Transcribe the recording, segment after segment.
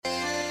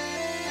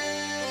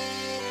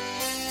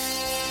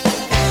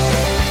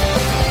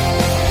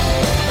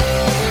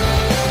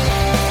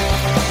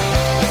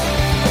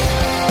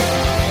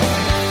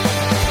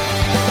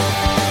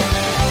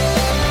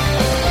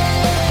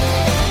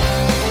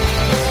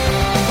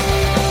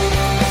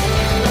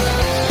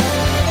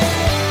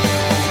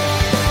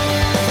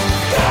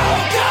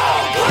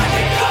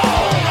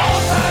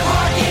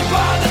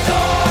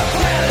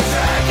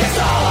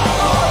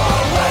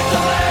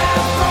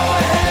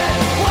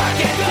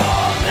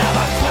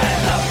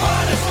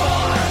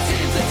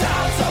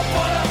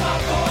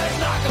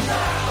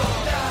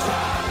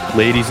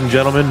Ladies and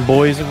gentlemen,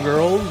 boys and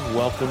girls,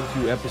 welcome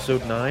to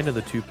episode 9 of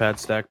the Two Pad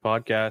Stack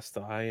podcast.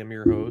 I am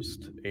your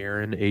host,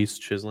 Aaron Ace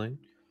Chisling.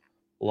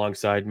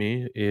 Alongside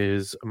me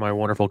is my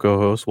wonderful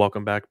co-host.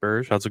 Welcome back,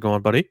 Burge. How's it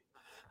going, buddy?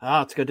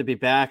 Oh, it's good to be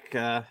back.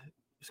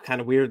 It's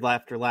kind of weird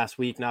after last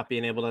week not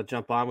being able to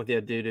jump on with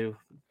you due to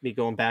me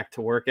going back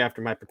to work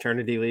after my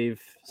paternity leave.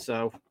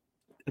 So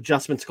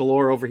adjustments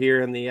galore over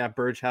here in the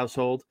Burge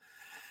household.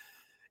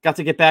 Got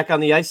to get back on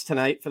the ice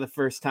tonight for the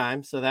first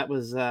time, so that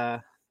was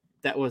a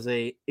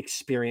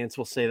experience,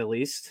 we'll say the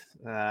least.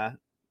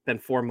 Been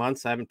 4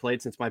 months. I haven't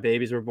played since my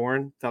babies were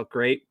born. Felt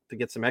great to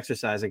get some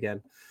exercise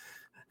again.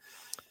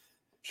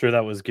 Sure,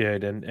 that was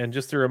good. And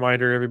just a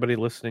reminder, everybody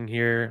listening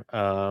here,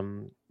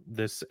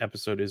 this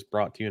episode is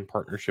brought to you in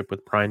partnership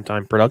with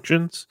Primetime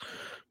Productions.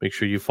 Make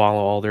sure you follow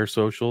all their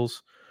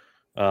socials.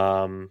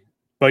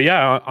 But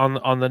yeah,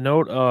 on the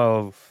note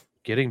of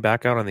getting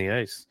back out on the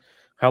ice,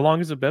 how long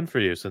has it been for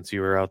you since you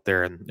were out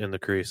there in the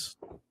crease?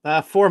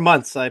 4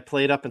 months. I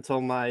played up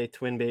until my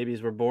twin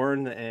babies were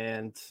born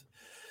and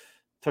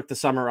took the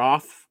summer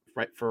off,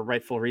 right, for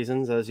rightful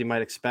reasons, as you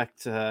might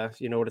expect.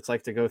 You know what it's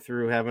like to go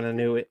through having a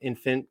new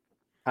infant.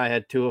 I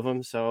had 2 of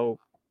them, so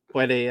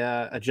quite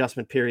a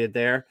adjustment period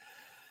there.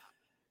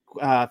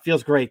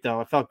 Feels great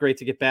though. It felt great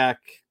to get back,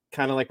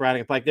 kind of like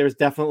riding a bike. There's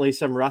definitely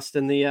some rust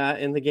in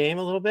the game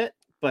a little bit,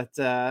 but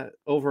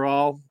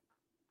overall,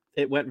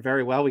 it went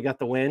very well. We got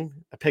the win.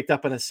 I picked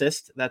up an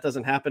assist. That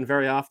doesn't happen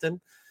very often.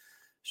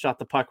 Shot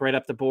the puck right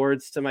up the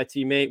boards to my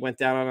teammate. Went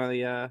down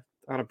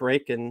on a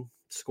break and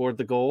scored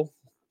the goal.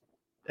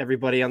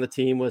 Everybody on the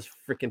team was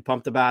freaking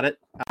pumped about it.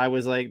 I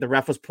was like, the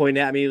ref was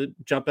pointing at me,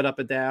 jumping up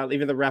and down.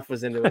 Even the ref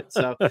was into it.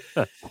 So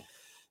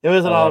it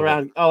was an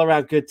all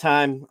around good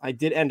time. I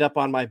did end up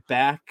on my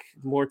back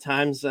more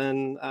times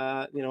than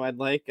I'd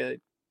like.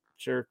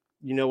 Sure,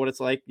 you know what it's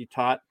like. You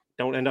taught,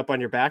 don't end up on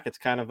your back. It's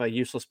kind of a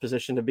useless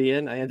position to be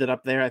in. I ended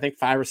up there, I think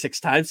 5 or 6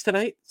 times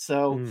tonight.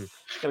 So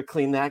gotta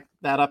clean that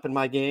up in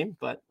my game.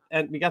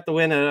 And we got the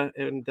win, and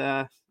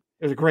it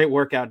was a great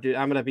workout, dude.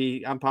 I don't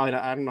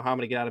know how I'm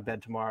gonna get out of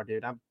bed tomorrow,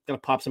 dude. I'm gonna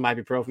pop some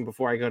ibuprofen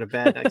before I go to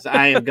bed.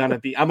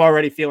 I'm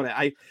already feeling it.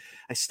 I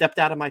stepped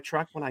out of my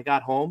truck when I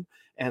got home,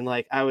 and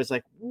like I was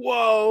like,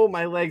 whoa,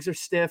 my legs are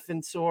stiff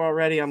and sore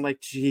already. I'm like,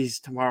 geez,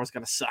 tomorrow's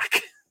gonna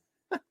suck.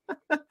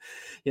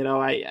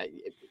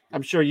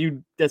 I'm sure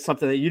that's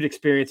something that you'd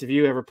experience if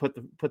you ever put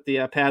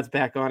the pads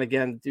back on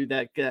again. Dude,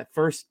 that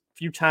first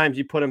few times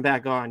you put them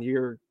back on,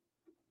 you're,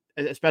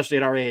 especially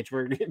at our age,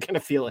 we're gonna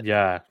feel it.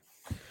 Yeah,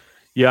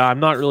 I'm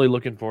not really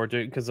looking forward to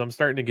it because I'm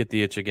starting to get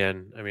the itch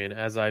again. I mean,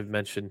 as I've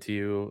mentioned to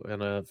you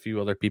and a few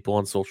other people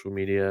on social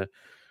media,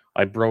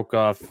 I took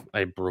out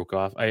my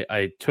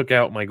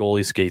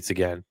goalie skates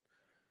again,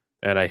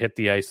 and I hit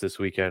the ice this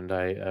weekend.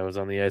 I was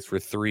on the ice for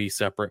 3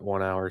 separate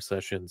 1-hour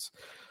sessions.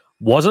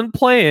 Wasn't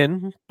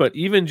playing, but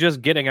even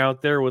just getting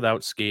out there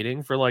without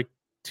skating for like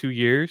 2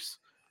 years,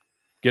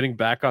 getting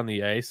back on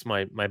the ice,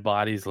 my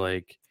body's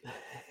like,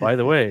 by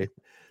the way,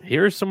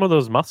 here's some of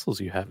those muscles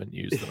you haven't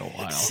used in a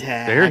while.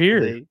 Exactly. They're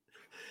here.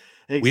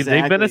 Exactly.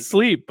 They've been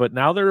asleep, but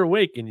now they're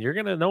awake, and you're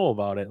gonna know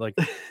about it. Like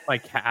my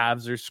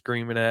calves are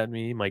screaming at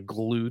me, my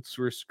glutes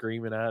were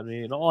screaming at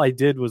me, and all I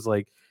did was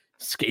like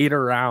skate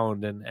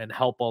around and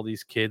help all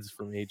these kids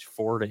from age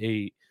 4 to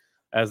 8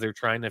 as they're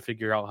trying to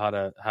figure out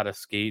how to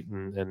skate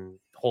and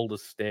hold a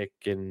stick.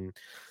 And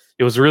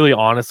it was really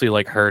honestly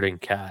like herding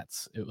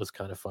cats. It was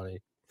kind of funny.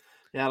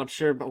 Yeah, I'm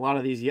sure a lot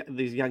of these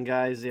young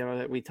guys,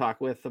 that we talk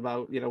with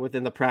about,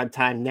 within the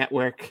Primetime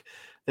network,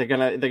 they're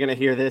gonna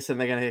hear this and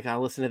they're gonna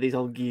listen to these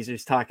old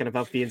geezers talking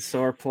about being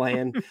sore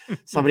playing.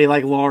 Somebody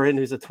like Lauren,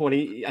 who's I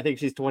think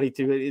she's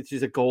 22.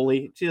 She's a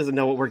goalie. She doesn't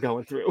know what we're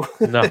going through.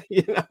 No,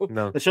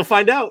 no. But she'll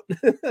find out.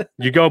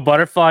 You go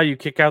butterfly, you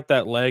kick out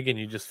that leg, and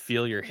you just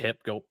feel your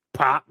hip go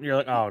pop. And you're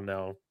like, oh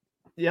no.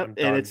 Yep,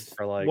 and it's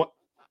for like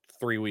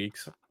 3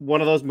 weeks.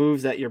 One of those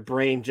moves that your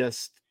brain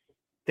just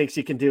thinks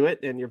you can do it,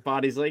 and your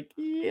body's like,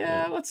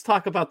 yeah, let's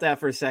talk about that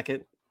for a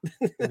second.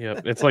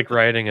 Yeah, it's like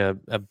riding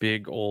a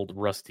big old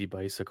rusty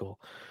bicycle.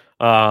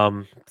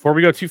 Before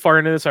we go too far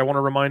into this, I want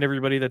to remind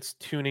everybody that's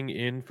tuning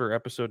in for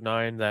episode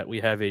 9 that we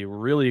have a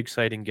really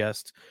exciting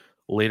guest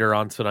later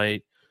on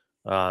tonight.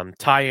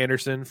 Ty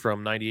Anderson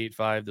from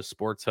 98.5 The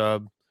Sports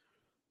Hub.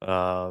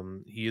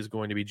 He is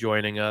going to be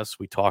joining us.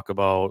 We talk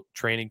about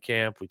training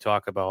camp. We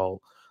talk about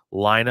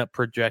lineup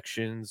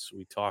projections.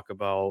 We talk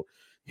about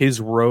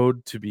his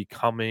road to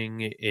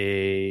becoming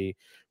a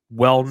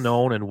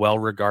well-known and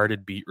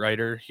well-regarded beat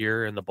writer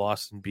here in the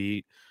Boston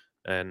Beat.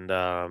 And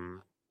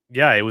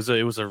it was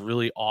a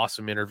really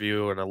awesome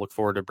interview, and I look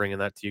forward to bringing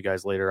that to you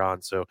guys later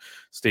on. So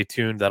stay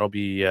tuned. That'll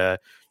be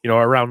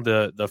around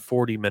the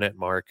 40-minute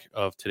mark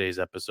of today's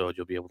episode.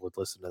 You'll be able to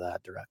listen to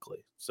that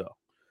directly. So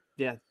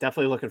yeah,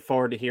 definitely looking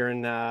forward to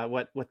hearing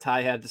what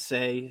Ty had to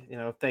say.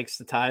 Thanks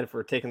to Ty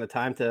for taking the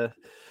time to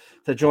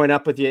join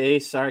up with you,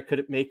 Ace. Sorry I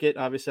couldn't make it.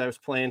 Obviously, I was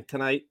playing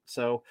tonight,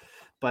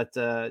 but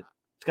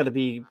it's going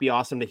to be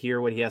awesome to hear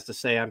what he has to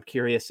say. I'm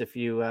curious if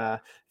you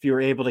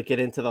were able to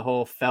get into the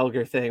whole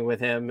Felger thing with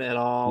him at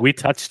all. We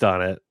touched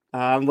on it.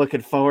 I'm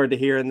looking forward to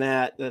hearing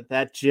that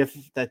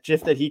GIF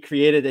that he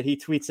created that he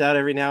tweets out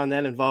every now and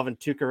then involving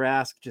Tuukka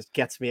Rask just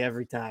gets me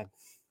every time.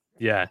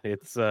 Yeah,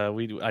 it's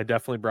I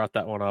definitely brought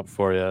that one up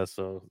for you.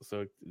 So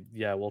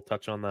yeah, we'll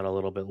touch on that a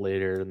little bit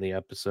later in the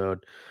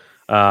episode.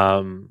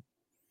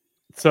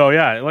 So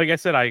yeah, like I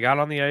said, I got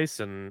on the ice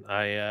and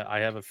I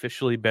have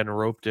officially been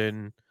roped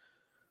in,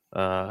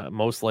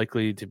 most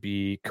likely to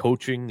be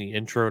coaching the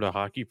Intro to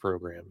Hockey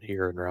program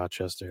here in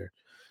Rochester.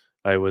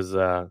 I was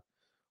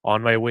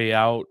on my way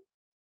out.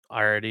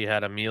 I already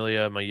had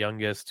Amelia, my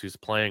youngest, who's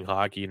playing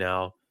hockey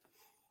now.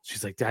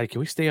 She's like, "Daddy, can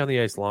we stay on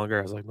the ice longer?"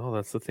 I was like, "No,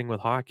 that's the thing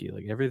with hockey.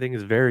 Like everything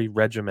is very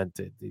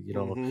regimented.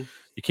 You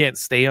can't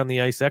stay on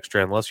the ice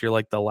extra unless you're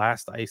like the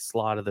last ice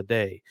slot of the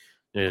day.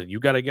 You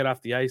got to get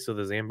off the ice so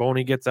the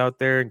Zamboni gets out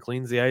there and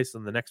cleans the ice,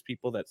 and the next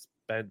people that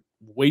spent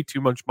way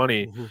too much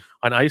money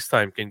on ice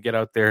time can get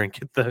out there and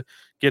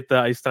get the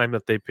ice time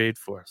that they paid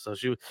for." So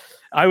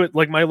I would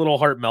like my little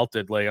heart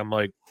melted. Like I'm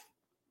like,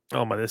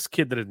 oh my, this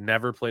kid that had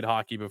never played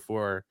hockey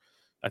before,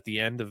 at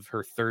the end of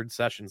her third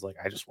session's like,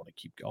 I just want to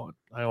keep going.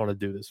 I want to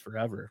do this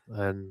forever.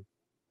 And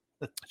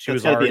she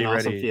was already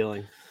ready. Awesome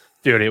feeling.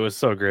 Dude, it was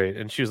so great.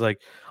 And she was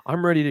like,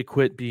 I'm ready to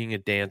quit being a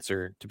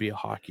dancer to be a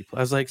hockey player.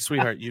 I was like,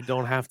 sweetheart, you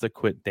don't have to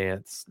quit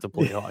dance to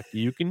play hockey.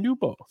 You can do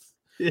both.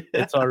 Yeah.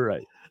 It's all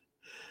right.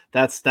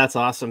 That's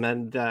awesome.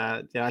 And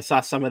I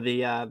saw some of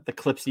the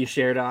clips you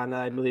shared on,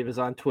 I believe it was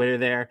on Twitter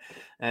there.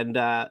 And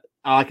all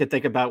I could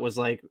think about was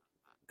like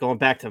going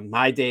back to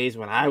my days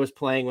when I was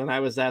playing, when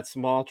I was that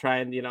small,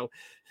 trying,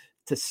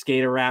 to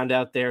skate around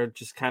out there,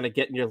 just kind of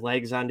getting your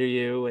legs under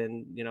you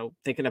and,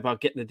 thinking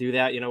about getting to do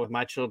that, with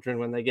my children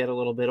when they get a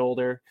little bit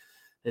older.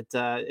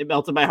 It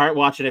melted my heart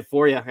watching it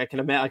for you. I can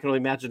only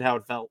imagine how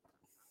it felt.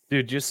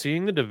 Dude, just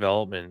seeing the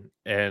development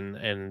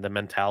and the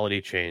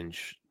mentality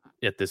change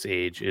at this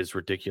age is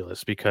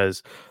ridiculous,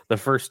 because the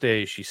first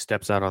day she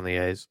steps out on the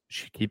ice,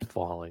 she keeps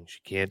falling.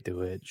 She can't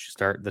do it.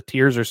 The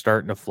tears are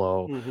starting to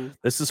flow.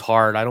 This is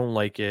hard. I don't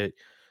like it.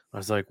 I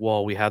was like,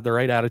 well, we had the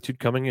right attitude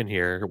coming in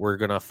here. We're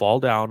going to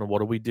fall down. And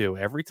what do?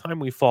 Every time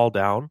we fall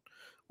down,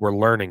 we're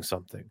learning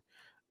something.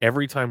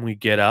 Every time we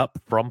get up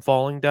from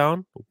falling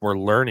down, we're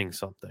learning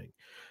something.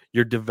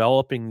 You're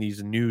developing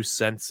these new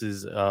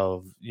senses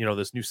of,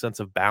 this new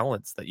sense of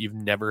balance that you've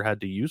never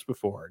had to use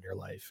before in your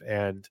life.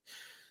 And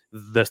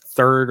the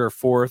third or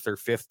fourth or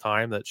fifth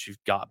time that she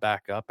got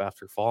back up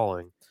after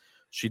falling,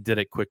 she did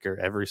it quicker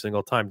every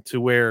single time,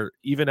 to where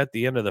even at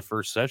the end of the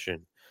first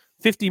session,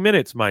 50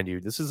 minutes, mind you,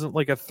 this isn't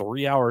like a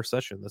 3-hour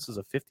session. This is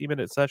a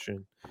 50-minute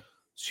session.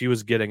 She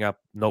was getting up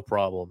no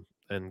problem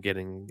and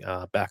getting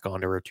back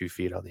onto her 2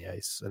 feet on the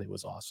ice. And it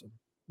was awesome.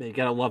 You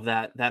gotta love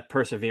that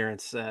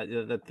perseverance that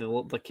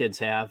the kids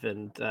have.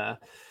 And, I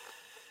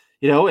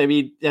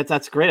mean,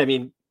 that's great. I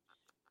mean,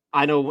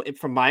 I know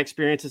from my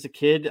experience as a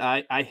kid,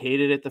 I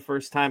hated it the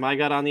first time I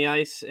got on the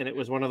ice, and it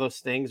was one of those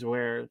things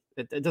where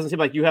it doesn't seem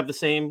like you have the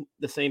same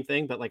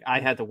thing, but like I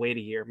had to wait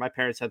a year. My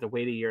parents had to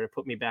wait a year to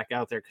put me back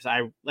out there because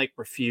I like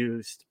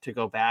refused to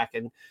go back.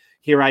 And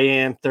here I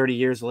am 30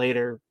 years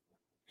later,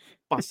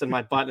 busting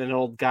my butt in an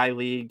old guy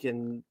league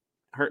and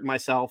hurting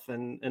myself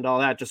and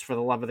all that just for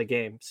the love of the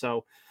game.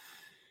 So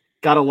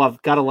gotta love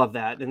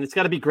that. And it's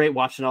got to be great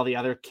watching all the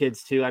other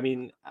kids too. I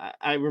mean,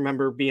 I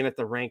remember being at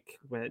the rink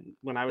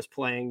when I was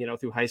playing,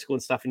 through high school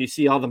and stuff, and you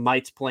see all the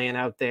mites playing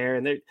out there,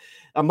 and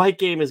a mite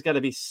game is going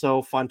to be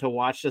so fun to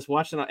watch. Just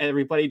watching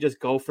everybody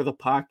just go for the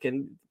puck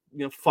and,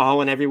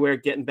 falling everywhere,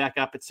 getting back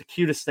up. It's the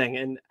cutest thing.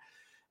 And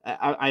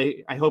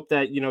I hope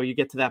that, you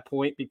get to that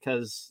point,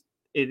 because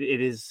it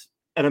is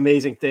an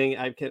amazing thing.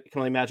 I can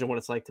only imagine what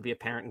it's like to be a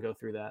parent and go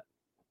through that.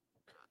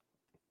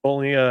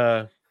 Only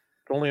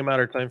a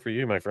matter of time for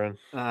you, my friend.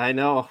 I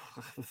know.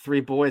 3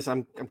 boys.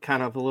 I'm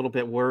kind of a little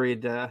bit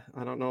worried. I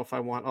don't know if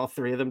I want all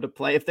 3 of them to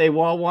play. If they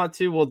all want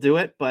to, we'll do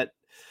it. But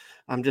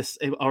I'm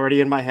just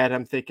already in my head.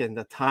 I'm thinking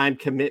the time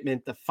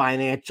commitment, the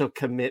financial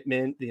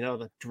commitment,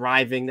 the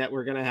driving that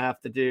we're going to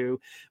have to do.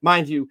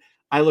 Mind you,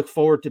 I look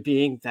forward to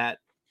being that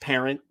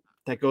parent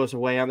that goes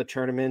away on the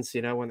tournaments,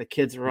 when the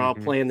kids are all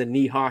playing the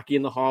knee hockey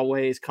in the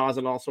hallways,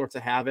 causing all sorts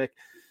of havoc.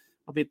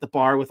 I'll be at the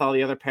bar with all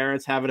the other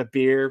parents having a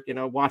beer,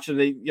 watching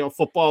the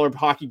football or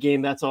hockey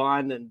game that's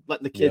on, and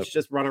letting the kids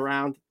just run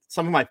around.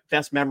 Some of my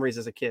best memories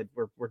as a kid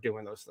were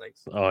doing those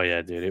things. Oh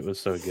yeah, dude, it was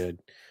so good.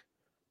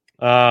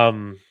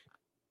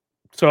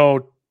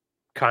 So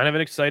kind of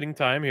an exciting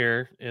time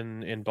here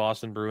in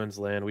Boston Bruins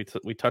land.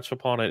 We touched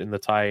upon it in the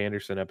Ty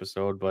Anderson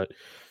episode, but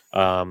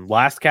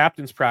last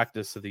captain's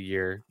practice of the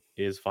year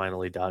is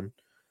finally done.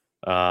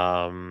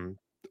 On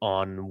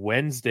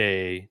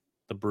Wednesday,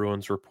 the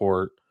Bruins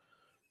report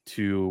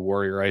to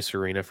Warrior Ice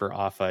Arena for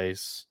off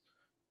ice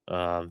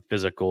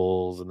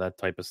physicals and that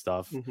type of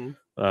stuff.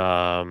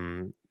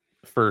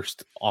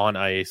 First on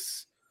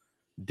ice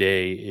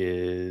day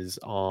is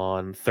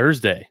on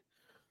Thursday.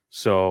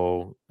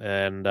 So,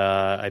 and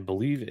I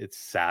believe it's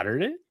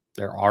Saturday.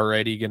 They're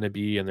already going to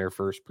be in their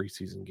first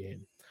preseason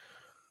game.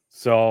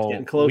 So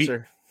getting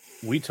closer.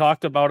 We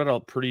talked about it all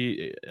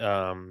pretty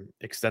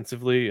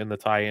extensively in the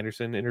Ty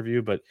Anderson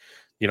interview, but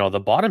the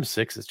bottom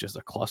six is just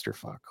a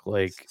clusterfuck.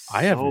 Like,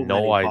 I have So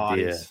no many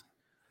idea bodies.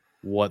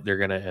 what they're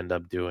gonna end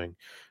up doing.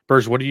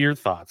 Burge, what are your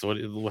thoughts? What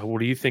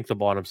do you think the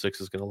bottom six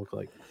is gonna look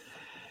like?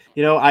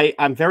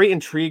 I'm very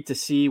intrigued to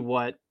see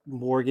what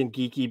Morgan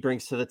Geeky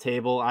brings to the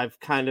table. I've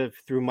kind of,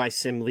 through my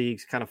sim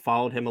leagues, kind of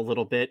followed him a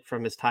little bit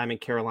from his time in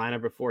Carolina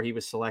before he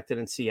was selected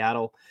in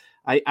Seattle.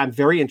 I'm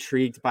very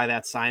intrigued by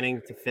that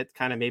signing to fit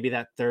kind of maybe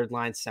that third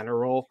line center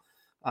role.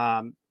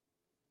 Um,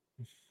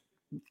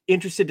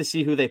 Interested to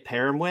see who they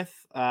pair him with.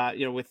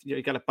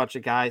 You got a bunch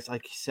of guys,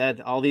 like you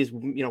said, all these,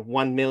 one year,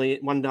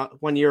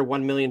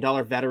 $1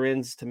 million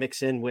veterans to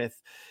mix in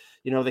with,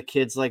 the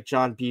kids like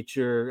John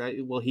Beecher.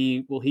 Will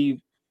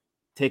he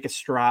take a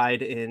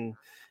stride in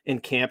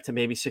camp to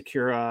maybe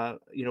secure a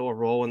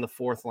role in the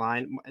fourth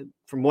line?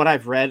 From what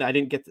I've read, I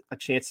didn't get a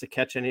chance to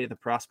catch any of the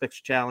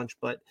prospects challenge,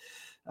 but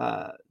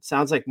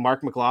sounds like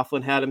Mark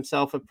McLaughlin had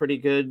himself a pretty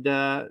good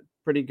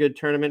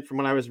tournament from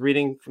what I was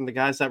reading from the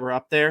guys that were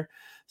up there.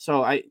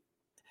 So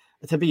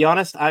to be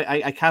honest,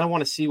 I kind of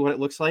want to see what it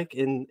looks like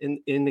in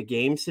the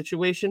game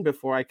situation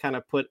before I kind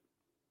of put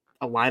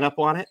a lineup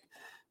on it.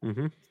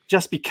 Mm-hmm.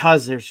 Just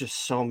because there's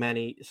just so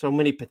many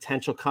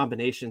potential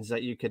combinations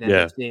that you could end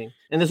Yeah. up seeing.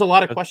 And there's a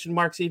lot of question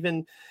marks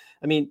even.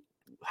 I mean,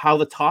 how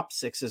the top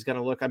six is going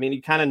to look. I mean,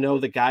 you kind of know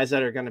the guys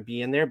that are going to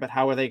be in there, but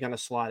how are they going to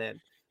slot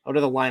in? What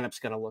are the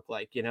lineups going to look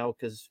like?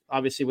 Because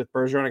obviously with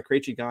Bergeron and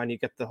Krejci gone, you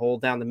get the hole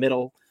down the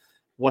middle.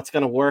 What's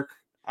going to work?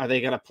 Are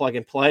they going to plug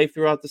and play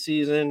throughout the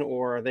season,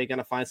 or are they going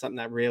to find something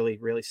that really,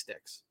 really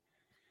sticks?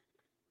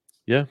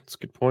 Yeah, that's a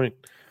good point.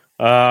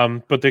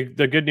 But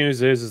the good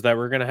news is that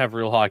we're gonna have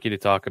real hockey to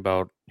talk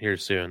about here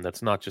soon.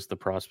 That's not just the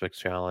Prospects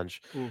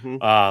Challenge.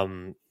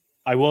 Mm-hmm.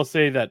 I will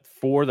say that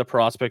for the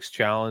Prospects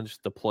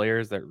Challenge, the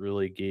players that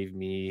really gave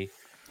me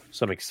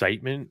some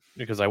excitement,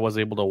 because I was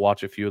able to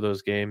watch a few of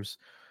those games.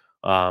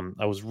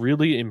 I was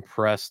really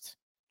impressed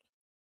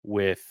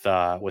with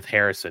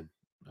Harrison.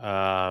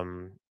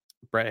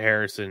 Brett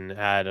Harrison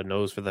had a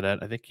nose for the net.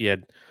 I think he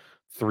had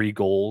 3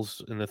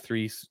 goals in the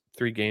three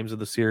games of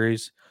the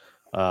series.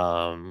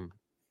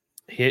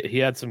 He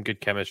had some good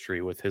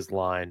chemistry with his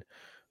line.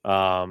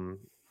 Poitras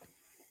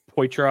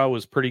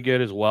was pretty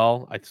good as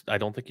well. I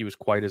don't think he was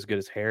quite as good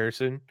as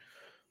Harrison.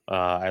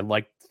 I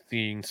liked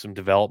seeing some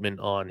development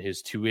on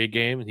his 2-way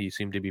game. He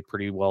seemed to be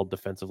pretty well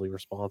defensively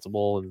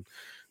responsible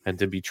and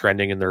to be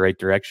trending in the right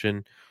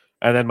direction.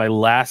 And then my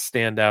last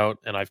standout,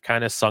 and I've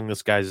kind of sung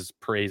this guy's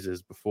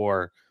praises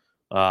before,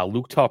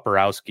 Luke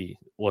Toporowski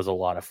was a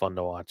lot of fun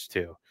to watch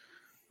too.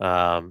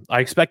 I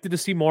expected to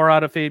see more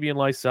out of Fabian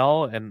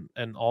Lysell,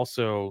 and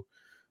also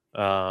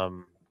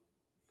on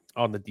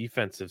the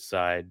defensive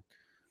side,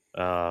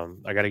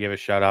 I got to give a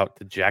shout out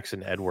to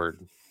Jackson Edward.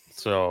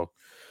 So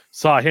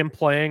saw him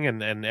playing,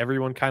 and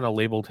everyone kind of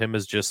labeled him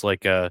as just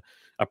like a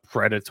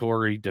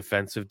predatory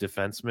defensive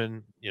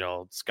defenseman,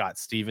 Scott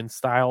Stevens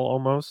style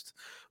almost,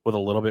 with a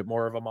little bit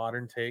more of a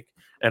modern take.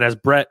 And as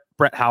Brett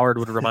Howard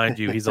would remind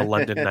you, he's a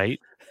London Knight.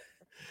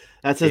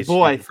 That's his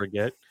boy. You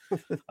forget.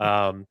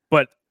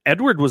 But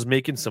Edward was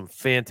making some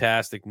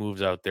fantastic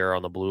moves out there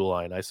on the blue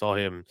line. I saw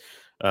him.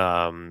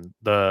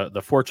 The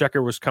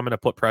forechecker was coming to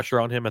put pressure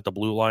on him at the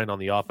blue line on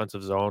the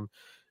offensive zone,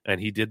 and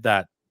he did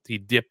that. He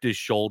dipped his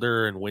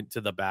shoulder and went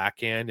to the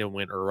backhand and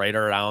went right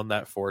around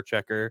that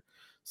forechecker,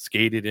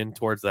 skated in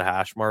towards the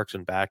hash marks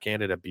and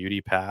backhanded a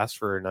beauty pass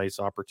for a nice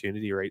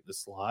opportunity right in the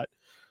slot.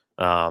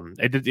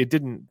 It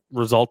didn't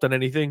result in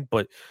anything,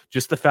 but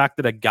just the fact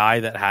that a guy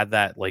that had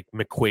that like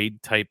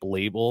McQuaid type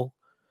label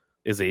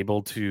is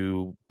able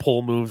to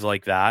pull moves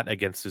like that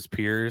against his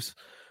peers,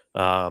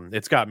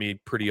 it's got me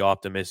pretty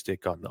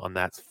optimistic on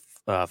that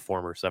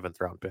former 7th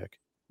round pick.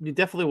 You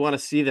definitely want to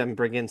see them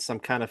bring in some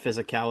kind of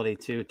physicality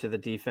to the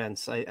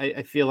defense.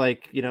 I feel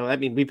like,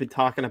 we've been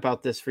talking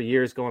about this for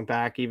years, going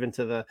back even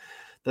to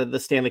the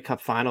Stanley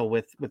Cup final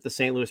with the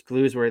St. Louis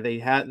Blues, where they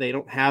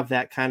don't have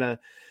that kind of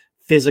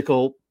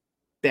physical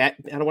I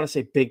don't want to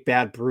say big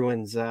bad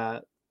Bruins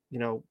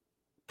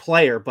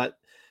player, but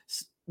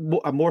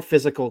a more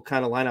physical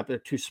kind of lineup. They're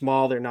too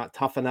small, they're not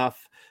tough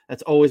enough.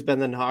 That's always been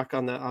the knock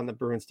on the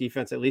Bruins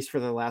defense, at least for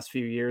the last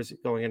few years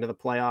going into the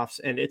playoffs.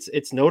 And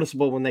it's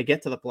noticeable when they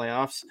get to the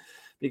playoffs,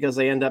 because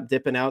they end up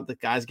dipping out. The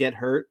guys get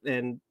hurt,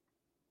 and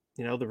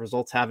the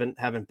results haven't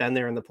been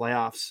there in the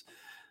playoffs.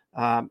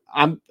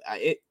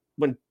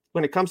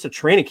 When it comes to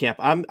training camp,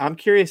 I'm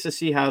curious to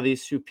see how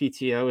these 2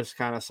 PTOs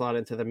kind of slot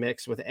into the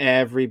mix with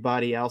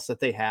everybody else that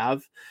they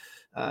have,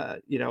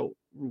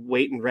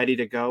 waiting ready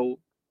to go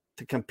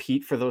to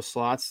compete for those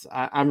slots.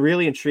 I'm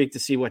really intrigued to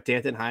see what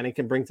Danton Heinen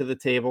can bring to the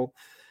table.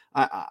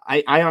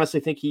 I honestly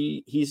think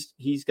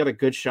he's got a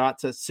good shot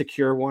to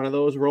secure one of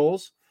those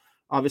roles.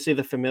 Obviously,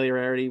 the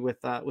familiarity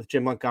with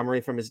Jim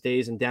Montgomery from his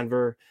days in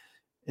Denver,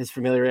 his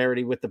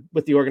familiarity with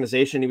the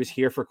organization. He was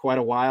here for quite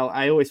a while.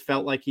 I always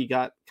felt like he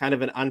got kind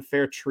of an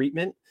unfair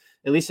treatment,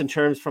 at least in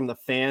terms from the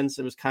fans.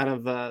 It was kind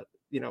of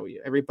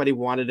everybody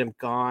wanted him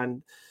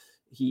gone.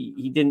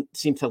 He didn't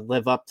seem to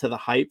live up to the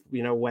hype,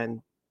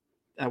 when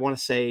I want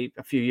to say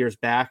a few years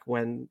back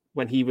when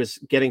he was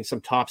getting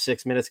some top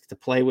 6 minutes to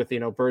play with,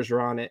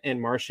 Bergeron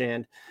and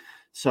Marchand.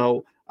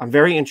 So I'm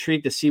very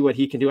intrigued to see what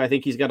he can do. I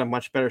think he's got a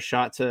much better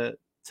shot to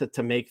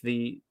make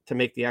the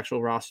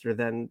actual roster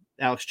than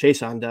Alex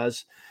Chiasson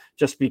does,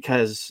 just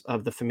because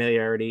of the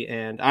familiarity.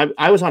 And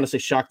I was honestly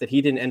shocked that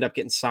he didn't end up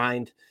getting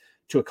signed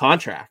to a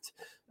contract,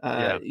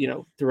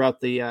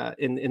 throughout the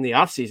in the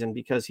off season,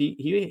 because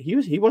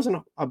he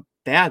wasn't a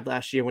bad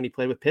last year when he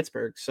played with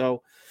Pittsburgh.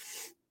 So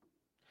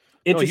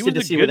interested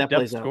to see where that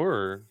plays out.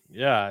 Scorer.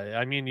 Yeah,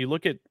 I mean, you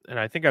look at, and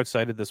I think I've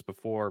cited this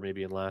before,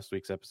 maybe in last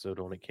week's episode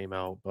when it came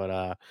out,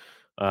 but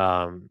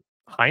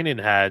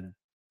Heinen had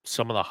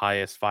some of the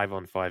highest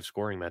 5-on-5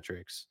 scoring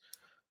metrics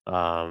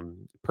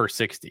per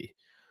 60.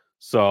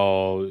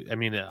 So, I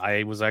mean,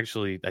 I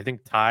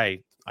think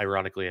Ty,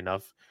 ironically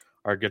enough,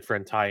 our good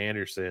friend Ty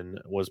Anderson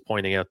was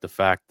pointing out the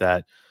fact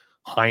that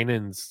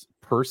Heinen's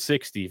per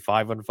 60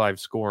 5-on-5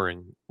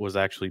 scoring was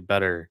actually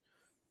better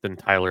than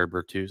Tyler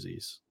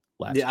Bertuzzi's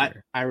last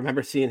year. I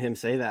remember seeing him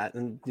say that,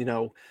 and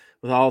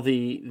with all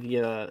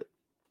the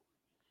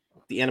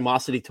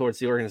animosity towards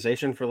the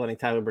organization for letting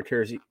Tyler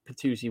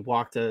Bertuzzi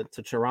walk to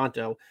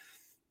Toronto,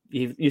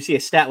 you see a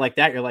stat like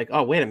that, you're like,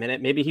 oh, wait a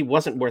minute, maybe he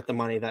wasn't worth the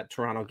money that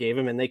Toronto gave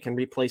him, and they can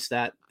replace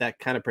that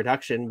kind of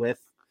production with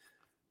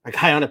a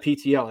guy on a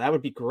PTO. That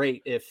would be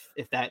great if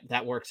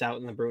that works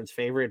out in the Bruins'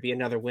 favor. It'd be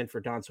another win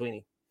for Don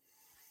Sweeney.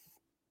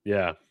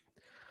 Yeah.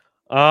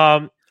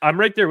 I'm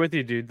right there with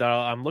you, dude.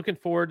 I'm looking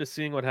forward to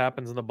seeing what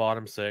happens in the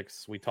bottom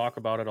 6. We talk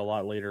about it a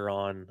lot later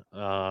on.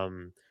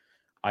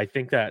 I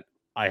think that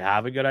I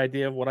have a good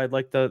idea of what I'd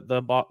like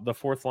the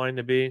fourth line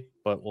to be,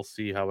 but we'll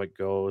see how it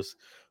goes.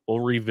 We'll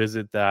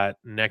revisit that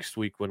next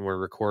week when we're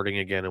recording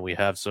again, and we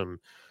have some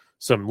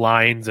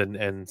lines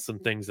and some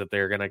things that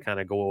they're going to kind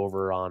of go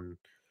over on,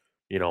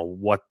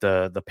 what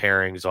the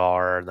pairings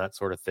are and that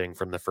sort of thing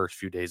from the first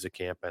few days of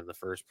camp and the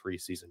first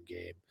preseason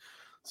game.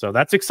 So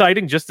that's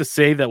exciting, just to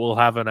say that we'll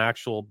have an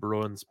actual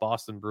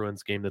Boston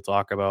Bruins game to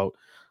talk about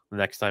the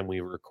next time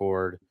we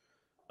record.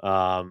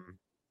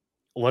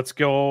 Let's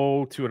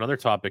go to another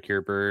topic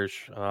here,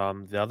 Burge.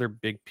 The other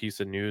big piece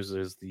of news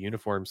is the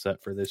uniform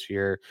set for this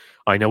year.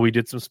 I know we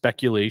did some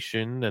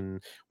speculation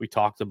and we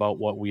talked about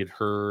what we had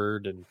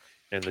heard and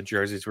the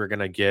jerseys we're going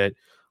to get.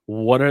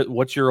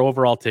 What's your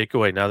overall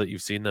takeaway now that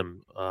you've seen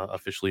them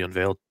officially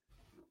unveiled?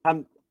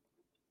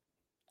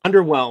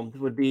 Underwhelmed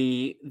would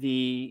be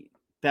the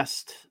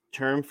best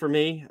term for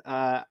me.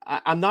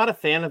 I'm not a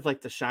fan of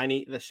like the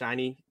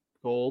shiny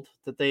gold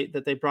that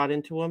they brought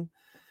into them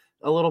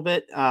a little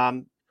bit.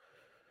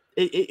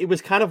 It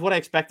was kind of what I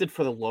expected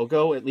for the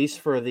logo, at least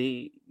for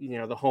the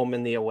the home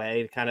and the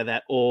away, kind of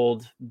that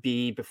old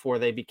B before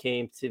they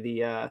became to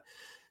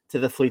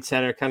the Fleet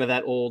Center, kind of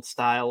that old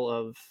style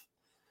of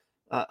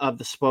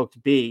the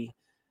spoked B.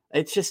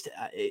 It's just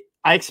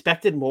I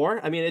expected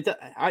more. I mean,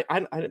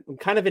 I'm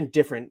kind of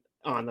indifferent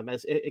on them.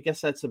 As I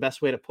guess that's the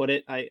best way to put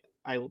it. I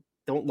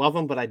don't love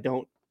them, but I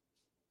don't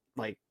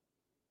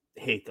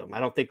hate them. I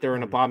don't think they're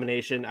an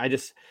abomination. I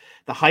just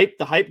the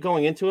hype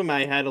going into them,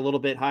 I had a little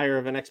bit higher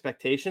of an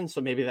expectation,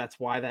 so maybe that's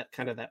why that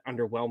kind of that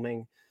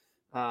underwhelming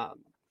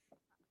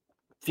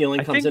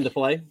feeling comes into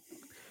play.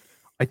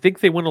 I think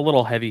they went a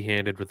little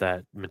heavy-handed with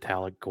that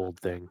metallic gold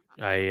thing.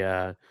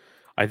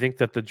 I think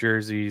that the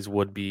jerseys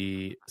would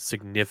be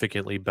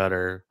significantly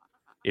better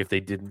if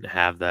they didn't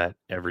have that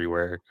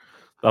everywhere.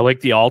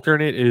 The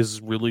alternate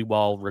is really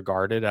well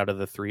regarded out of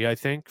the 3, I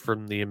think,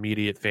 from the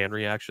immediate fan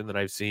reaction that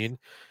I've seen.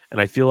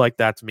 And I feel like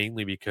that's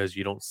mainly because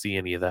you don't see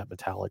any of that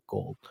metallic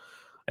gold.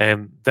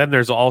 And then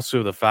there's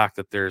also the fact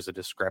that there's a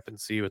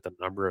discrepancy with the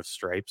number of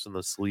stripes in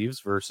the sleeves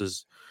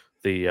versus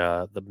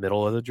the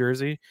middle of the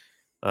jersey.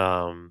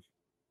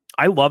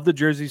 I love the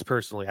jerseys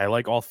personally. I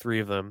like all 3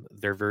 of them.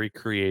 They're very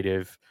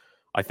creative.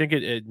 I think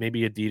it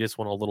maybe Adidas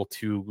went a little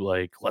too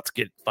let's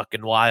get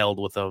fucking wild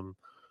with them.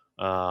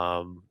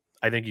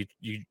 I think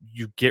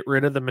you get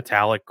rid of the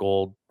metallic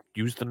gold,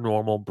 use the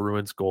normal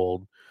Bruins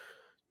gold,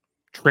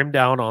 trim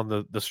down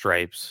on the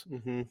stripes.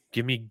 Mm-hmm.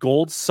 Give me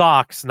gold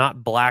socks,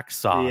 not black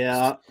socks.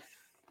 Yeah.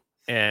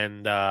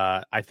 And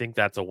I think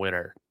that's a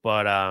winner.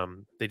 But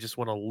they just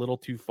went a little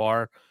too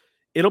far.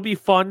 It'll be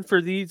fun for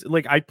these.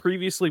 I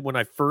previously, when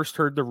I first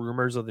heard the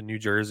rumors of the new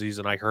jerseys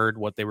and I heard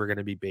what they were going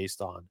to be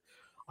based on,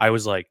 I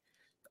was like,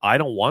 I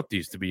don't want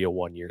these to be a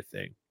 1-year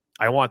thing.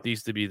 I want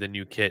these to be the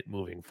new kit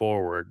moving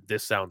forward.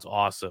 This sounds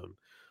awesome.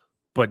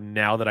 But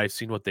now that I've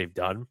seen what they've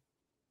done,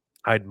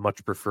 I'd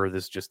much prefer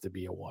this just to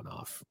be a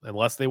one-off,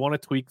 unless they want to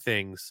tweak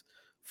things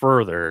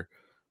further.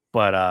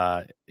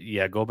 But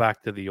go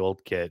back to the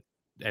old kit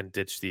and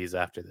ditch these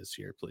after this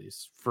year,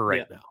 please, for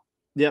right now.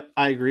 Yep,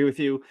 I agree with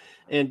you.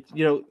 And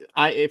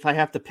if I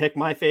have to pick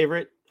my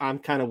favorite, I'm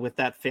kind of with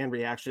that fan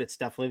reaction. It's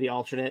definitely the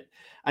alternate.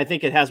 I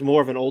think it has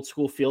more of an old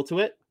school feel to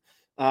it.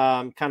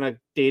 Kind of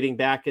dating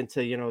back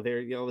into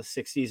their the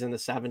 60s and the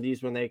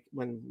 70s when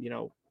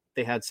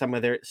they had some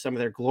of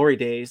their glory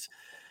days.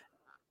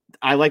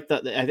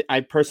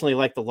 I personally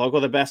like the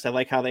logo the best. I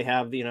like how they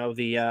have the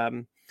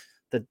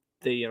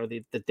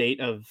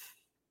date of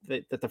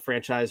that the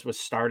franchise was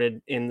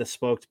started in the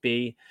Spoked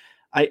B.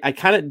 I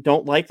kind of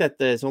don't like that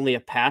there's only a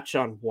patch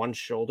on one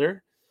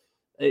shoulder.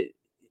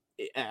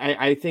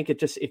 I think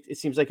it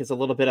seems like it's a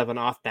little bit of an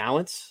off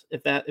balance,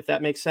 if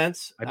that makes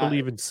sense. I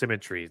believe in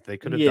symmetry. They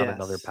could have done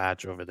another Yes.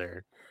 patch over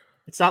there.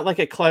 It's not like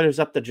it clutters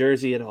up the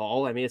jersey at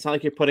all. I mean, it's not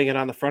like you're putting it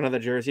on the front of the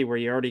jersey where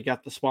you already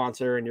got the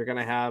sponsor and you're going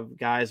to have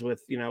guys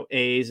with,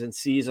 A's and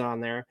C's on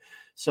there.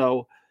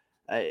 So,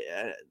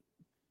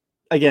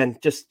 again,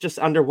 just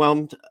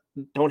underwhelmed.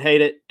 Don't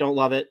hate it. Don't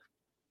love it.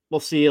 We'll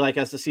see, like,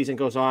 as the season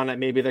goes on,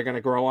 maybe they're going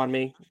to grow on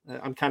me.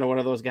 I'm kind of one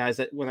of those guys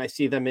that when I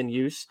see them in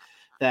use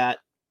that,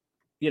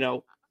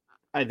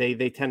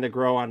 they tend to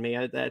grow on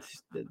me.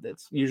 That's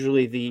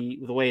usually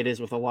the way it is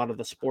with a lot of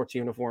the sports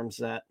uniforms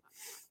that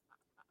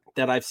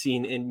I've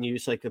seen in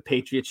use, like the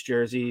Patriots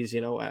jerseys,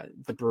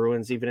 the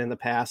Bruins, even in the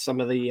past,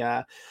 some of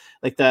the,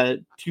 like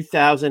the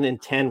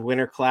 2010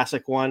 Winter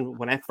Classic one,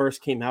 when I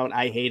first came out,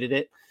 I hated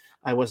it.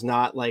 I was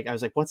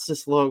like, what's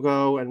this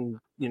logo? And,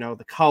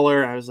 the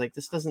color, I was like,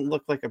 this doesn't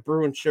look like a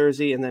Bruins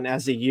jersey. And then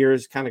as the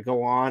years kind of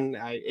go on,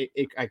 I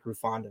grew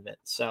fond of it.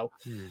 So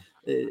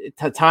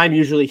time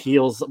usually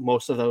heals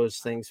most of those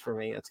things for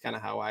me. That's kind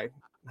of how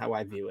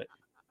I view it.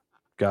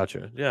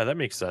 Gotcha. Yeah, that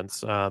makes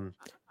sense.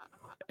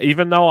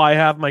 Even though I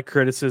have my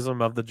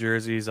criticism of the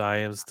jerseys, I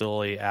am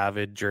still a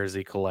avid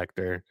jersey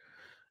collector,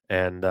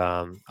 and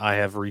I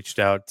have reached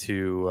out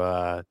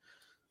to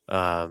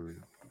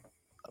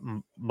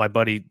my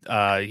buddy.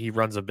 He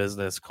runs a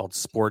business called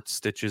Sports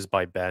Stitches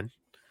by Ben,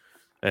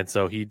 and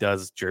so he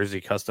does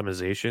jersey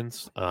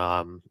customizations.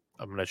 I'm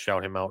going to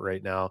shout him out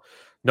right now.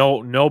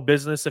 No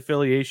business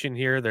affiliation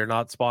here. They're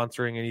not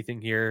sponsoring anything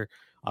here.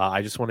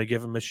 I just want to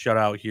give him a shout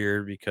out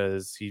here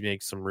because he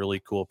makes some really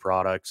cool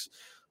products.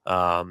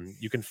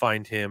 You can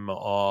find him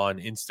on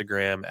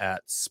Instagram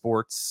at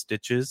Sports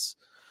Stitches.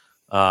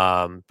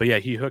 But yeah,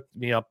 he hooked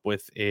me up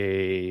with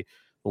a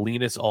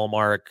Linus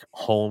Ullmark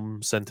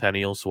home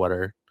Centennial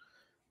sweater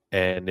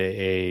and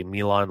a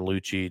Milan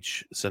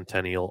Lucic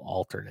Centennial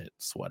alternate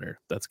sweater.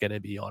 That's going to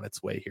be on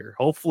its way here,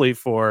 hopefully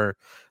for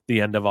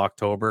the end of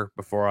October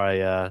before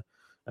I'm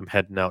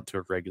heading out to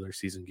a regular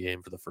season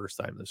game for the first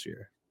time this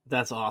year.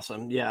 That's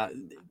awesome. Yeah.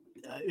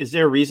 Is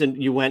there a reason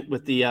you went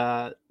with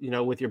the,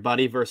 with your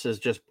buddy versus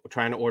just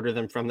trying to order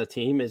them from the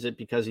team? Is it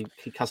because he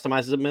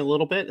customizes them a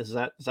little bit? Is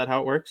that how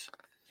it works?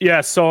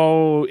 Yeah.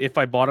 So if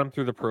I bought them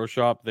through the pro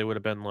shop, they would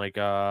have been like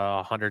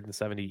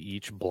 170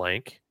 each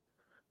blank.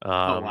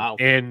 Oh, wow.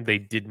 And they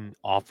didn't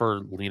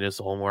offer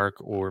Linus Ullmark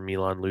or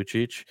Milan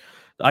Lucic.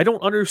 I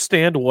don't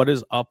understand what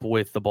is up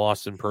with the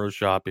Boston Pro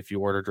Shop if you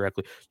order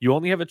directly. You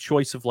only have a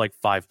choice of like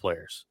 5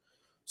 players.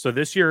 So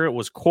this year it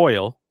was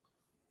Coyle,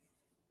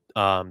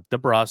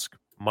 DeBrusque,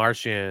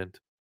 Marchand,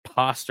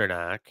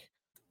 Pasternak,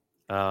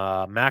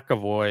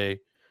 McAvoy,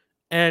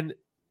 and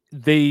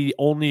they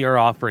only are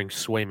offering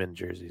Swayman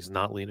jerseys,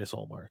 not Linus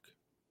Ullmark.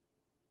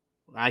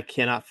 I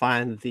cannot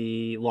find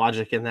the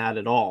logic in that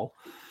at all.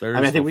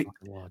 I think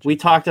we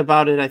talked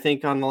about it, I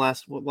think, on the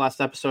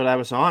last episode I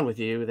was on with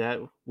you, that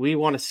we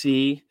want to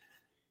see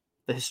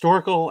the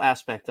historical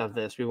aspect of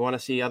this. We want to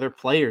see other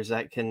players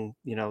that can,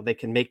 they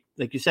can make,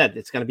 like you said,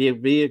 it's going to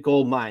be a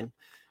gold mine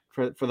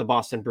for the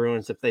Boston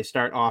Bruins if they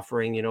start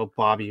offering,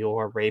 Bobby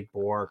Orr, Ray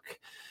Bourque,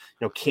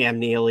 Cam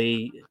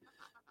Neely,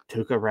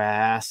 Tuukka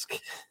Rask,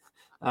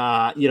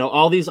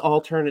 all these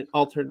alternate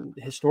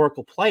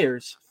historical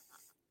players.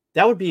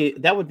 That would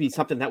be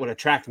something that would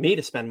attract me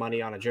to spend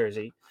money on a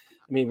jersey.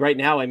 I mean, right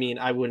now,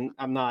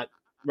 I'm not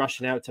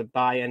rushing out to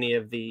buy any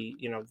of the,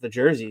 the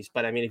jerseys,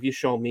 but I mean, if you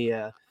show me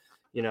a,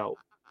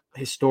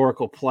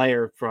 historical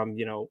player from,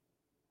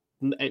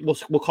 we'll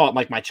call it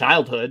like my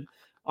childhood,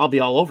 I'll be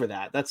all over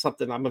that. That's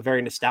something, I'm a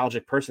very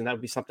nostalgic person. That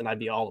would be something I'd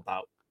be all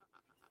about.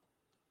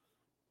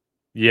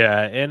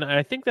 Yeah, and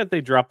I think that they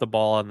dropped the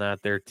ball on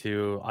that there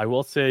too. I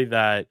will say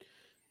that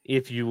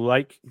if you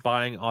like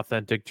buying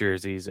authentic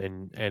jerseys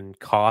and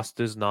cost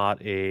is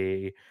not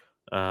an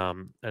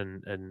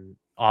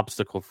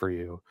obstacle for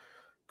you,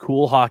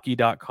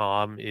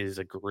 coolhockey.com is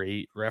a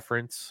great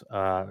reference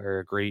or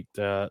a great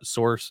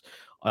source.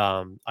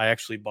 I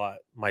actually bought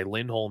my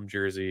Lindholm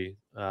jersey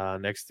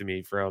next to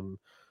me from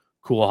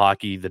Cool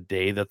Hockey the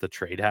day that the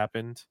trade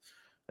happened,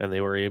 and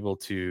they were able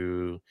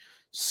to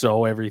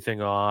sew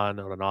everything on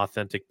an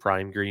authentic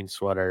prime green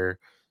sweater,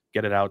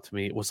 get it out to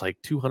me. It was like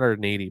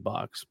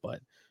 $280, but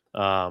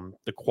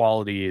the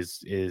quality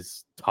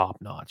is top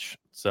notch.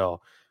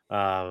 So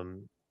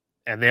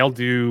and they'll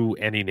do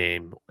any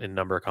name and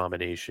number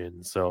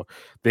combination. So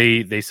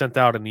they sent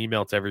out an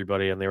email to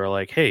everybody and they were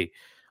like, hey,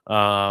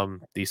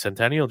 the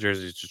Centennial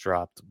jerseys just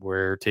dropped.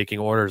 We're taking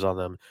orders on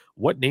them.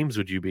 What names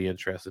would you be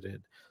interested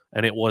in?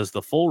 And it was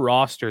the full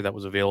roster that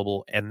was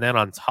available. And then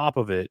on top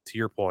of it, to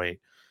your point,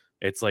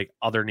 it's like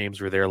other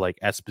names were there, like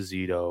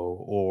Esposito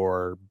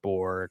or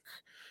Bourque,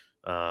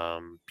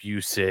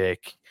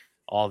 Busick,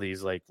 all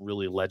these like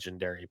really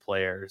legendary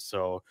players.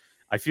 So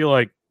I feel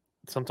like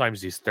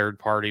sometimes these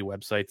third-party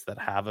websites that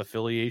have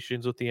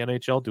affiliations with the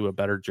NHL do a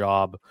better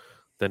job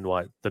than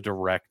what the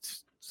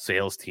direct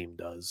sales team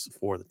does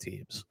for the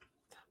teams.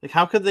 Like,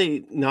 how could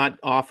they not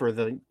offer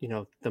the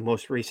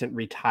most recent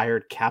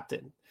retired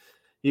captain?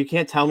 You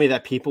can't tell me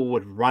that people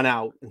would run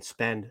out and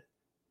spend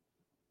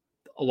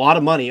a lot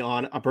of money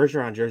on a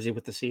Bergeron jersey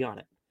with the C on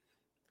it.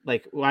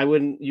 Like, why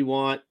wouldn't you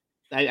want?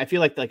 I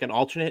feel like an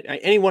alternate,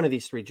 any one of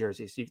these three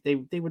jerseys,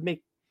 they would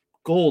make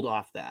gold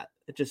off that.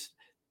 It just,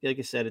 like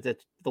I said,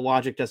 the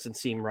logic doesn't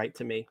seem right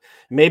to me.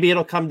 Maybe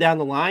it'll come down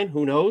the line.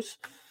 Who knows?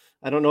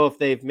 I don't know if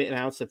they've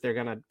announced if they're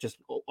going to just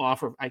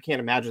offer. I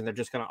can't imagine they're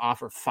just going to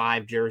offer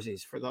 5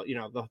 jerseys for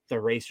the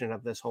duration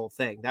of this whole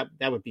thing.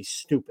 That would be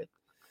stupid.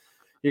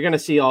 You're going to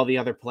see all the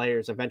other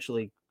players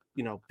eventually,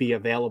 be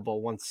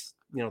available once,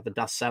 the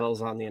dust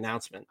settles on the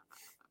announcement.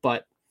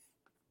 But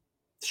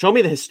show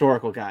me the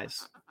historical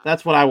guys.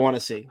 That's what I want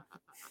to see.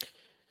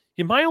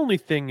 Yeah, my only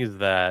thing is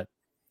that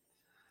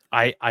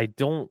I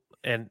don't,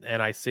 and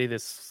I say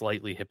this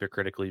slightly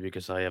hypocritically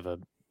because I have a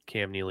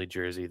Cam Neely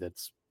jersey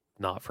that's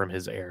not from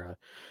his era,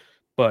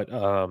 but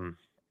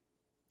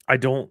I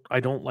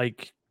don't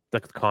like the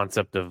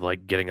concept of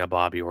like getting a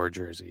Bobby Orr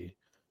jersey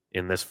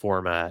in this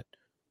format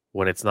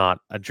when it's not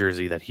a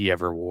jersey that he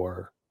ever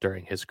wore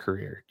during his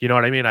career. You know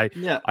what I mean?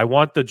 I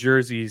want the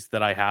jerseys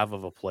that I have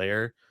of a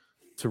player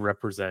to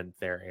represent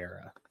their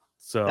era.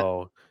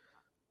 So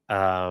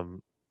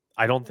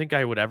I don't think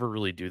I would ever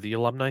really do the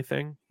alumni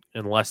thing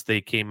unless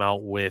they came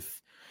out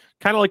with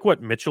kind of like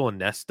what Mitchell and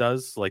Ness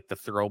does, like the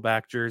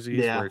throwback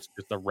jerseys where it's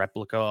just a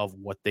replica of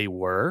what they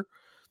were.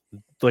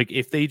 Like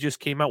if they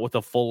just came out with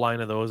a full line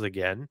of those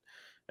again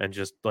and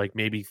just like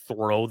maybe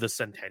throw the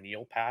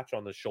Centennial patch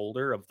on the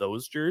shoulder of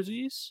those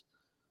jerseys.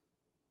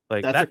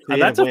 Like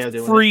that's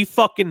a free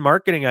fucking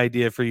marketing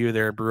idea for you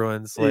there,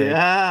 Bruins. Like,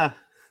 yeah.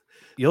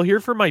 You'll hear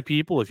from my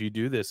people if you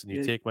do this and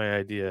you take my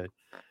idea.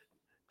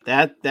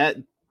 That's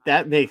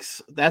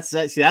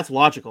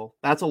logical.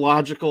 That's a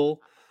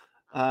logical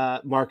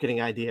marketing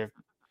idea.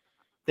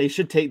 They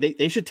should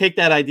take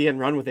that idea and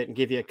run with it and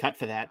give you a cut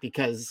for that,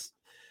 because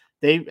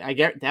I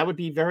get that would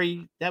be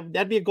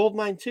that'd be a gold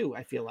mine too.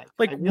 I feel like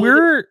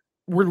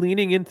we're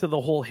leaning into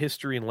the whole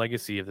history and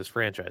legacy of this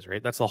franchise,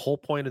 right? That's the whole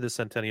point of the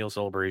Centennial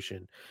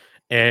celebration.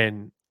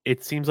 And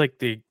it seems like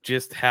they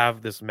just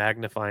have this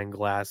magnifying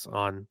glass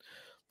on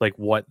like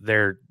what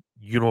their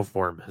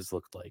uniform has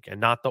looked like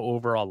and not the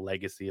overall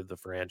legacy of the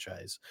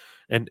franchise.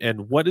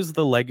 And what is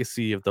the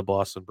legacy of the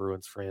Boston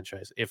Bruins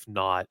franchise if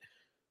not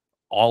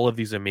all of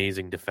these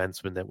amazing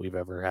defensemen that we've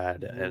ever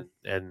had,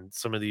 and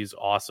some of these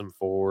awesome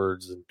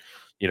forwards,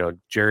 and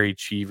Jerry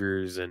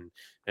Cheevers and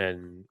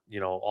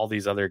all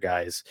these other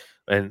guys,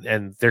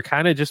 and they're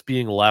kind of just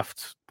being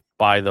left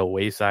by the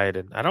wayside.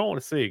 And I don't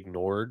want to say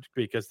ignored,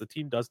 because the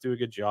team does do a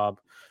good job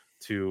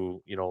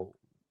to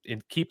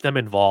and keep them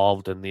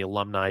involved, and the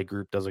alumni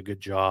group does a good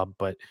job,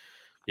 but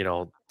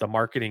the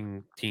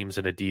marketing teams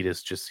and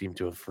Adidas just seem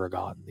to have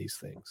forgotten these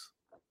things.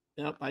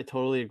 Yep, I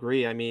totally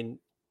agree. I mean,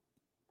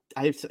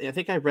 I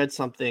think I read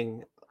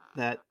something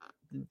that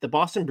the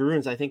Boston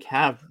Bruins, I think,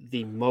 have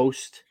the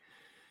most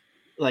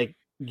like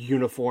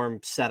uniform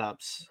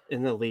setups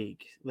in the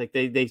league. Like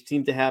they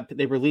seem to have,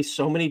 they release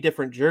so many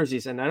different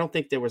jerseys, and I don't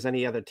think there was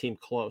any other team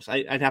close.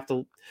 I'd have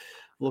to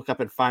look up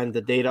and find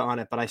the data on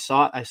it, but I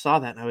saw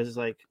that and I was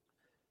like,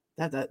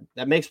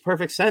 that makes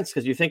perfect sense,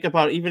 because you think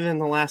about even in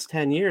the last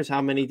 10 years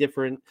how many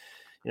different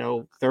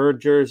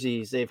third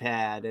jerseys they've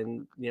had,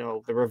 and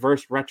the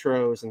reverse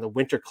retros and the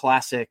winter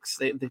classics.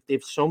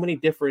 They've so many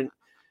different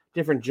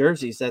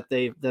jerseys that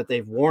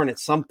they've worn at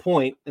some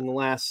point in the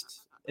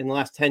last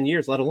 10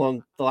 years, let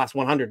alone the last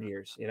 100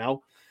 years.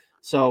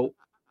 So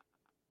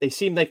they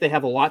seem like they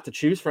have a lot to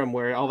choose from,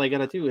 where all they got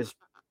to do is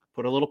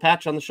put a little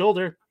patch on the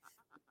shoulder.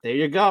 There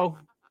you go.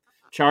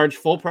 Charge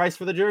full price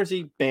for the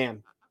jersey.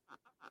 Bam.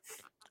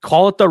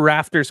 Call it the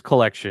Rafters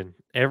collection.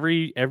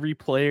 Every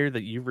player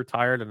that you've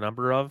retired a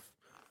number of,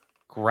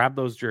 grab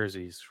those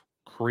jerseys,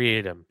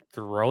 create them,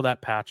 throw that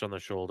patch on the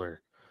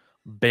shoulder.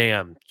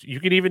 Bam.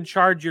 You can even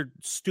charge your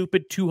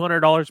stupid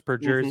 $200 per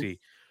jersey.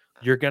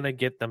 You're going to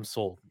get them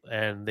sold,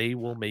 and they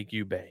will make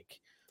you bank.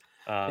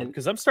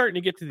 Because I'm starting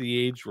to get to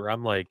the age where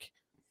I'm like,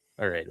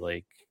 all right,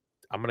 like,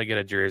 I'm going to get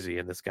a jersey,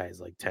 and this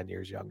guy's like 10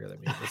 years younger than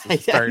me. This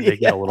is starting to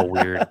get a little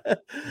weird.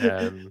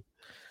 And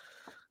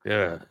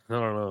yeah, I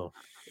don't know.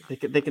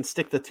 They can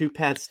stick the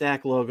 2-pad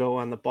stack logo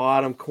on the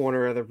bottom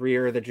corner of the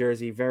rear of the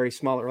jersey, very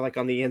small, or like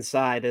on the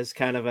inside, as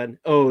kind of an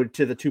ode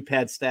to the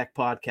 2-pad stack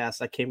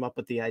podcast. I came up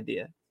with the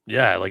idea.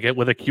 Yeah, like it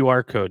with a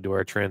QR code to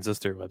our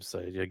Transistor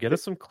website. Yeah, get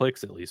us some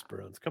clicks at least,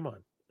 Bruins. Come on.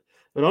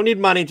 We don't need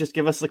money, just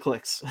give us the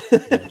clicks.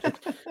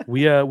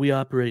 Yeah. We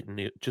operate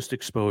in just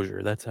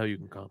exposure. That's how you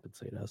can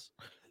compensate us.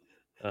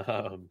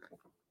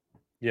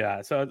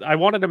 Yeah, so I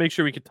wanted to make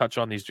sure we could touch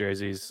on these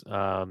jerseys.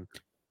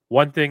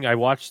 One thing, I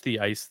watched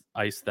the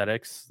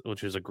Aesthetics,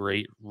 which is a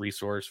great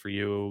resource for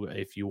you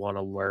if you want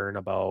to learn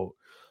about,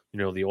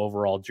 the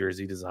overall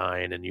jersey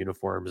design and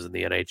uniforms in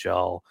the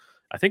NHL.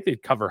 I think they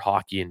cover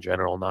hockey in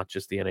general, not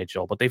just the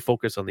NHL, but they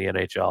focus on the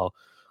NHL.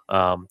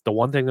 The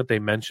one thing that they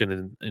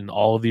mentioned in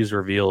all of these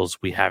reveals,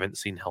 we haven't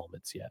seen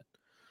helmets yet.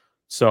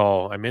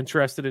 So I'm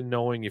interested in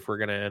knowing if we're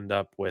going to end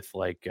up with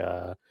like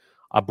a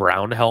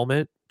brown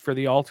helmet for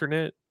the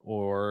alternate,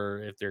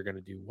 or if they're going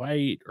to do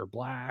white or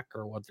black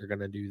or what they're going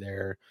to do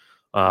there.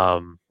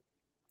 And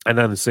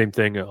then the same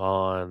thing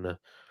on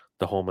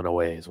the home and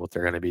away is what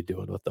they're going to be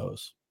doing with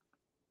those.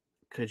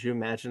 Could you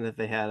imagine if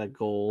they had a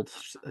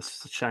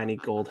shiny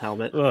gold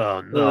helmet?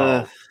 Oh,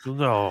 no.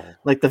 No.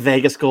 Like the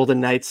Vegas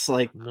Golden Knights,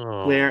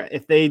 No. where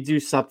if they do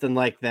something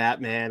like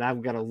that, man,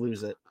 I'm going to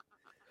lose it.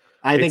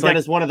 I think that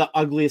is one of the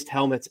ugliest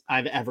helmets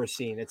I've ever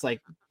seen. It's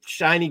like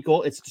shiny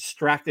gold. It's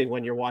distracting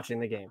when you're watching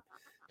the game.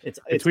 It's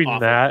between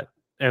awful. that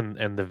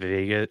and the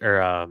Vegas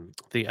or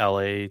the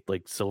LA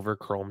like silver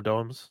chrome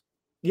domes.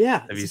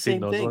 Yeah, have you seen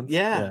those ones?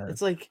 Yeah,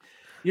 it's like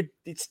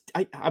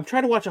I'm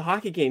trying to watch a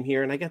hockey game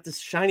here, and I got this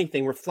shiny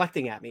thing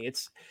reflecting at me.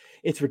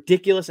 It's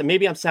ridiculous, and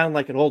maybe I'm sounding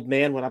like an old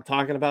man when I'm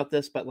talking about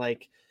this, but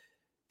like,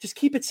 just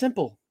keep it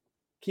simple.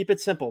 Keep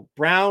it simple.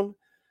 Brown.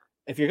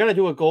 If you're gonna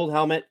do a gold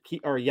helmet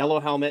or a yellow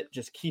helmet,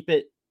 just keep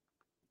it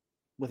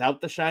without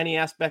the shiny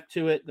aspect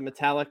to it, the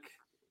metallic.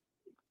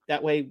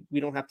 That way, we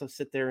don't have to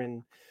sit there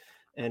and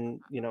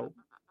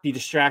be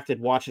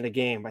distracted watching a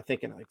game by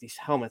thinking like these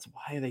helmets.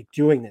 Why are they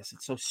doing this?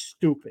 It's so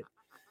stupid.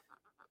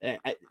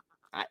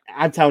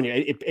 I'm telling you,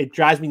 it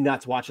drives me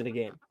nuts watching a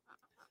game.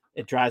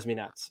 It drives me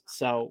nuts.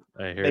 So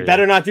they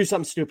better not do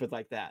something stupid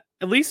like that.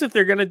 At least if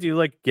they're gonna do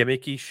like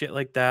gimmicky shit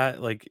like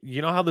that, like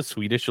you know how the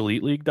Swedish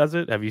Elite League does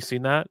it. Have you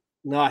seen that?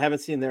 No, I haven't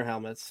seen their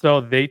helmets.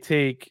 So they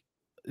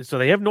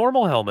have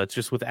normal helmets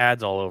just with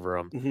ads all over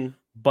them, mm-hmm.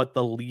 but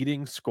the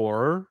leading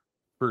scorer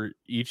for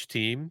each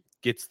team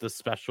gets the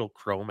special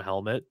chrome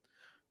helmet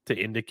to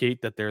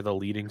indicate that they're the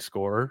leading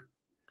scorer.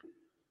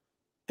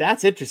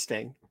 That's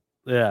interesting.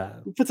 Yeah.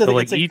 It's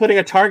like putting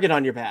a target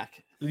on your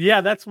back.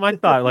 Yeah, that's my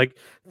thought. Like,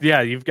 yeah,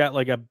 you've got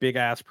like a big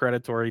ass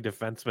predatory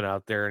defenseman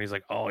out there, and he's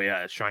like, "Oh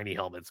yeah, shiny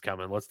helmet's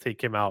coming. Let's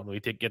take him out, and we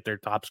get their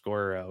top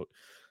scorer out."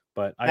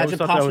 But imagine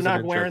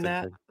Pastrnak wearing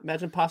that.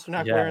 Imagine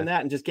Pastrnak wearing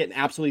that and just getting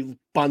absolutely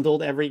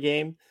bundled every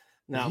game.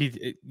 No,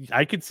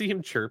 I could see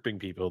him chirping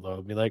people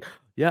though, be like,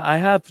 "Yeah, I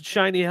have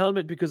shiny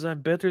helmet because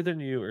I'm better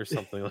than you," or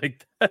something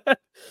like that.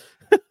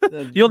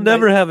 You'll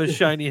never have a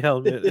shiny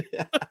helmet.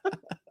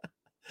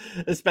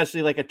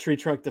 Especially like a tree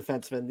trunk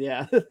defenseman.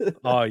 Yeah.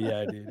 Oh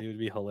yeah, dude, it would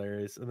be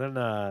hilarious. And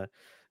then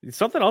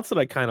something else that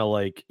I kind of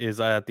like is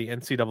at the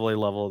NCAA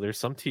level, there's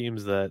some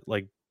teams that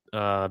like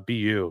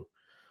BU.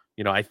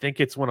 You know, I think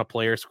it's when a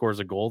player scores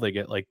a goal, they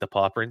get like the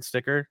paw print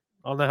sticker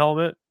on the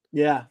helmet.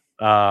 Yeah.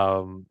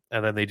 And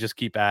then they just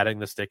keep adding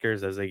the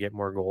stickers as they get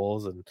more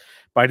goals. And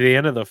by the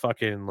end of the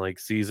fucking like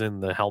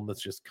season, the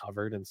helmet's just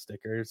covered in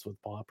stickers with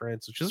paw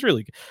prints, which is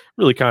really,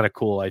 really kind of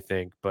cool, I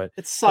think. But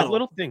it's subtle. Like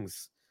little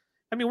things.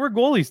 I mean, we're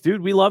goalies, dude.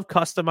 We love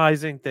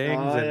customizing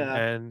things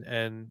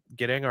and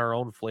getting our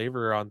own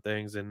flavor on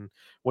things. And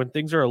when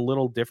things are a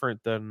little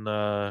different than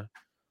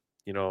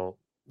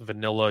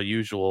vanilla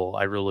usual,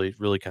 I really,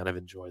 really kind of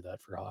enjoy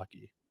that for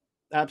hockey.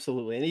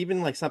 Absolutely. And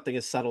even like something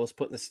as subtle as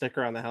putting a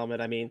sticker on the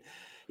helmet. I mean,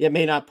 it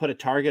may not put a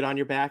target on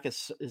your back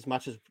as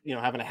much as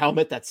having a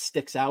helmet that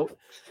sticks out.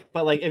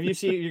 But like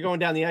if you're going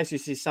down the ice, you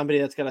see somebody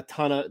that's got a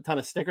ton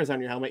of stickers on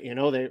your helmet,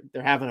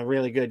 they're having a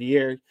really good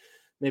year.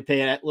 They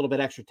pay a little bit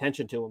extra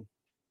attention to them.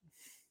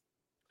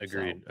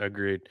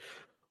 Agreed.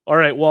 All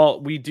right.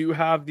 Well, we do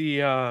have we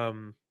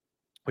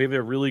have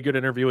a really good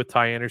interview with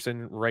Ty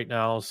Anderson right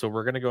now, so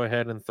we're going to go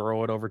ahead and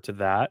throw it over to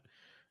that,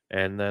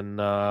 and then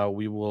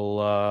we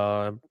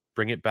will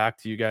bring it back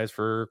to you guys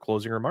for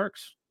closing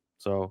remarks.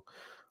 So,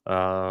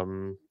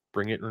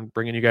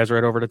 bringing you guys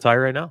right over to Ty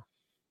right now.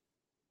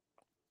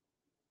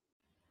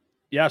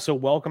 Yeah. So,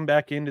 welcome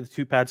back into the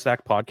Two Pad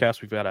Stack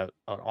podcast. We've got an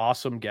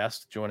awesome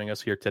guest joining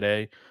us here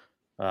today.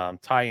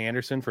 Ty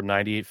Anderson from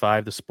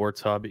 98.5 The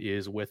Sports Hub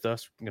is with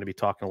us. We're going to be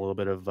talking a little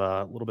bit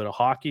of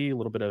hockey, a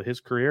little bit of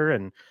his career,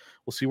 and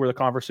we'll see where the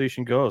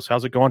conversation goes.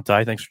 How's it going,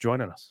 Ty? Thanks for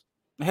joining us.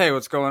 Hey,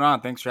 what's going on?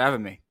 Thanks for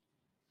having me.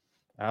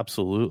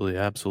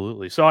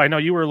 Absolutely. So I know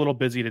you were a little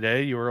busy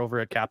today. You were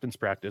over at captain's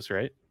practice,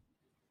 right?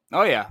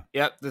 Oh yeah.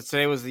 Yep.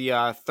 Today was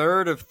the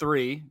third of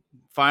 3.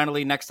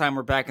 Finally, next time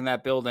we're back in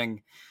that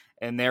building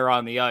and they're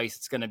on the ice,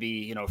 it's going to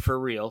be, for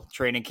real.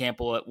 Training camp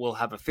will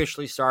have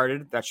officially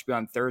started. That should be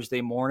on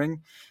Thursday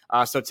morning.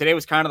 So today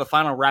was kind of the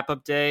final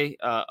wrap-up day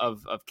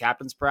of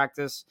captain's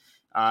practice.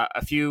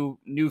 A few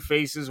new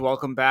faces,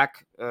 welcome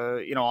back,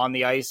 on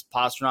the ice.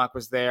 Pastrnak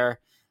was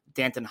there.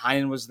 Danton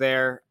Heinen was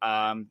there.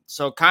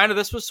 So kind of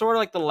this was sort of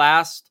like the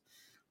last,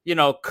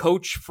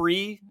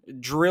 coach-free,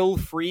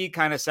 drill-free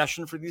kind of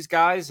session for these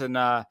guys. And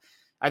I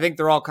think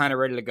they're all kind of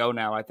ready to go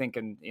now, I think,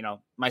 and,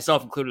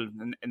 myself included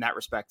in that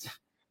respect.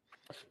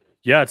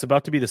 Yeah, it's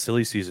about to be the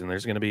silly season.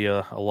 There's going to be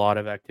a lot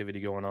of activity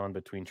going on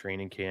between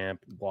training camp,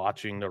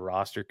 watching the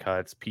roster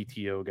cuts,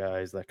 PTO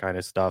guys, that kind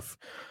of stuff.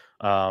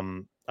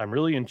 I'm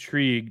really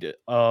intrigued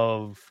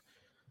I'm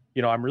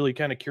really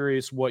kind of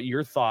curious what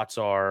your thoughts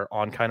are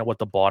on kind of what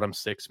the bottom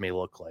 6 may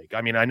look like.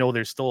 I mean, I know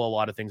there's still a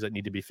lot of things that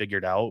need to be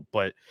figured out,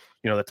 but,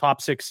 the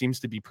top 6 seems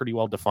to be pretty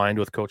well defined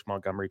with Coach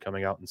Montgomery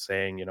coming out and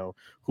saying,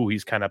 who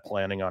he's kind of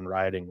planning on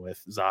riding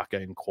with,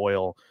 Zacha and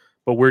Coyle.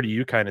 But where do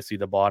you kind of see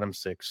the bottom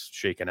 6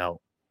 shaking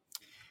out?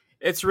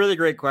 It's a really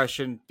great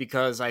question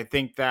because I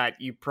think that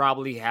you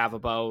probably have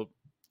about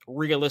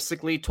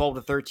realistically 12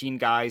 to 13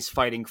 guys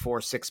fighting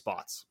for 6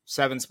 spots,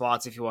 7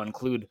 spots if you want to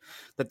include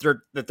the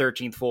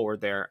 13th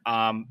forward there.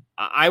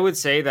 I would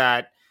say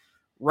that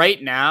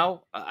right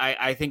now,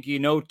 I think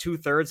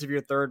 2/3 of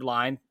your third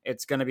line.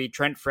 It's going to be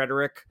Trent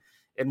Frederic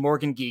and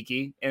Morgan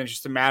Geekie, and it's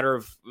just a matter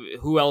of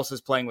who else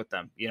is playing with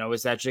them.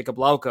 Is that Jacob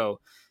Lauko?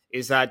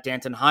 Is that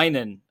Danton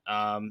Heinen?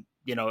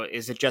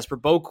 Is it Jesper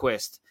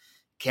Boquist?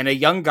 Can a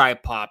young guy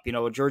pop?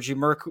 Georgi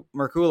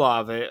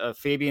Merkulov,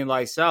 Fabian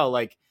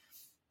Lysell,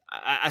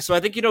 so I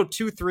think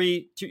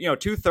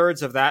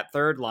 2/3 of that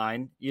third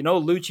line.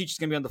 Lucic is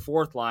going to be on the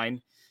fourth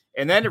line,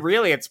 and then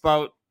really it's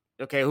about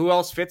okay, who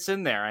else fits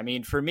in there? I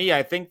mean, for me,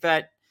 I think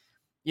that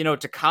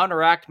to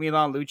counteract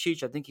Milan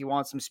Lucic, I think he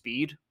wants some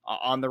speed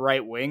on the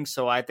right wing.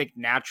 So I think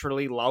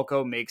naturally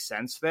Lauko makes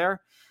sense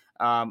there.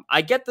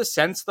 I get the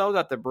sense, though,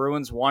 that the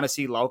Bruins want to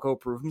see Lauko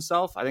prove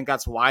himself. I think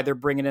that's why they're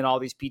bringing in all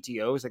these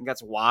PTOs. I think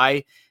that's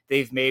why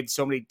they've made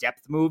so many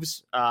depth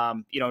moves,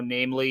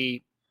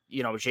 namely,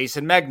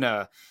 Jason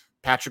Megna,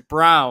 Patrick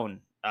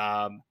Brown,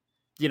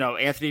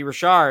 Anthony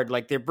Richard.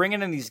 Like, they're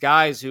bringing in these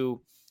guys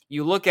who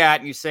you look at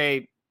and you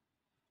say,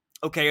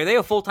 okay, are they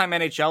a full-time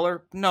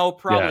NHLer? No,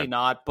 probably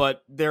not.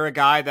 But they're a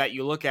guy that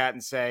you look at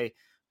and say,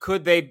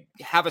 could they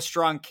have a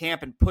strong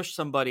camp and push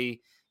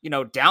somebody,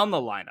 down the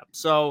lineup?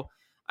 So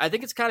I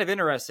think it's kind of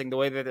interesting the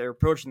way that they're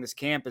approaching this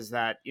camp is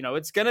that,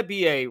 it's going to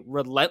be a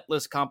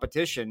relentless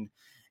competition.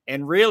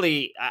 And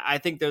really, I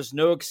think there's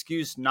no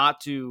excuse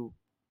not to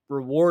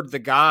reward the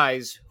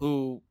guys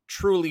who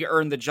truly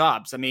earn the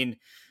jobs. I mean,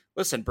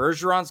 listen,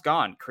 Bergeron's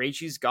gone.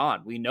 Krejci's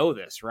gone. We know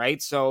this,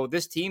 right? So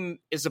this team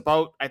is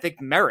about, I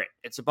think, merit.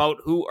 It's about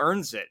who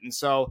earns it. And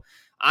so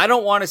I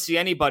don't want to see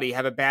anybody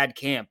have a bad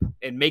camp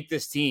and make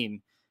this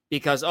team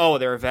because,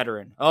 they're a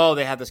veteran.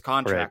 They have this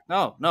contract.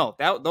 Right. No,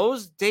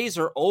 those days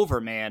are over,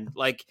 man.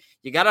 Like,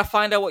 you got to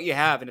find out what you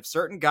have. And if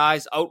certain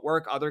guys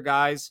outwork other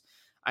guys,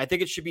 I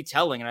think it should be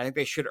telling. And I think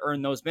they should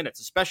earn those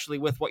minutes, especially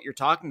with what you're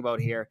talking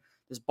about here.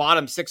 This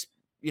bottom 6,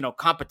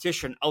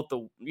 competition out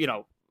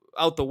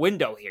the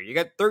window here. You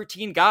got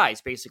 13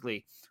 guys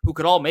basically who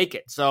could all make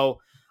it.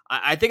 So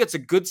I think it's a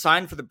good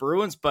sign for the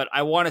Bruins, but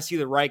I want to see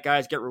the right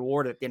guys get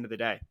rewarded at the end of the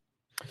day.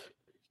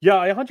 Yeah,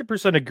 I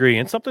 100% agree.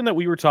 And something that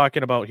we were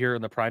talking about here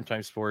in the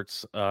Primetime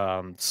Sports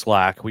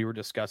Slack, we were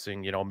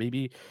discussing,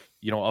 maybe,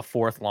 a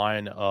fourth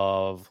line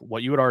of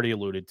what you had already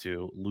alluded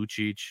to,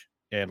 Lucic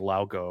and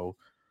Lauko.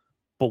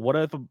 But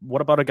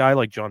what about a guy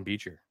like John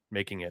Beecher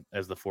making it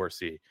as the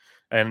 4C?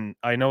 And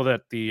I know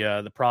that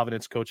the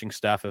Providence coaching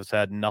staff has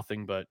had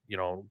nothing but,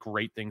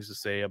 great things to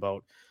say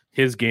about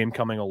his game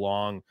coming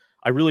along.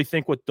 I really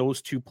think with those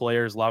two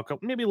players, Lauko,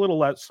 maybe a little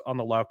less on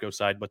the Lauko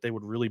side, but they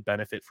would really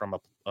benefit from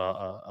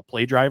a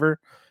play driver.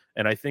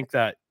 And I think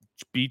that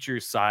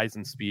Beecher's size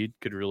and speed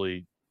could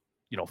really,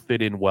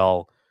 fit in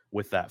well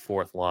with that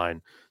fourth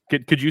line.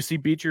 Could you see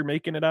Beecher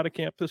making it out of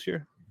camp this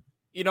year?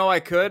 I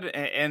could,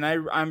 and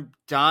I'm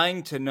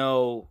dying to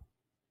know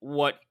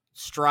what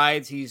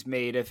strides he's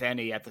made, if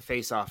any, at the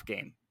faceoff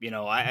game.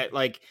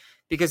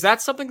 Because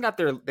that's something that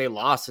they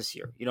lost this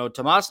year.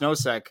 Tomas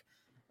Nosek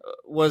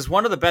was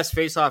one of the best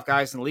faceoff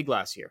guys in the league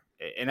last year.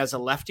 And as a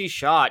lefty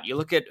shot, you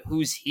look at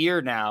who's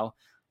here now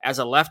as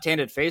a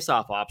left-handed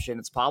faceoff option.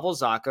 It's Pavel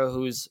Zacha,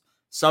 who's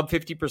sub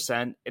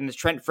 50%, and it's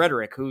Trent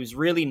Frederic, who's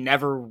really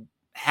never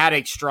had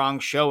a strong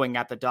showing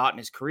at the dot in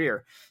his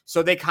career.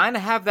 So they kind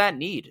of have that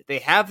need. They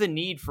have the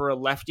need for a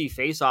lefty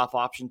faceoff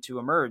option to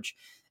emerge.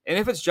 And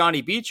if it's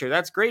Johnny Beecher,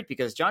 that's great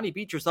because Johnny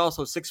Beecher's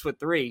also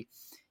 6'3".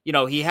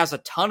 He has a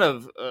ton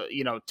of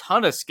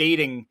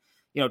skating,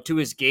 to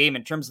his game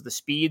in terms of the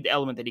speed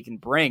element that he can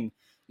bring.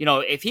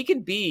 If he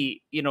can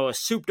be, a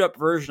souped up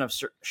version of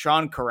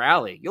Sean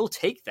Kuraly, you'll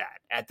take that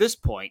at this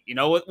point,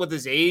 with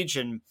his age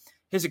and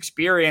his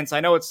experience. I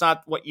know it's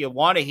not what you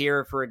want to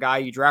hear for a guy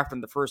you draft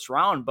in the first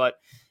round, but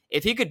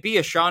if he could be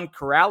a Sean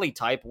Kuraly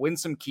type, win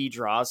some key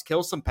draws,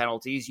 kill some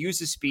penalties, use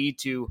his speed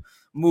to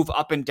move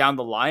up and down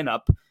the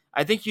lineup,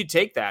 I think you'd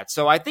take that.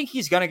 So I think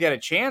he's going to get a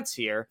chance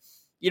here.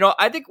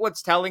 I think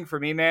what's telling for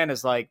me, man,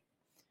 is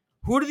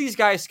who do these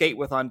guys skate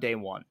with on day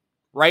one,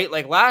 right?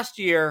 Like last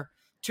year,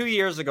 2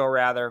 years ago,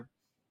 rather,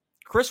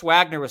 Chris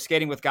Wagner was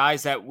skating with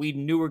guys that we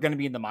knew were going to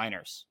be in the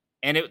minors.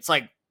 And it's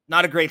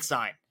not a great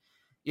sign.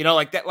 You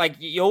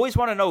always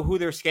want to know who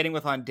they're skating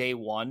with on day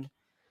one,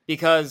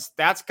 because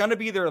that's going to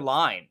be their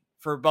line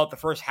for about the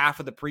first half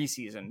of the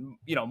preseason,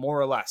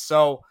 more or less.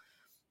 So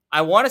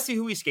I want to see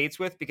who he skates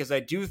with, because I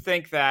do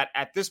think that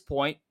at this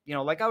point,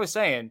 like I was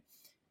saying,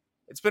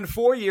 it's been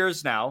 4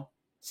 years now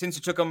since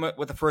you took him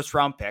with a first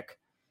round pick.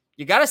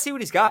 You got to see what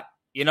he's got,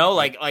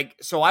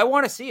 so I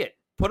want to see it.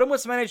 Put him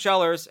with some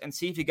NHLers and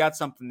see if he got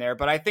something there.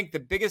 But I think the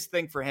biggest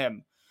thing for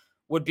him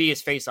would be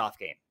his face-off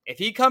game. If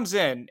he comes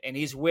in and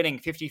he's winning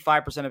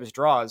 55% of his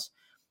draws,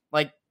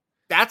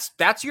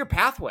 that's your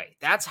pathway.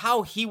 That's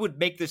how he would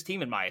make this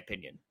team, in my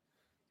opinion.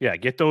 Yeah,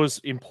 get those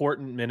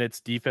important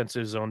minutes,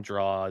 defensive zone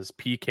draws,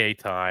 PK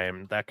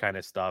time, that kind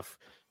of stuff,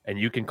 and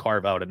you can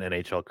carve out an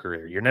NHL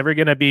career. You're never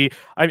going to be.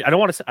 I don't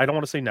want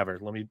to say never.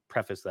 Let me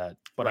preface that,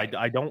 but right.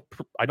 I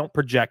don't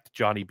project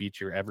Johnny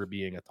Beecher ever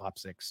being a top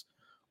 6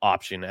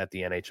 option at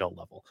the NHL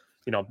level.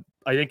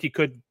 I think he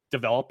could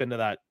develop into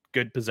that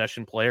good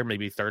possession player,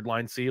 maybe third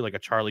line C, like a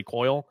Charlie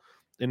Coyle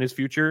in his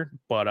future.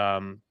 But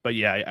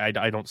yeah,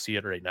 I don't see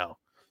it right now.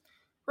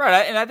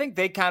 Right. And I think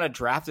they kind of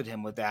drafted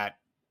him with that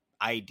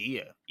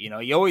idea.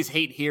 You always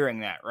hate hearing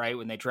that, right?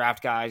 When they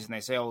draft guys and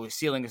they say, oh, he's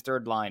ceiling his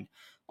third line.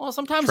 Well,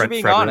 sometimes they're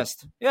being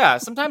honest. Yeah,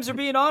 sometimes they're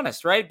being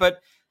honest, right?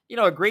 But,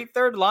 a great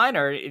third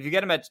liner, if you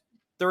get him at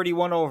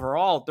 31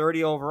 overall,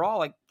 30 overall,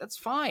 like that's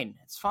fine.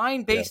 It's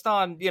fine based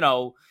on,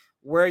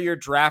 where you're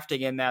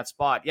drafting in that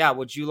spot. Yeah,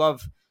 would you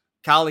love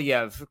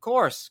Kaliev? Of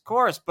course.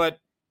 But,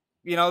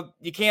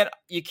 you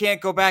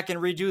can't go back and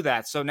redo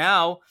that. So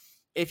now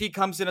if he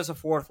comes in as a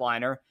fourth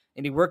liner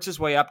and he works his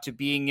way up to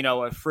being,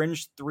 a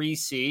fringe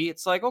 3C,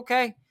 it's like,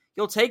 okay,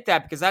 you'll take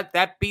that because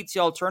that beats the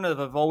alternative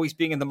of always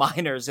being in the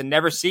minors and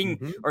never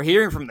seeing or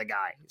hearing from the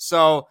guy.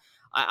 So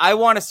I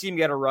want to see him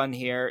get a run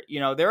here.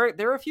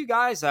 There are a few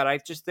guys that I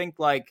just think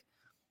like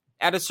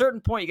at a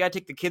certain point, you got to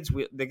take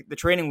the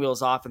training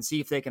wheels off and see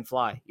if they can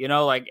fly,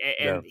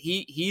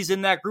 he's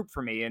in that group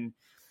for me. And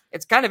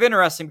it's kind of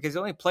interesting because he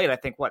only played, I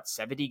think,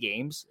 70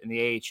 games in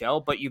the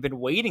AHL, but you've been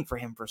waiting for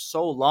him for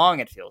so long,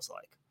 it feels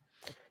like.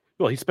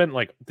 Well, he spent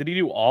did he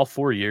do all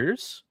 4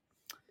 years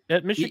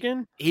at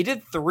Michigan? He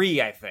did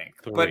 3, I think.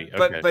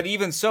 But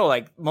even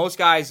so, most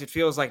guys, it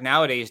feels like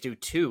nowadays do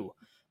 2.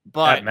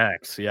 But at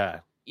max, yeah.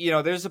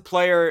 There's a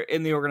player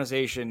in the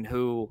organization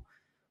who,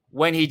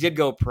 when he did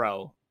go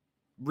pro,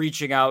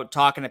 reaching out,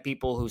 talking to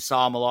people who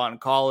saw him a lot in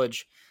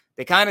college,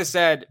 they kind of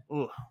said,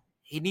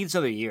 he needs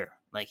another year.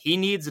 He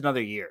needs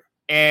another year.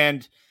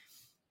 And,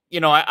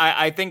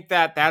 I think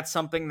that that's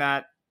something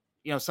that,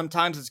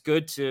 sometimes it's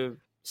good to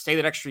stay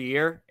that extra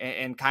year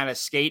and kind of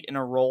skate in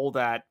a role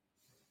that,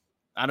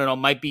 I don't know,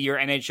 might be your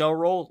NHL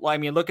role. Well, I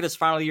mean, look at his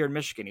final year in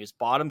Michigan. He was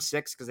bottom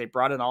 6 because they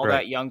brought in all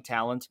that young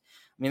talent.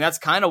 I mean, that's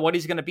kind of what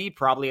he's going to be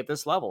probably at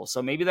this level.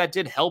 So maybe that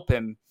did help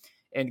him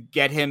and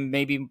get him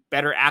maybe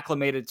better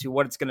acclimated to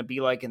what it's going to be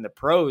like in the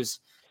pros.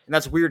 And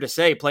that's weird to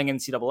say playing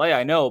NCAA,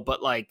 I know,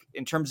 but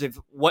in terms of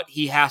what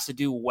he has to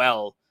do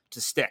well to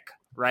stick,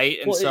 right?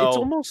 And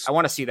I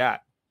want to see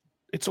that.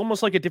 It's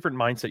almost like a different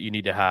mindset you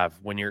need to have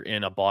when you're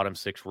in a bottom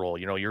 6 role.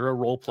 You're a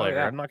role player.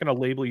 I'm not going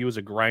to label you as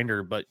a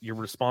grinder, but your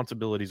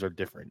responsibilities are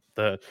different.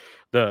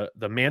 The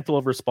mantle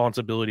of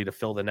responsibility to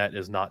fill the net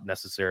is not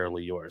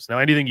necessarily yours. Now,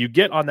 anything you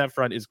get on that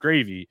front is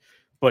gravy,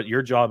 but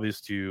your job is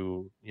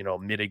to,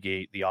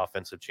 mitigate the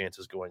offensive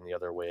chances going the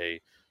other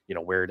way,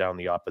 wear down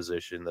the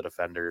opposition, the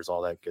defenders,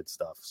 all that good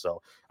stuff.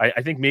 So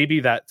I think maybe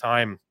that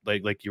time,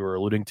 like you were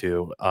alluding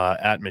to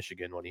at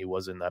Michigan when he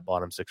was in that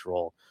bottom 6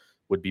 role,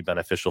 would be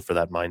beneficial for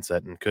that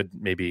mindset and could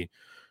maybe,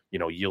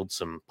 yield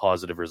some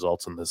positive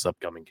results in this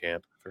upcoming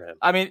camp for him.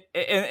 I mean,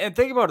 and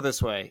think about it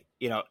this way,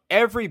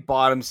 every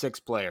bottom 6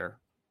 player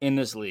in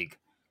this league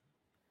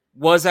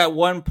was at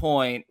one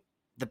point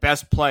the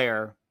best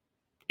player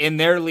in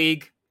their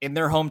league, in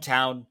their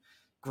hometown,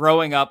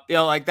 growing up,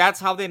 that's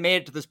how they made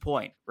it to this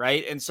point.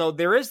 Right. And so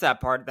there is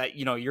that part that,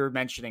 you're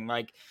mentioning,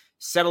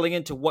 settling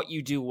into what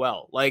you do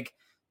well.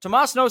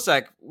 Tomas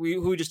Nosek,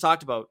 who we just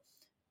talked about,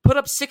 put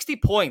up 60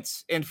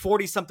 points in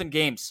 40 something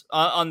games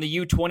on the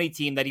U20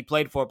 team that he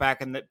played for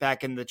back in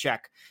the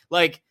Czech.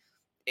 But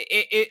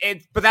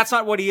that's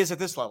not what he is at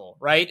this level.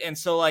 Right. And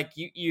so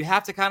you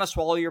have to kind of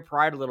swallow your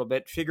pride a little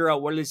bit, figure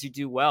out what it is you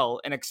do well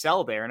and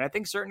excel there. And I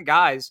think certain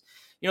guys,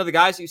 the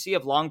guys you see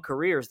have long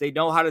careers, they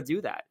know how to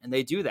do that and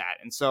they do that.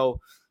 And so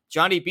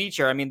Johnny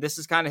Beecher, I mean, this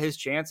is kind of his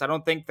chance. I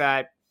don't think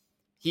that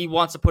he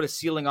wants to put a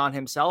ceiling on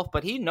himself,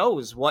 but he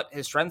knows what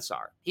his strengths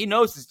are. He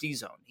knows his D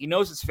zone. He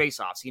knows his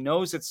faceoffs. He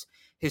knows it's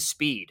his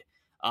speed.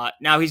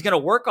 Now he's going to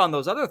work on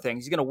those other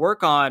things. He's going to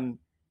work on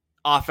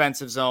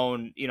offensive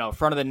zone,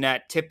 front of the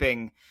net,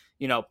 tipping,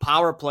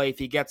 power play if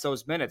he gets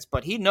those minutes.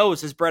 But he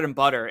knows his bread and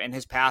butter and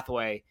his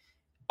pathway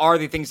are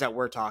the things that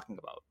we're talking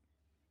about.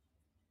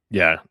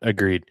 Yeah,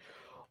 agreed.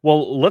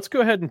 Well, let's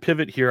go ahead and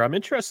pivot here. I'm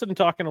interested in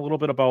talking a little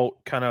bit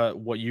about kind of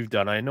what you've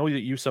done. I know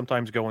that you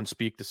sometimes go and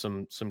speak to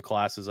some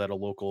classes at a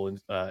local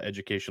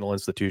educational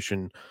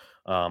institution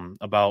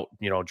about,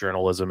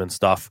 journalism and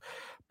stuff.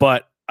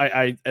 But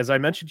I, as I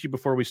mentioned to you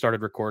before we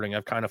started recording,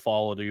 I've kind of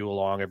followed you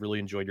along. I've really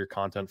enjoyed your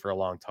content for a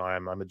long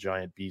time. I'm a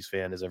giant Bees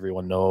fan, as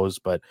everyone knows,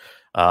 but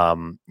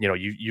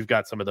you've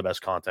got some of the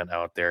best content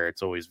out there.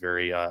 It's always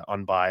very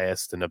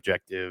unbiased and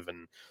objective,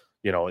 and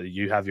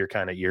you have your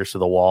kind of ears to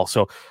the wall.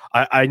 So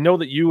I know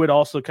that you had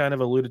also kind of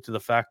alluded to the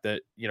fact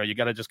that, you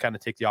got to just kind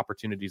of take the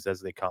opportunities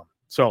as they come.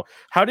 So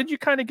how did you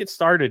kind of get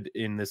started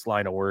in this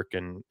line of work,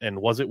 and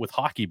was it with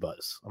Hockey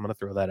Buzz? I'm going to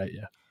throw that at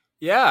you.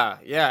 Yeah.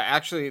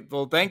 Actually,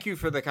 well, thank you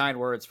for the kind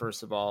words,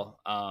 first of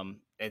all.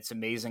 It's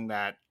amazing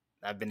that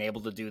I've been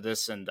able to do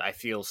this, and I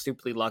feel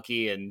stupidly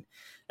lucky, and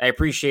I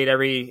appreciate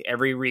every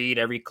read,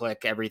 every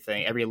click,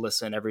 everything, every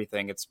listen,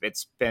 everything.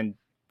 It's been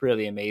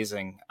really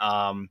amazing.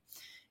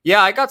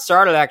 Yeah, I got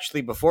started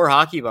actually before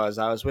Hockey Buzz.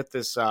 I was with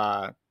this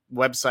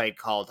website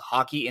called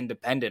Hockey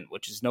Independent,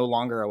 which is no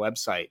longer a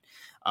website.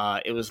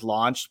 It was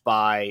launched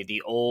by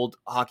the old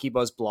Hockey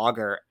Buzz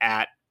blogger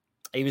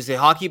he was the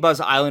Hockey Buzz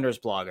Islanders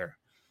blogger.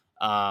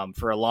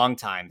 for a long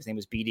time. His name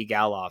was BD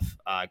Galoff,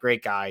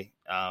 great guy.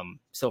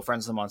 Still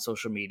friends with him on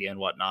social media and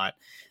whatnot.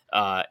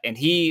 And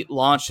he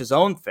launched his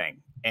own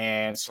thing.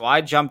 And so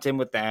I jumped in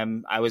with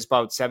them. I was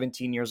about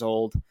 17 years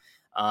old.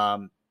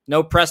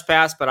 No press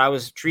pass, but I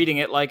was treating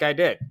it like I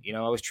did.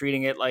 I was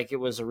treating it like it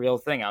was a real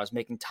thing. I was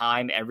making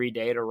time every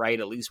day to write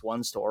at least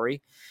one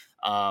story.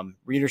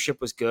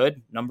 Readership was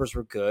good. Numbers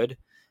were good.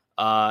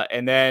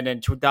 And then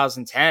in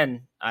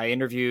 2010, I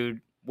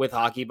interviewed with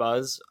Hockey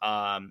Buzz,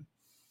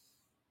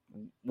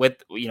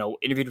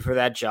 interviewed for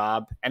that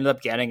job, ended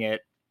up getting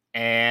it.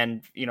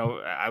 And,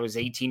 I was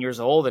 18 years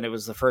old, and it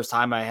was the first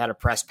time I had a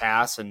press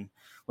pass and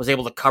was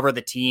able to cover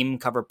the team,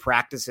 cover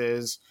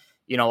practices,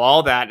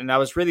 all that. And I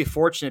was really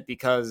fortunate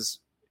because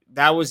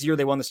that was the year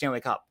they won the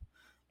Stanley Cup.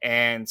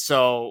 And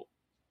so,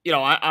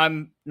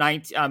 I'm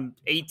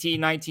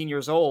 18, 19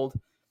 years old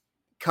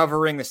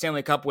covering the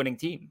Stanley Cup winning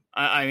team.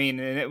 I mean,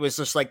 and it was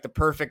just like the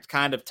perfect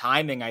kind of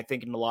timing, I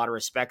think, in a lot of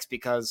respects,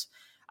 because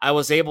I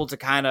was able to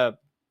kind of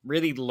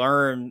really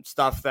learn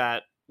stuff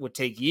that would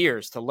take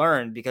years to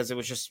learn, because it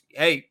was just,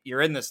 hey,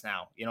 you're in this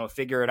now,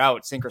 figure it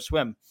out, sink or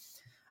swim.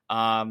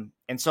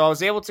 And so I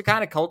was able to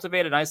kind of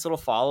cultivate a nice little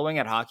following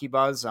at Hockey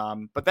Buzz.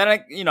 But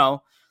then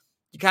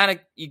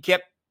you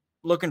kept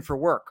looking for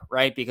work,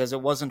 right? Because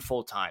it wasn't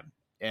full time.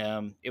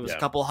 It was a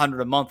couple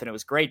hundred a month, and it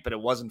was great, but it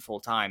wasn't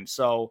full time.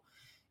 So,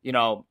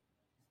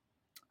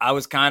 I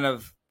was kind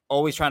of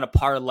always trying to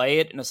parlay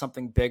it into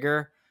something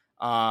bigger.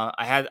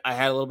 I had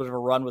a little bit of a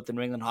run with the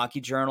New England Hockey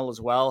Journal as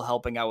well,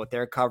 helping out with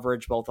their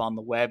coverage, both on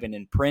the web and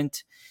in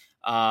print.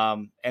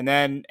 And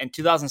then in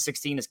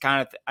 2016 is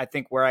kind of, I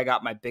think, where I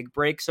got my big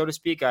break, so to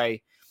speak.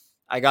 I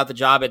got the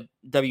job at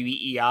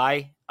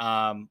WEEI,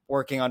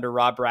 working under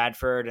Rob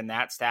Bradford and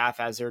that staff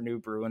as their new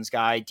Bruins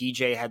guy.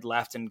 DJ had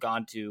left and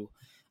gone to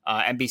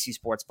NBC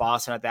Sports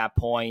Boston at that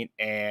point,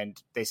 and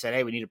they said,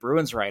 hey, we need a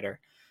Bruins writer.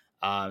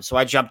 So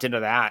I jumped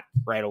into that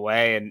right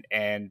away,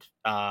 and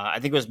I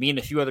think it was me and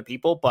a few other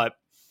people, but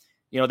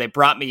they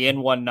brought me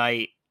in one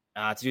night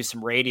to do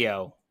some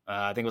radio.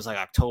 I think it was like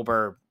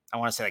October, I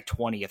want to say like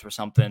 20th or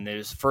something. It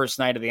was the first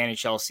night of the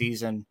NHL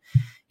season,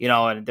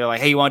 and they're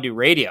like, hey, you want to do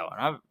radio?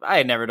 And I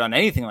had never done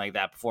anything like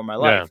that before in my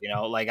life,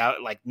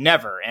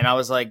 never. And I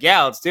was like,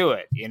 yeah, let's do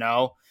it,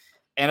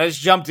 and I just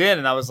jumped in,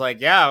 and I was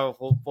like, yeah,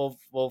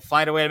 we'll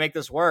find a way to make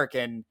this work.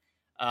 And,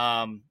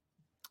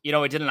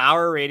 it did an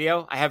hour of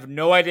radio. I have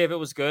no idea if it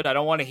was good. I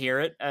don't want to hear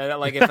it.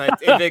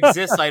 If it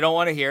exists, I don't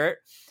want to hear it.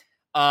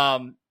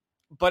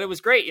 But it was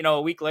great.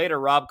 A week later,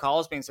 Rob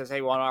calls me and says, hey,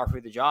 we want to offer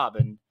you the job.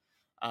 And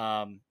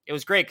it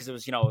was great because it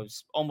was, it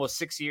was almost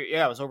 6 years.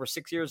 Yeah, it was over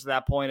 6 years at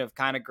that point of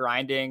kind of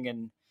grinding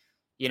and,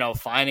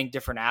 finding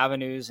different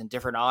avenues and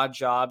different odd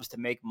jobs to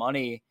make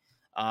money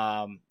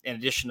in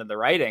addition to the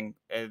writing.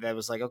 That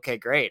was like, okay,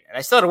 great. And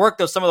I still had to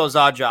work some of those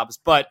odd jobs,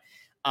 but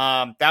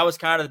that was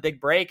kind of the big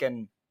break.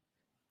 And,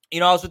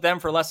 I was with them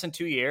for less than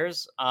 2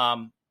 years.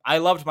 I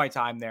loved my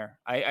time there.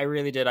 I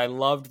really did. I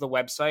loved the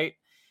website.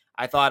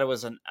 I thought it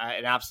was an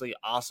absolutely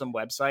awesome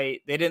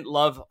website. They didn't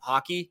love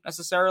hockey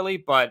necessarily,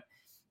 but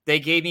they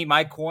gave me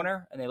my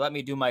corner and they let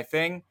me do my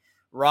thing.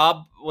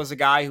 Rob was a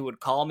guy who would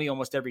call me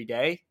almost every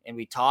day, and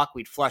we'd talk.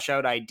 We'd flesh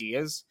out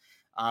ideas,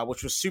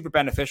 which was super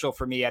beneficial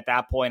for me at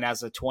that point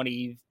as a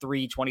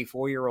 23,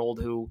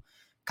 24-year-old who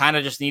kind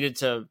of just needed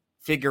to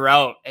figure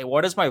out, hey,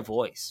 what is my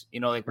voice?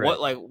 Right.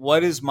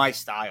 What is my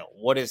style?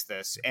 What is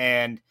this?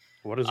 And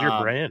what is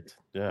your brand?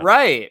 Yeah.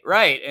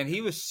 Right. And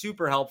he was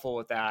super helpful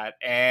with that.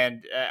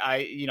 And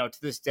I,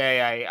 to this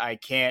day, I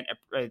can't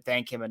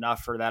thank him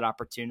enough for that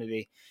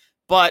opportunity,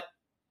 but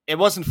it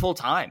wasn't full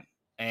time.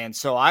 And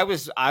so I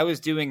was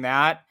doing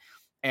that,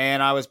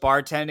 and I was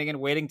bartending and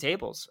waiting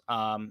tables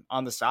on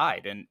the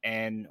side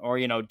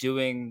or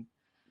doing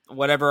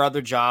whatever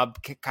other job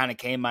kind of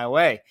came my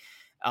way.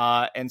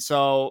 And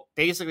so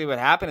basically what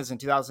happened is in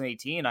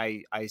 2018,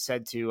 I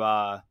said to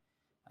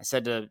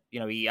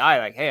EI,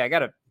 like, hey, I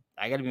gotta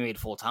be made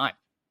full time.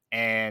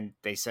 And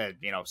they said,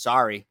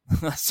 sorry,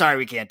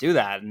 we can't do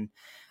that. And,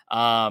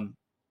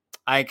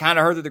 I kind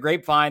of heard through the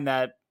grapevine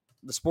that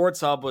the Sports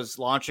Hub was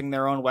launching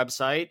their own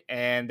website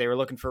and they were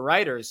looking for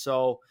writers.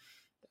 So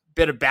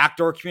bit of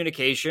backdoor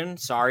communication,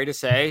 sorry to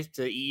say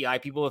to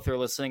EEI people, if they're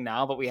listening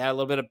now, but we had a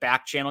little bit of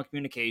back channel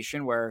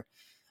communication where,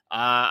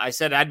 I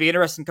said, I'd be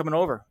interested in coming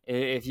over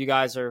if you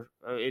guys are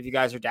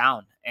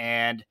down.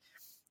 And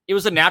it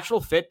was a natural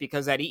fit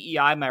because at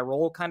EEI, my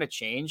role kind of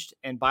changed.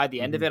 And by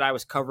the end of it, I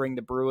was covering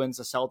the Bruins,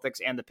 the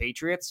Celtics, and the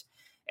Patriots.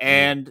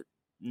 And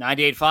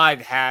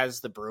 98.5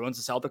 has the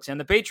Bruins, the Celtics, and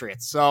the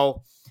Patriots.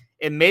 So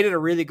it made it a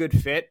really good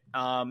fit.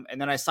 And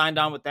then I signed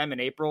on with them in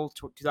April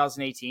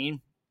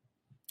 2018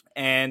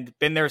 and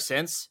been there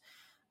since.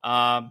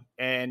 And,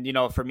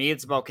 for me,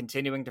 it's about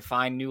continuing to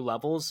find new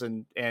levels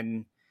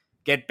and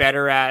get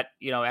better at,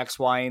 X,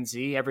 Y, and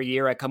Z. Every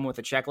year I come with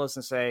a checklist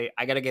and say,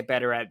 I got to get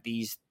better at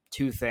these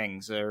two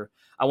things, or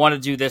I want to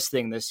do this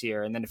thing this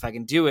year. And then if I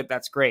can do it,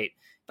 that's great.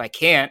 If I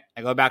can't,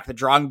 I go back to the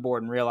drawing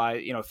board and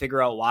realize,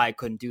 figure out why I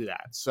couldn't do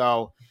that.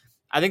 So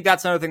I think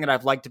that's another thing that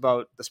I've liked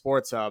about the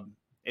Sports Hub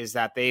is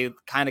that they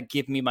kind of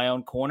give me my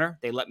own corner.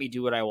 They let me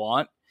do what I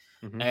want.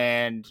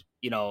 and,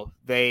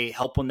 they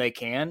help when they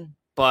can,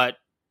 but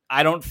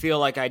I don't feel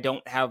like I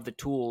don't have the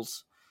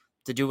tools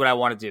to do what I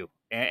want to do.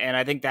 And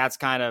I think that's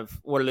kind of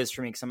what it is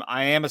for me. Because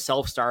I am a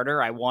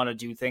self-starter. I want to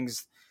do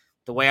things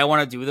the way I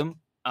want to do them.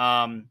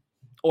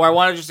 Or I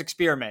want to just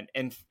experiment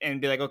and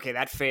be like, okay,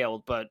 that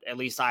failed, but at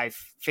least I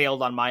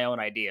failed on my own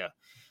idea.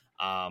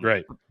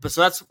 Right. But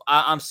so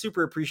I'm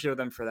super appreciative of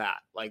them for that.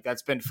 Like,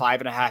 that's been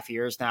 5.5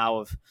 years now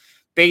of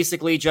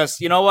basically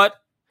just, you know what?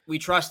 We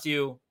trust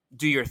you,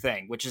 do your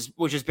thing, which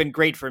has been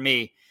great for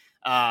me.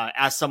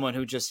 As someone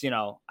who just,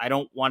 I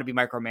don't want to be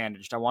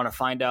micromanaged. I want to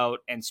find out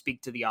and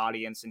speak to the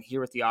audience and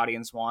hear what the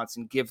audience wants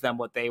and give them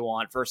what they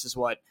want versus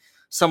what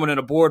someone in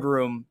a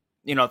boardroom,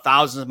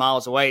 thousands of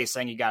miles away is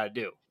saying you got to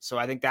do. So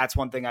I think that's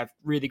one thing I've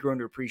really grown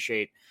to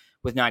appreciate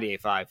with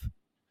 98.5.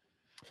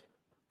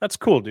 That's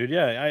cool, dude.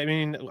 Yeah. I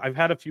mean, I've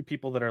had a few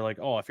people that are like,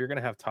 oh, if you're going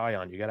to have Ty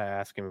on, you got to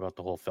ask him about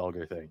the whole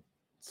Felger thing.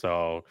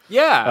 So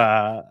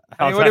yeah,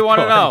 what do you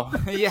want to know?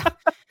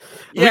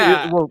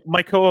 Yeah. Well,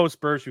 my co-host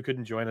Bursch, who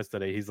couldn't join us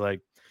today, he's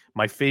like,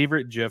 my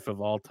favorite GIF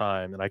of all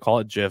time, and I call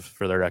it GIF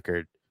for the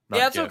record.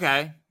 Yeah, it's GIF.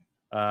 Okay.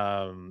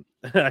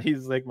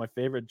 He's like, my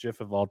favorite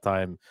GIF of all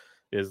time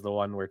is the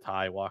one where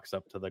Ty walks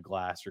up to the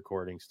glass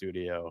recording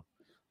studio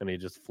and he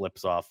just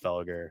flips off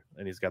Felger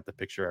and he's got the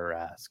picture of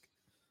Rask.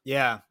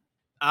 Yeah.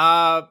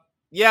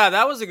 Yeah,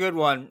 that was a good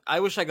one.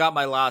 I wish I got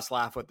my last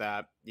laugh with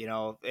that.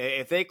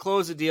 If they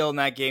close a deal in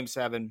that Game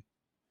 7,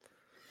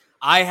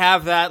 I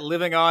have that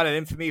living on in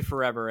infamy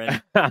forever.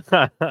 And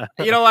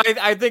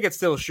I think it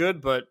still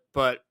should, but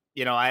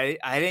I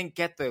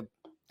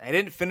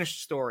didn't finish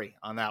the story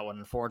on that one,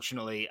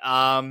 unfortunately.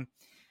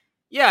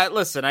 Yeah,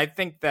 listen, I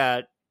think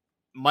that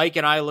Mike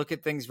and I look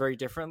at things very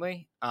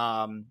differently,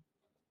 to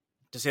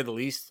say the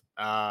least.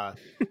 I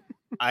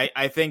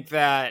think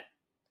that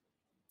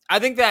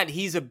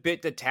he's a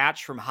bit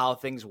detached from how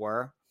things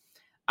were.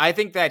 I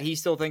think that he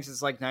still thinks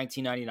it's like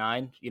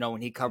 1999,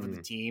 when he covered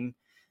the team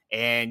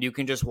and you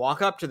can just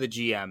walk up to the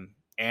GM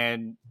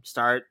and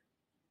start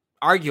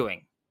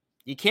arguing.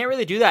 You can't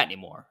really do that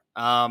anymore.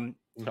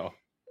 No.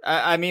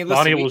 I mean,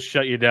 listen, Donnie will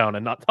shut you down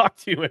and not talk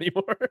to you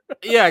anymore.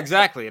 Yeah,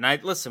 exactly. And I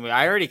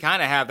already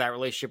kind of have that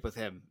relationship with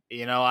him.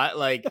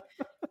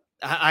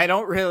 I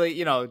don't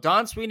really,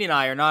 Don Sweeney and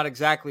I are not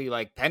exactly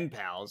like pen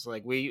pals.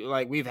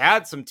 We've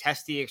had some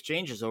testy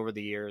exchanges over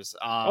the years.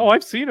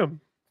 I've seen him.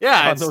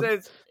 Yeah,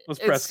 those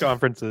press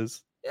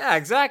conferences. Yeah,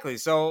 exactly.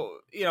 So,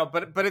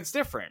 but it's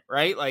different,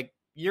 right? Like,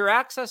 your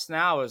access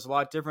now is a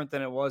lot different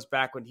than it was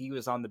back when he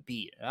was on the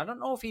beat. And I don't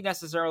know if he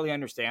necessarily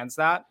understands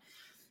that.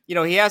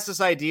 He has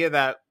this idea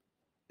that,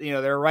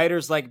 there are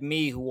writers like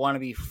me who want to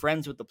be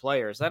friends with the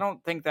players. I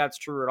don't think that's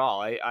true at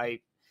all. I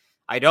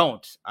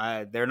don't.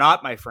 They're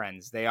not my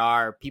friends. They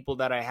are people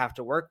that I have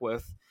to work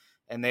with,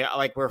 and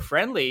we're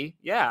friendly.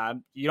 Yeah,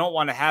 you don't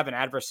want to have an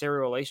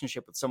adversarial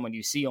relationship with someone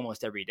you see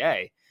almost every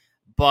day,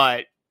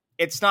 but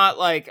it's not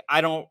like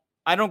I don't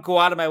go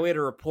out of my way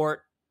to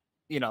report,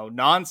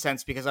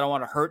 nonsense because I don't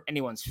want to hurt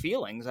anyone's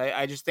feelings.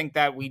 I just think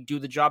that we do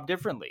the job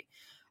differently.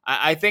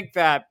 I think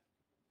that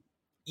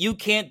you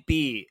can't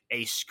be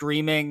a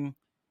screaming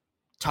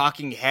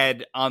talking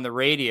head on the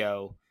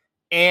radio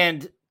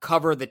and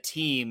cover the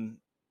team.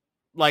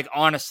 Like,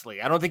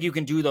 honestly, I don't think you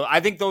can do those. I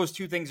think those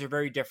two things are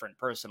very different,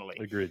 personally.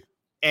 Agreed.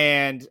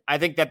 And I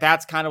think that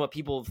that's kind of what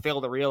people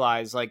fail to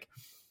realize. Like,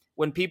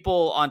 when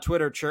people on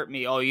Twitter chirp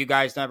me, oh, you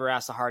guys never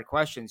ask the hard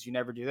questions. You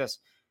never do this.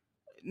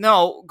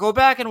 No, go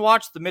back and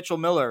watch the Mitchell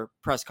Miller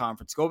press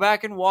conference. Go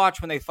back and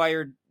watch when they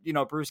fired,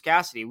 Bruce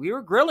Cassidy. We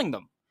were grilling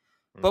them.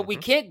 But we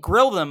can't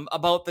grill them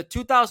about the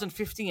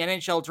 2015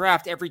 NHL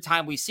draft every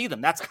time we see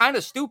them. That's kind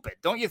of stupid,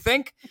 don't you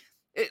think?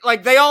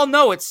 They all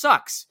know it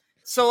sucks.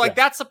 So,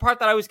 that's the part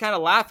that I always kind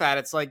of laugh at.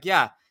 It's like,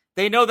 yeah,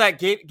 they know that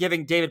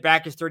giving David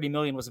Backes $30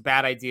 million was a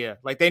bad idea.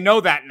 Like, they know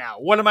that now.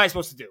 What am I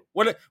supposed to do?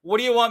 What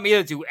do you want me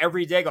to do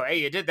every day? Go, hey,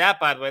 you did that,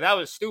 by the way. That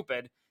was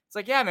stupid. It's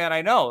like, yeah, man,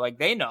 I know. Like,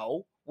 they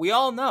know. We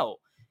all know.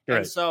 Right.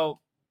 And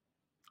so,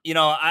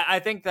 I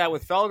think that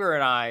with Felger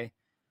and I,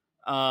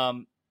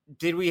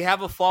 did we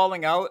have a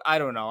falling out? I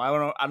don't know. I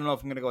don't know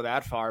if I'm going to go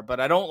that far, but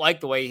I don't like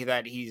the way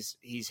that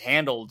he's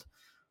handled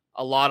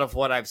a lot of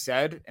what I've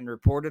said and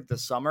reported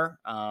this summer.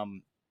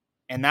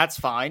 And that's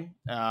fine.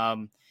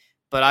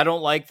 But I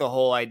don't like the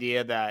whole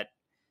idea that,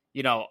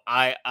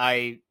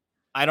 I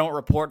don't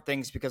report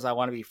things because I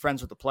want to be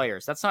friends with the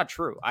players. That's not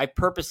true. I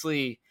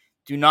purposely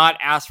do not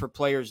ask for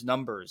players'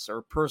 numbers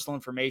or personal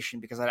information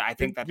because I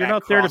think that you're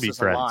not there to be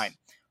friends. Line.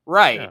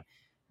 Right. Yeah.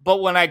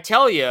 But when I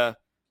tell you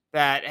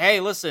that, hey,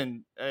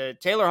 listen,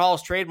 Taylor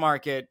Hall's trade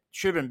market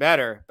should have been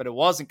better, but it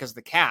wasn't because of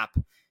the cap.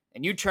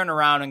 And you turn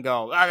around and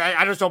go,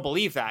 I just don't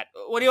believe that.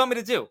 What do you want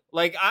me to do?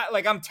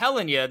 I'm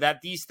telling you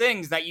that these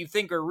things that you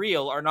think are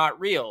real are not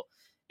real.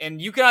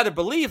 And you can either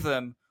believe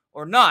them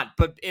or not.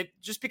 But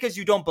just because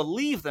you don't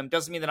believe them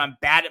doesn't mean that I'm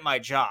bad at my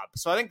job.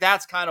 So I think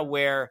that's kind of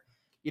where,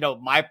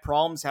 my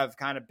problems have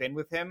kind of been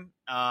with him.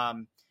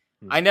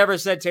 I never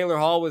said Taylor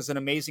Hall was an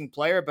amazing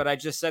player, but I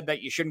just said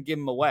that you shouldn't give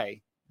him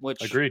away.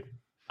 Which agreed.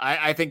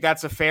 I think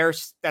that's a fair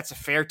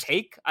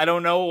take. I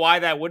don't know why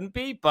that wouldn't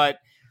be, but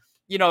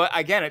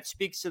again, it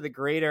speaks to the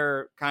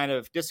greater kind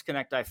of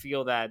disconnect I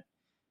feel that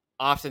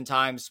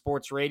oftentimes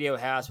sports radio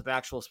has with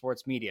actual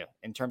sports media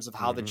in terms of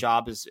how the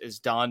job is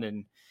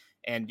done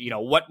and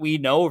what we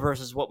know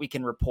versus what we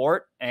can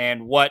report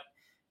and what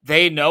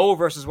they know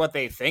versus what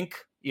they think.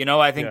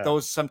 I think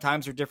those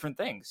sometimes are different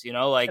things, and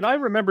I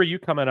remember you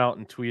coming out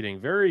and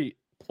tweeting very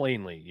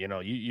plainly,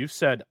 you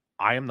said,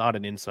 I am not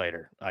an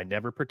insider. I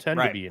never pretend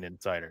to be an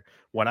insider.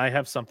 When I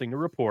have something to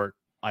report,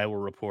 I will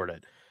report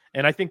it.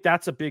 And I think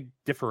that's a big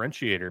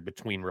differentiator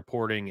between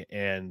reporting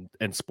and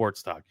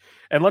sports talk.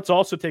 And let's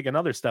also take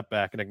another step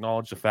back and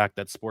acknowledge the fact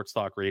that sports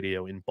talk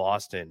radio in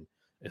Boston,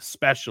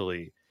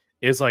 especially,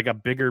 is like a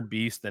bigger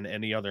beast than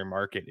any other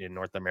market in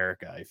North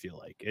America. I feel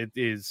like it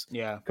is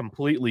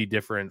completely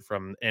different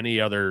from any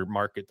other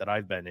market that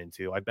I've been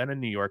into. I've been in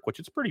New York, which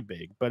is pretty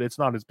big, but it's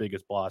not as big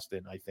as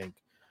Boston, I think.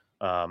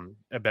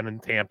 I've been in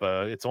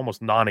Tampa. It's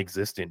almost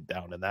non-existent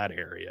down in that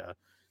area.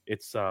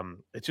 It's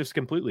just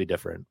completely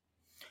different.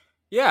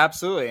 Yeah,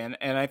 absolutely.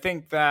 And I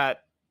think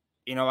that,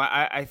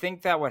 I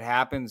think that what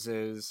happens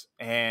is,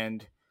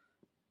 and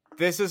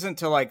this isn't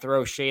to like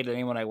throw shade at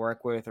anyone I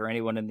work with or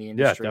anyone in the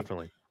industry. Yeah,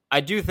 definitely.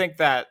 I do think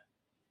that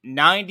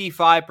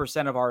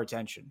 95% of our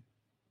attention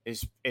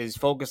is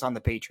focused on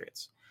the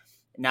Patriots.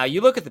 Now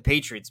you look at the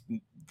Patriots,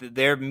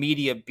 their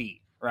media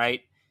beat,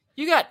 right?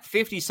 You got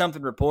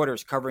 50-something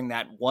reporters covering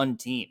that one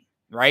team,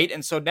 right?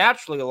 And so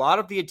naturally, a lot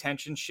of the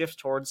attention shifts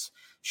towards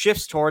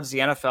the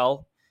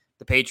NFL,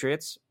 the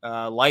Patriots,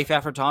 life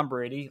after Tom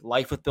Brady,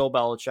 life with Bill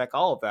Belichick,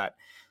 all of that.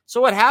 So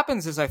what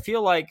happens is I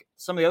feel like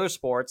some of the other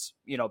sports,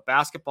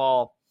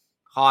 basketball,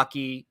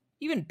 hockey,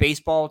 even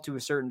baseball to a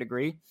certain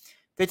degree,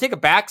 they take a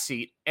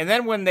backseat. And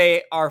then when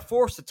they are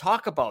forced to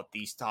talk about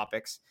these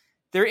topics,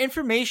 their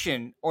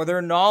information or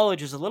their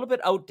knowledge is a little bit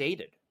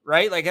outdated,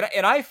 right? Like,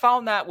 and I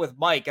found that with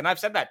Mike, and I've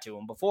said that to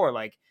him before,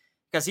 like,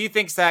 because he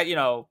thinks that,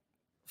 $4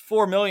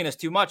 million is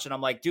too much. And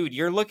I'm like, dude,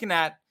 you're looking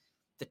at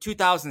the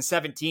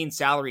 2017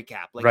 salary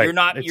cap. Like you're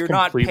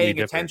not paying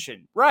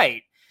attention.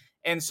 Right.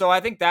 And so I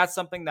think that's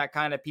something that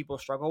kind of people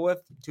struggle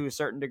with to a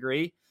certain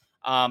degree.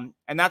 And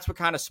that's what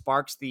kind of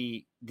sparks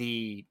I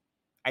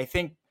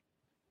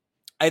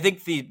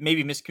think the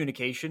maybe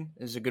miscommunication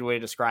is a good way to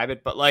describe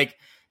it. But like,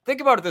 think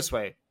about it this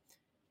way.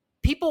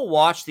 People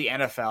watch the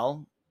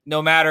NFL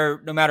no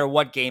matter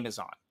what game is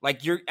on.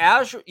 Like your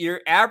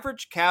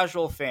average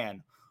casual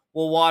fan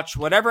will watch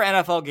whatever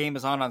NFL game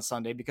is on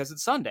Sunday because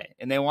it's Sunday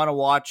and they want to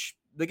watch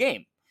the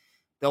game.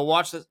 They'll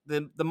watch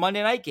the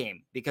Monday night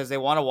game because they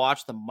want to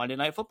watch the Monday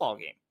night football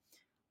game.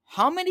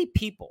 How many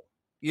people,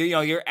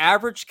 your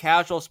average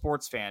casual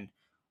sports fan,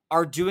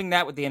 are doing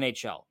that with the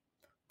NHL?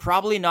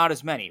 Probably not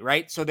as many,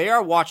 right? So they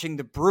are watching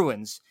the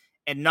Bruins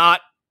and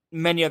not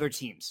many other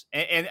teams.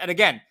 And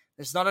again,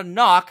 it's not a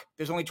knock.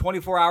 There's only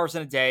 24 hours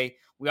in a day.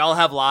 We all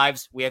have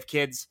lives. We have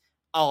kids,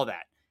 all of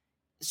that.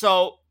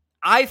 So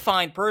I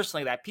find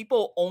personally that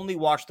people only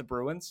watch the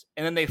Bruins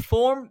and then they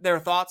form their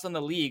thoughts on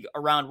the league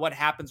around what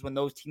happens when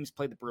those teams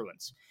play the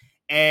Bruins.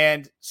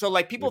 And so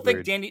like people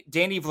Agreed. think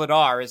Danny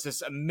Vladar is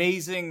this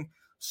amazing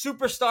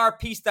superstar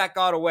piece that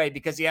got away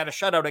because he had a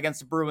shutout against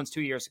the Bruins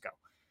 2 years ago.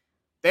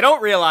 They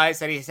don't realize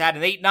that he's had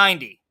an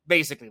 890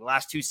 basically the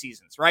last two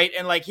seasons, right?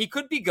 And like he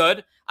could be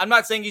good. I'm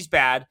not saying he's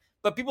bad,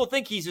 but people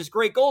think he's this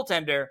great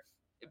goaltender,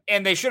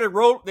 and they should have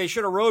rode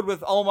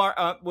with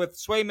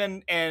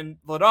Swayman and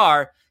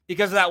Vladar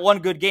because of that one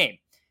good game.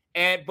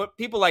 But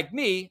people like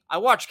me, I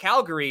watch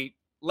Calgary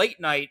late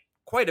night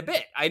quite a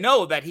bit. I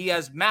know that he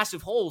has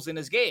massive holes in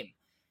his game.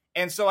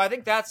 And so I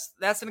think that's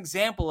an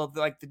example of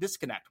like the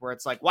disconnect where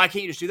it's like, why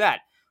can't you just do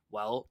that?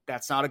 Well,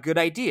 that's not a good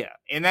idea.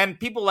 And then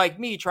people like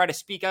me try to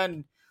speak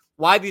on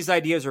why these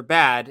ideas are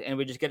bad, and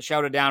we just get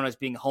shouted down as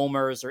being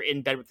homers or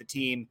in bed with the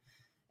team.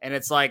 And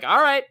it's like,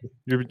 all right.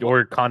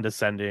 Or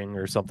condescending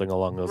or something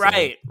along those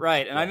lines.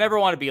 Right. And I never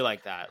want to be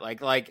like that. Like,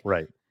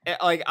 right.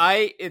 Like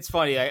it's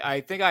funny.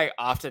 I think I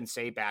often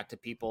say back to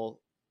people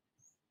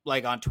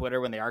like on Twitter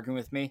when they argue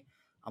with me,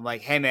 I'm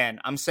like, hey man,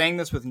 I'm saying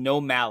this with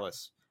no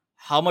malice.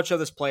 How much of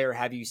this player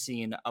have you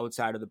seen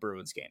outside of the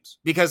Bruins games?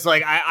 Because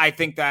like, I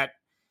think that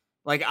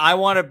like, I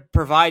want to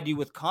provide you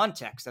with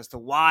context as to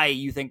why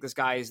you think this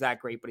guy is that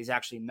great, but he's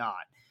actually not,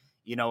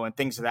 and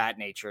things of that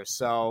nature.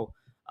 So,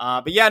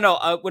 but yeah,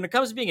 no, when it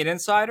comes to being an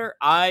insider,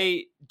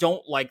 I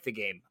don't like the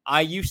game.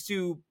 I used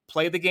to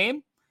play the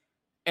game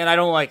and I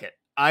don't like it.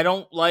 I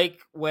don't like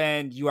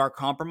when you are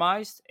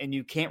compromised and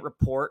you can't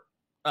report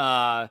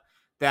that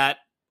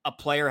a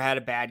player had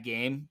a bad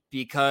game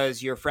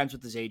because you're friends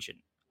with his agent.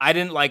 I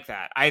didn't like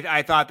that.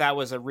 I thought that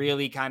was a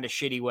really kind of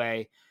shitty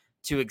way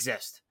to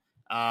exist.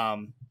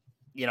 So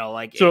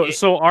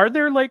are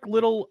there like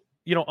little,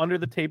 under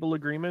the table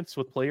agreements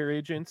with player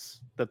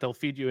agents that they'll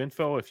feed you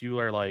info if you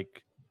are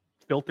like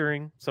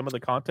filtering some of the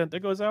content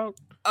that goes out?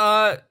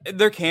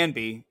 There can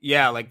be.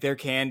 Yeah, like there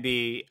can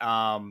be.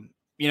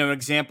 An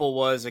example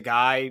was a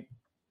guy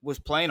was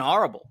playing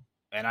horrible,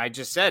 and I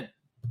just said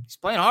he's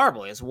playing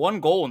horrible. He has 1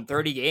 goal in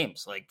 30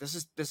 games. Like this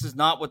is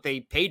not what they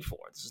paid for.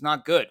 This is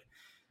not good.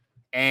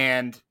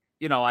 And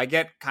I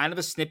get kind of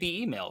a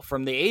snippy email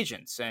from the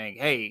agent saying,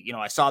 hey,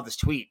 I saw this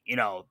tweet,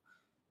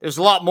 there's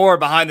a lot more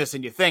behind this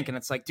than you think. And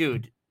it's like,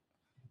 dude,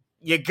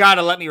 you got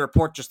to let me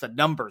report just the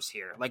numbers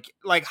here.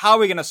 Like how are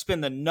we going to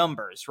spin the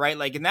numbers, right?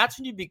 Like, and that's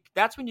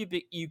when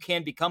you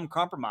can become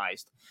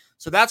compromised.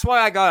 So that's why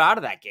I got out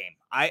of that game.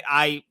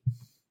 I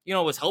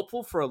was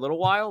helpful for a little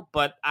while,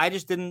 but I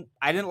didn't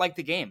like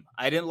the game.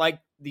 I didn't like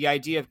the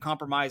idea of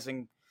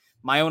compromising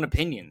my own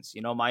opinions,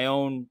 my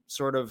own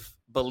sort of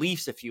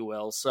beliefs, if you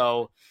will.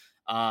 So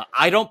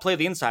I don't play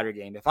the insider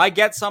game. If I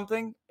get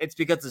something, it's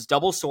because it's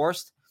double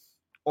sourced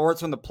or it's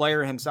from the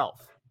player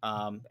himself.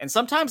 And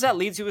sometimes that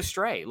leads you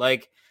astray.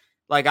 Like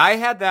I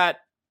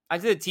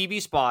did a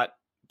TV spot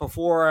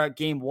before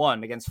game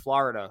 1 against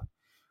Florida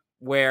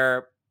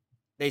where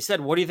they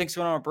said, what do you think's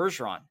going on with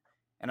Bergeron?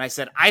 And I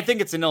said, I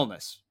think it's an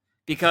illness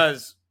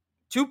because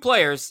 2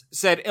 players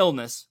said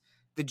illness.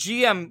 The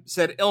GM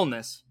said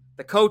illness.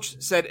 The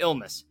coach said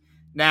illness.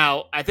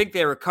 Now, I think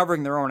they were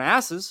covering their own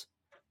asses,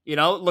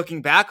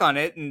 looking back on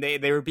it, and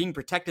they were being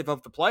protective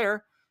of the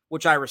player,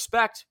 which I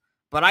respect.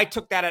 But I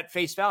took that at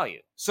face value.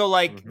 So,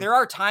 there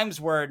are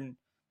times where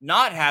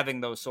not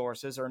having those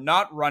sources or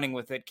not running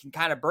with it can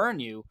kind of burn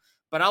you.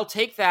 But I'll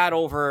take that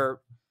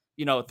over,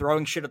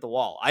 throwing shit at the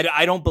wall.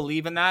 I don't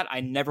believe in that.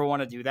 I never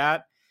want to do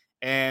that.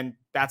 And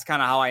that's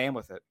kind of how I am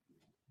with it.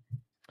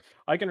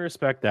 I can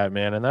respect that,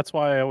 man. And that's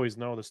why I always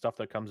know the stuff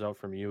that comes out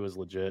from you is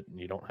legit. And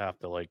you don't have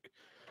to,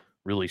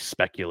 really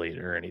speculate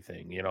or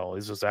anything.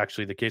 Is this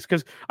actually the case?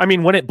 Because,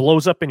 when it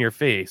blows up in your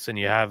face and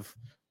you have,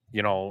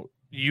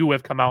 you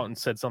have come out and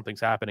said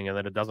something's happening and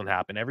then it doesn't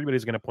happen,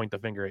 everybody's going to point the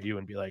finger at you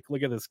and be like,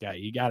 look at this guy,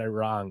 he got it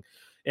wrong.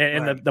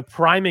 And right. the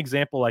prime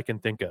example I can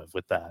think of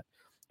with that,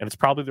 and it's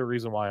probably the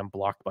reason why I'm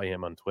blocked by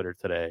him on Twitter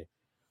today,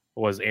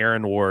 was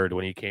Aaron Ward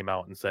when he came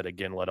out and said,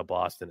 again, let a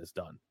Boston is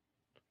done.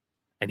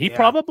 And he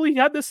probably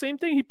had the same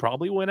thing. He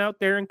probably went out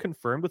there and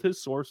confirmed with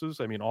his sources.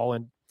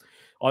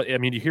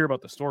 You hear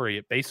about the story.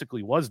 It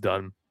basically was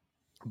done,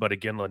 but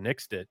Iginla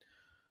nixed it.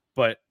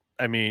 But,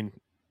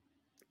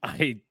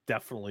 I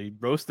definitely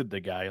roasted the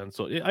guy on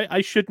social.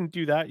 I shouldn't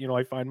do that.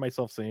 I find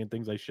myself saying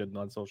things I shouldn't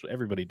on social.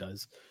 Everybody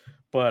does.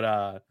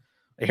 But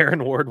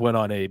Aaron Ward went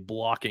on a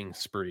blocking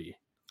spree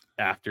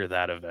after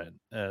that event.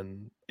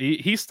 And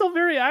he's still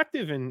very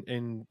active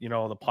in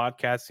the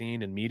podcast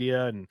scene and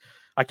media. And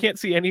I can't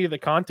see any of the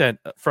content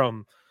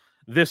from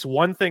this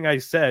one thing I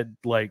said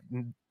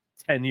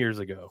 10 years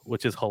ago,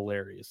 which is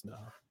hilarious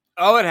now.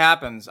 Oh, it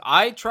happens.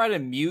 I try to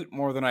mute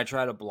more than I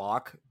try to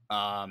block.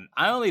 I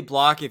only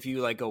block if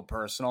you go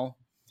personal.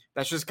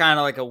 That's just kind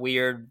of a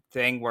weird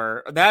thing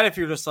where that if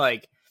you're just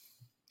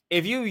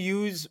if you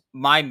use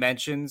my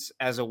mentions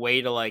as a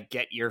way to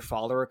get your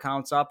follower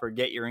accounts up or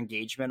get your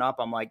engagement up,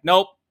 I'm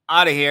nope,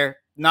 out of here.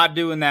 Not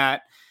doing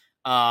that.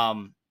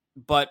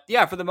 But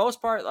yeah, for the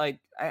most part,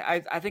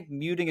 I think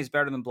muting is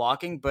better than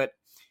blocking. But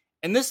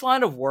in this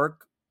line of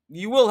work,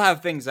 you will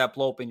have things that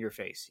blow up in your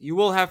face. You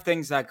will have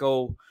things that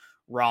go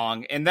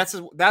wrong. And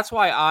that's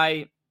why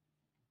I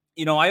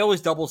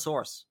always double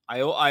source. I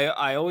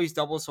always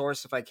double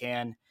source if I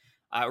can.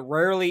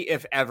 Rarely,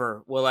 if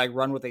ever, will I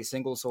run with a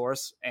single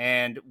source.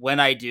 And when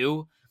I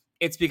do,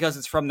 it's because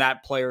it's from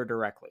that player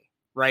directly,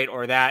 right?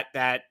 Or that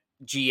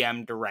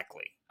GM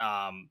directly.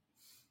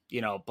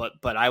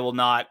 But I will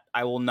not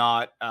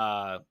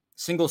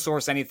single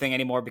source anything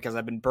anymore because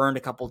I've been burned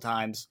a couple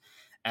times.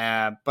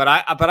 But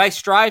I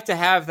strive to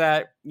have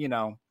that,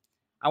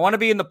 I want to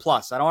be in the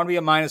plus. I don't want to be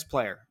a minus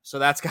player. So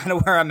that's kind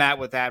of where I'm at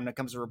with that when it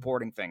comes to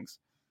reporting things.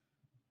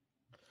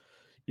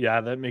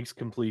 Yeah, that makes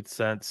complete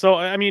sense. So,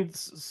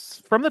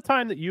 from the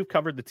time that you've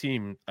covered the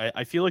team,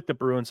 I feel like the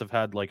Bruins have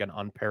had an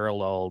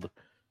unparalleled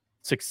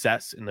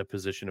success in the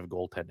position of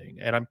goaltending.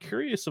 And I'm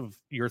curious of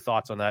your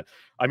thoughts on that.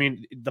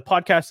 The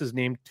podcast is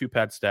named Two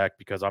Pad Stack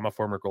because I'm a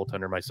former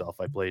goaltender myself.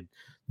 I played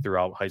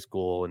throughout high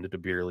school into the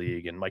beer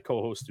league, and my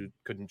co-host who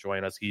couldn't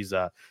join us, he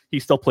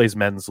still plays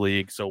men's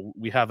league. So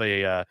we have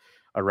a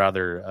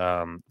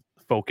rather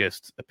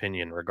focused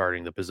opinion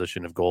regarding the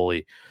position of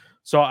goalie.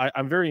 So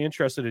I'm very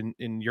interested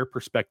in your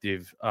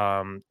perspective.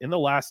 In the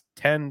last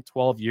 10,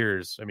 12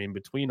 years,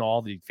 between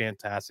all the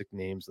fantastic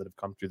names that have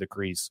come through the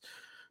crease,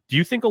 do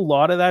you think a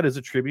lot of that is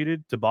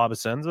attributed to Bob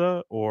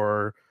Essensa,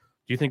 or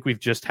do you think we've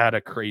just had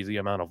a crazy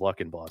amount of luck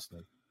in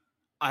Boston?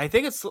 I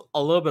think it's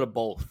a little bit of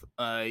both.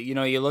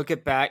 You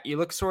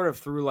look sort of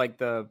through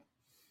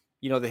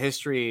the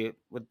history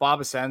with Bob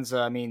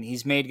Essensa.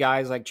 He's made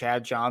guys like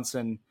Chad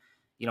Johnson,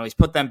 he's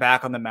put them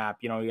back on the map.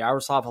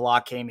 Yaroslav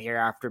Halak came here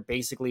after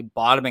basically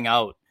bottoming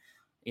out,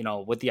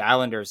 with the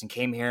Islanders and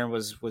came here and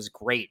was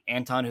great.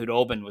 Anton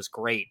Hudobin was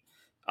great.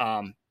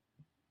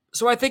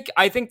 So I think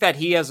that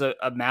he has a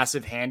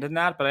massive hand in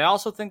that, but I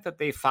also think that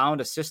they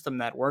found a system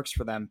that works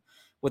for them,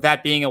 with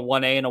that being a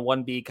 1A and a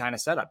 1B kind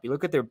of setup. You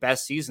look at their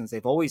best seasons,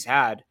 they've always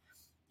had,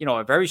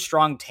 a very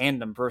strong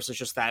tandem versus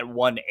just that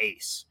one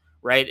ace,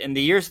 right? And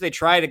the years they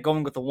tried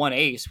going with the one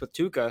ace with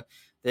Tuukka,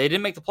 they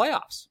didn't make the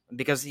playoffs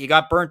because he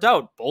got burnt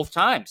out both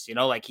times.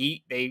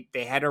 They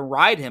had to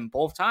ride him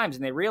both times,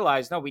 and they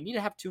realized, no, we need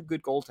to have two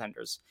good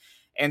goaltenders.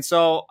 And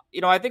so,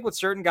 I think with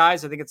certain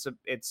guys, I think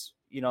it's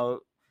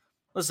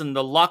listen,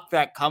 the luck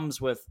that comes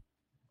with,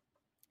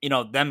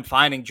 them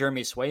finding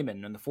Jeremy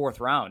Swayman in the 4th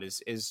round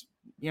is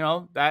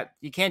that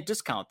you can't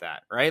discount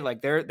that, right?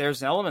 Like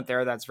there's an element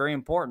there that's very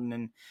important.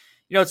 And,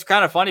 it's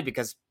kind of funny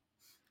because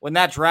when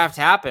that draft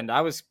happened,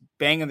 I was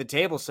banging the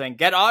table saying,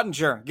 get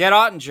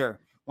Ottinger.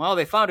 Well,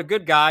 they found a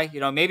good guy,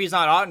 maybe he's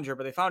not Ottinger,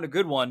 but they found a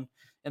good one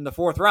in the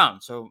 4th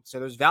round. So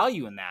there's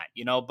value in that,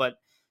 but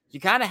you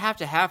kind of have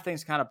to have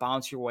things kind of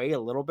bounce your way a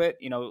little bit.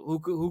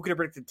 Who could have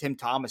predicted Tim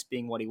Thomas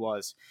being what he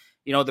was?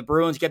 The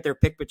Bruins get their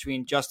pick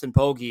between Justin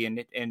Pogge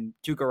and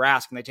Tuukka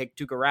Rask, and they take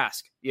Tuukka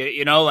Rask.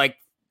 Like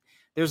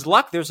there's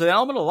luck. There's an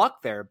element of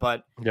luck there.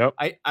 But yep.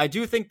 I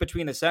do think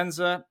between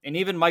Essensa and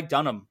even Mike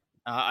Dunham,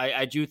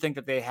 I do think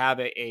that they have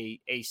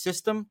a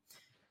system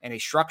and a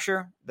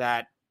structure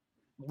that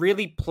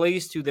really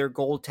plays to their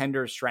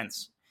goaltender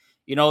strengths.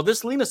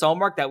 This Linus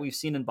Ullmark that we've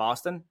seen in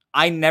Boston,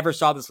 I never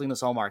saw this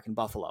Linus Ullmark in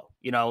Buffalo.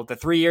 The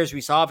 3 years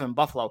we saw of him in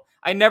Buffalo,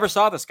 I never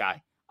saw this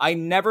guy. I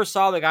never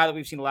saw the guy that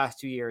we've seen the last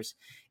 2 years.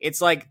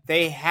 It's like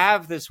they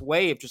have this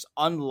way of just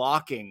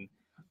unlocking,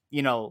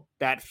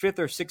 that 5th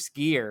or 6th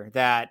gear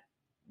that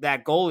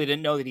goalie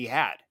didn't know that he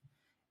had.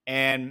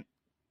 And,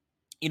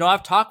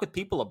 I've talked with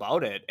people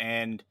about it.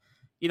 And,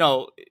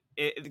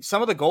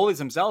 some of the goalies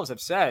themselves have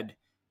said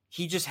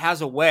he just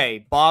has a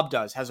way, Bob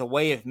has a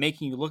way of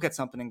making you look at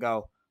something and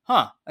go,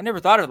 I never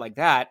thought of it like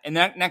that. And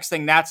that next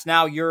thing, that's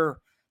now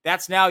your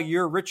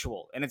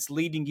ritual. And it's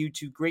leading you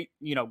to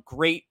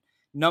great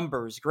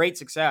numbers, great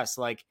success.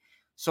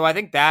 So I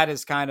think that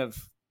is kind of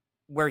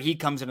where he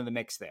comes into the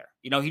mix there.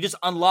 He just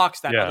unlocks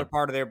that other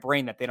part of their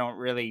brain that they don't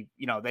really,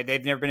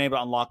 they've never been able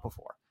to unlock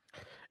before.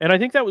 And I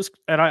think that was,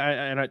 and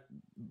I, a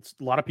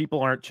lot of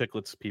people aren't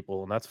Chicklets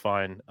people, and that's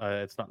fine.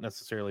 It's not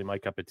necessarily my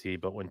cup of tea,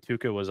 but when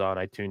Tuukka was on,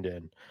 I tuned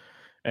in,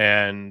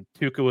 and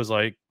Tuukka was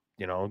like,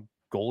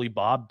 goalie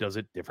Bob does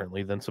it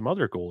differently than some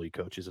other goalie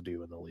coaches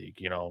do in the league.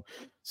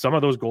 Some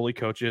of those goalie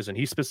coaches, and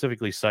he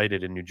specifically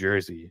cited in New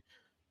Jersey,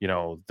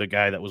 the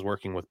guy that was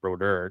working with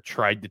Brodeur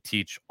tried to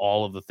teach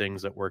all of the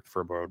things that worked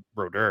for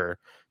Brodeur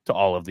to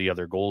all of the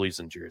other goalies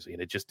in Jersey,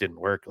 and it just didn't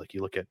work. Like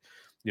you look at,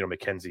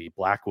 Mackenzie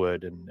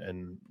Blackwood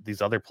and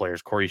these other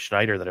players, Corey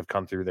Schneider, that have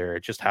come through there.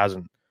 It just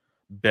hasn't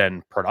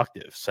been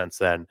productive since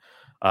then.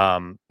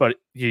 But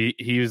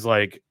he was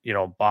like,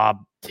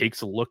 Bob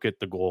takes a look at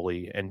the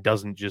goalie and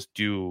doesn't just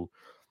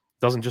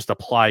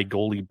apply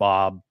goalie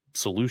Bob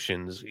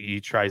solutions. He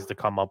tries to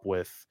come up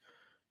with,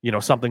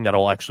 something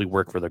that'll actually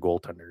work for the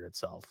goaltender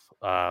itself,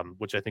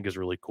 which I think is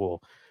really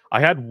cool. I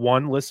had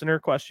one listener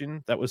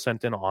question that was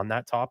sent in on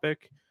that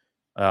topic.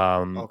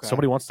 Okay.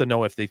 Somebody wants to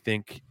know if they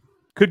think,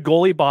 could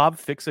goalie Bob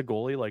fix a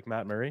goalie like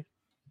Matt Murray?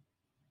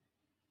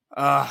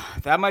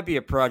 That might be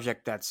a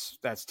project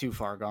that's too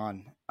far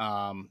gone.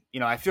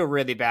 I feel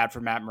really bad for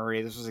Matt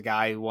Murray. This was a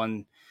guy who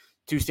won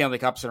 2 Stanley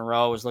Cups in a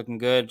row, was looking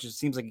good. Just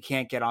seems like he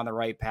can't get on the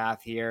right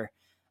path here.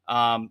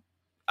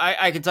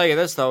 I can tell you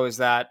this, though, is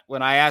that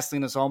when I asked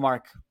Linus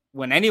Ullmark,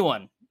 when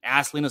anyone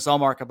asked Linus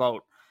Ullmark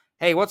about,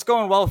 hey, what's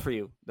going well for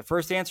you? The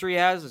first answer he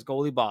has is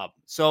goalie Bob.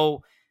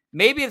 So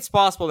maybe it's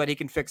possible that he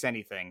can fix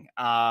anything.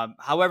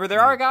 However,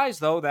 there are guys,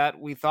 though, that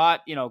we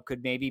thought,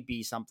 could maybe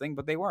be something,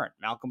 but they weren't.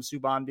 Malcolm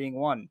Subban being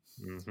one.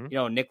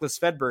 Mm-hmm. Nicholas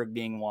Svedberg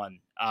being one.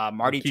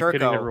 Marty Turco.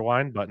 Hitting the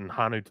rewind button.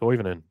 Hannu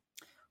Toivonen.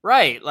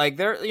 Right. Like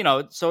they're,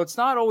 so it's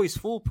not always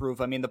foolproof.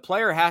 I mean, the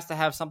player has to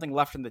have something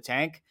left in the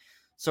tank.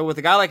 So with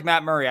a guy like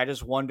Matt Murray, I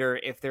just wonder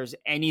if there's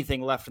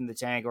anything left in the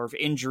tank or if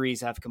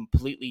injuries have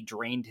completely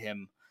drained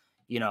him,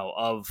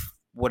 of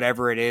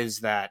whatever it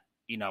is that,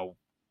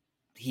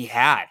 he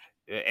had.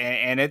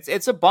 And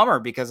it's a bummer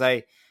because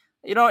you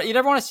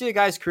never want to see a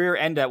guy's career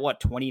end at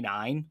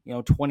 29,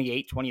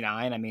 28,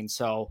 29. I mean,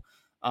 so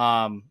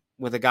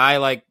with a guy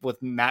like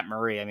with Matt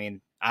Murray, I mean,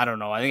 I don't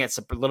know. I think it's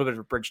a little bit of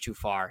a bridge too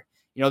far.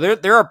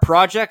 There are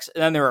projects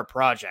and then there are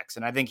projects,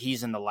 and I think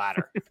he's in the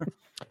latter.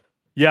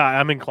 Yeah,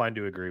 I'm inclined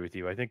to agree with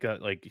you. I think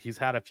that he's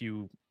had a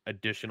few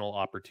additional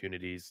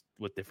opportunities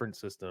with different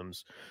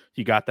systems.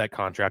 He got that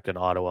contract in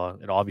Ottawa.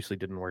 It obviously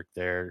didn't work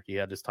there. He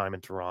had his time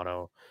in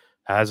Toronto.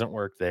 Hasn't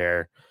worked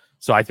there.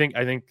 So I think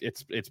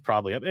it's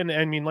probably up. And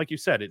I mean, like you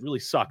said, it really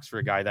sucks for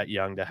a guy that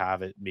young to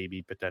have it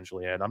maybe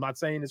potentially end. I'm not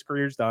saying his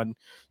career's done.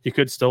 He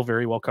could still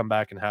very well come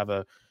back and have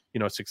a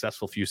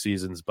successful few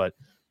seasons, but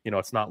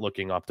it's not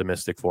looking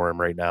optimistic for him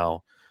right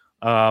now.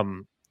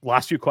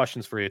 Last few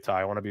questions for you,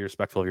 Ty. I want to be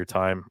respectful of your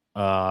time.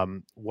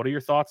 What are your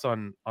thoughts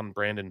on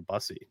Brandon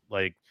Bussi?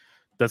 Like,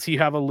 does he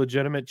have a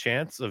legitimate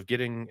chance of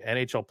getting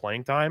NHL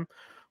playing time,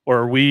 or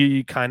are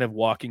we kind of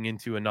walking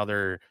into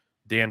another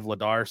Dan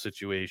Vladar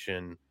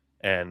situation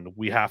and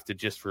we have to,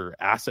 just for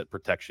asset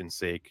protection's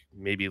sake,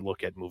 maybe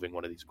look at moving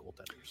one of these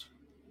goaltenders?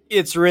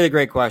 It's a really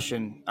great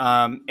question.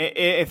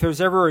 If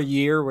there's ever a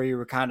year where you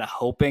were kind of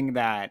hoping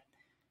that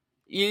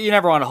you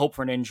never want to hope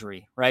for an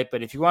injury, right?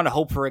 But if you want to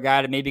hope for a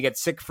guy to maybe get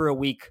sick for a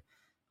week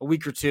or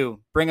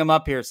two, bring him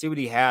up here, see what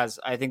he has.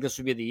 I think this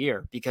would be the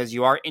year because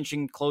you are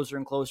inching closer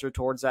and closer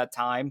towards that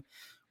time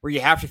where you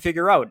have to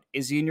figure out,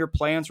 is he in your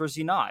plans or is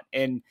he not?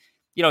 And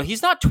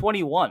he's not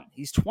 21.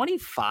 He's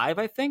 25,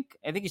 I think.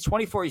 I think he's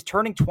 24. He's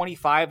turning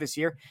 25 this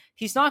year.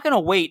 He's not going to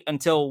wait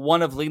until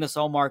one of Linus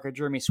Ullmark or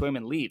Jeremy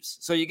Swayman leaves.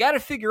 So you got to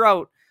figure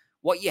out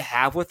what you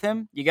have with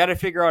him. You got to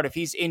figure out if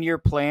he's in your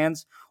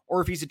plans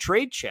or if he's a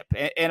trade chip.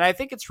 And I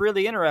think it's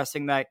really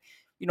interesting that,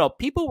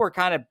 people were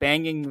kind of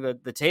banging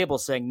the table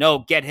saying,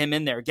 no, get him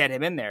in there, get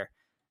him in there.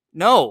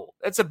 No,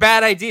 that's a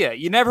bad idea.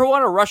 You never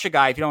want to rush a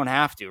guy if you don't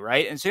have to,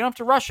 right? And so you don't have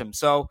to rush him.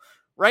 So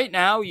right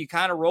now you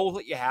kind of roll with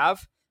what you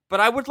have,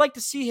 but I would like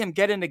to see him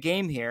get in the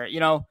game here.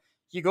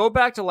 You go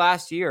back to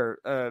last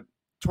year,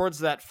 towards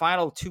that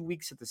final 2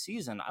 weeks of the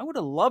season, I would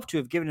have loved to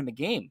have given him a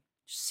game.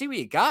 Just see what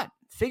you got.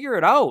 Figure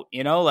it out,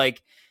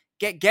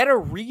 get a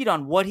read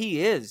on what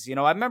he is.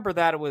 I remember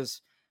that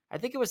I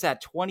think it was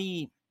that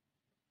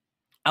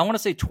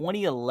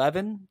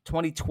 2011,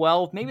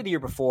 2012, maybe the year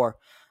before,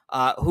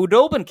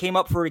 Hudobin came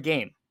up for a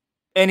game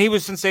and he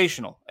was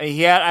sensational.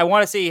 I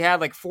want to say he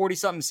had like 40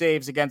 something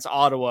saves against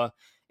Ottawa.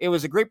 It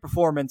was a great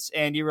performance.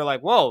 And you were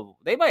like, whoa,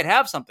 they might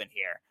have something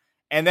here.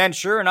 And then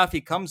sure enough,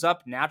 he comes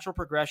up, natural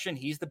progression.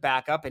 He's the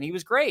backup and he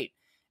was great.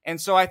 And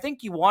so I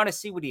think you want to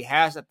see what he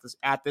has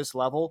at this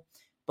level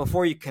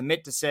before you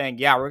commit to saying,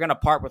 yeah, we're going to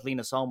part with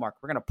Linus Ullmark.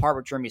 We're going to part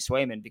with Jeremy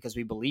Swayman because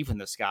we believe in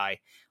this guy.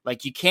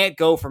 Like, you can't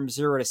go from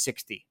 0 to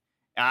 60,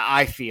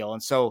 I feel.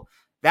 And so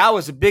that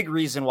was a big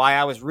reason why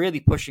I was really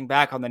pushing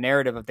back on the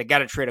narrative of they got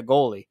to trade a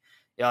goalie.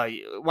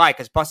 Why?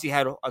 Because Busty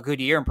had a good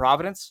year in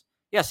Providence?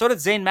 Yeah, so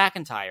did Zane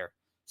McIntyre.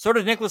 So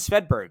did Nicholas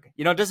Svedberg.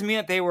 It doesn't mean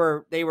that they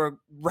were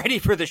ready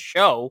for the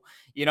show,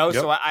 Yep.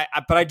 So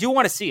but I do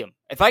want to see him.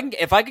 If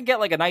I can get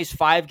like a nice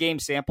 5-game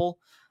sample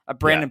of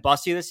Brandon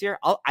Busty this year,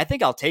 I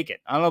think I'll take it.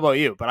 I don't know about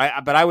you, but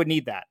I would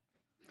need that.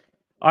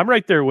 I'm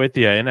right there with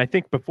you, and I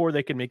think before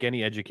they can make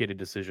any educated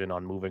decision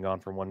on moving on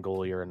from one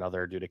goalie or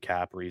another due to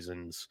cap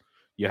reasons,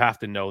 you have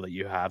to know that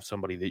you have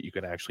somebody that you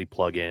can actually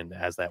plug in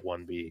as that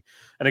 1B.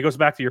 And it goes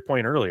back to your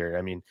point earlier.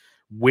 I mean,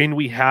 when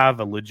we have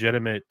a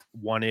legitimate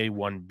 1A,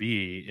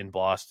 1B in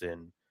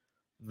Boston,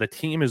 the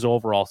team is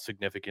overall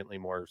significantly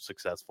more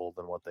successful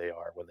than what they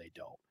are when they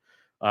don't.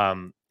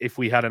 If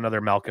we had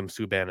another Malcolm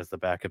Subban as the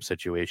backup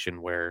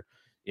situation where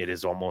it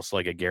is almost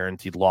like a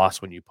guaranteed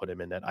loss when you put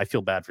him in net, I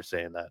feel bad for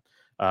saying that.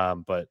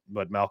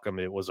 But Malcolm,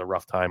 it was a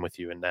rough time with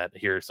you in that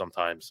here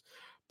sometimes.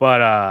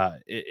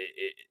 But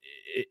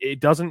it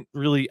doesn't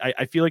really.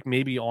 I feel like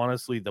maybe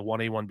honestly the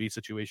 1A 1B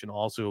situation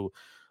also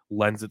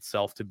lends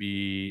itself to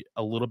be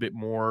a little bit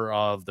more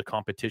of the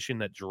competition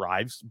that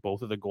drives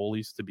both of the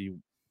goalies to be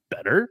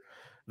better.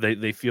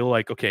 They feel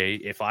like, okay,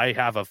 if I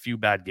have a few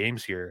bad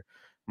games here,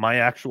 my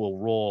actual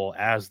role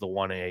as the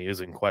 1A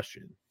is in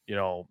question.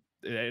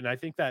 And I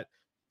think that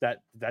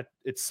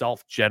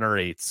itself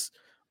generates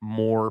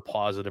more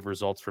positive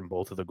results from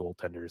both of the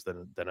goaltenders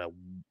than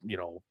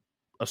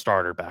a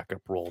starter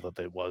backup role that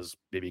it was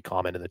maybe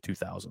common in the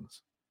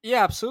 2000s.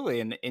 Yeah,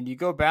 absolutely. And you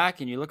go back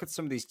and you look at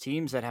some of these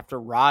teams that have to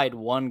ride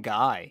one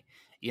guy.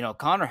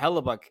 Connor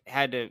Hellebuyck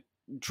had to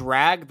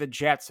drag the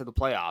Jets to the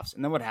playoffs.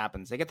 And then what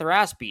happens? They get their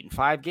ass beat in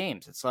 5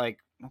 games. It's like,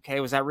 okay,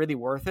 was that really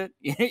worth it?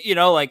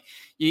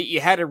 You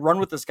had to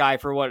run with this guy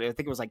for what? I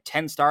think it was like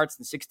 10 starts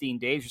in 16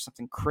 days or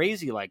something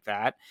crazy like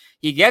that.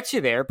 He gets you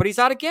there, but he's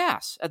out of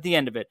gas at the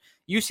end of it.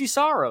 UC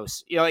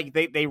Saros,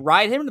 they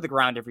ride him to the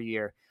ground every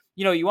year.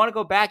 You want to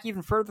go back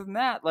even further than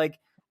that. Like,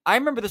 I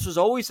remember this was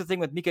always the thing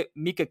with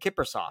Mika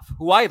Kiprusoff,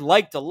 who I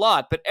liked a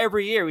lot, but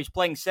every year he's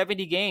playing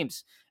 70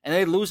 games and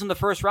they lose in the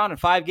first round in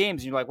 5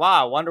 games. And you're like,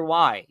 wow, I wonder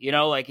why,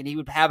 and he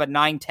would have a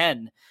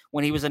 9-10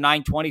 when he was a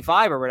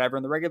 9-25 or whatever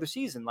in the regular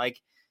season. Like,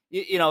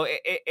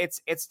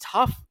 it's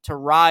tough to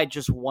ride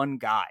just one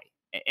guy.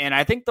 And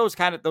I think those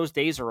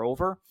days are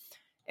over.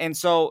 And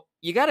so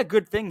you got a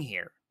good thing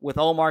here with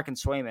Ullmark and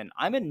Swayman.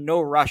 I'm in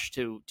no rush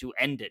to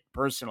end it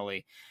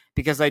personally,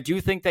 because I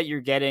do think that you're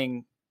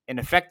getting an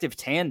effective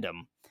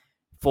tandem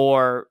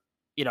for,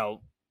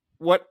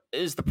 what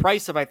is the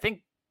price of, I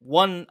think,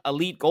 one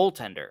elite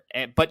goaltender,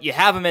 but you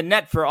have him in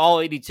net for all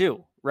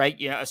 82, right?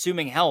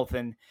 Assuming health.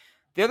 And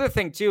the other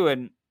thing too,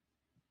 and,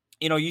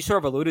 you sort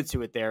of alluded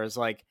to it there, is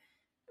like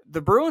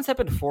the Bruins have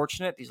been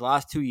fortunate these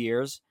last 2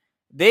 years.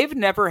 They've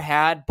never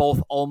had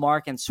both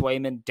Ullmark and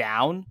Swayman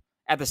down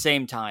at the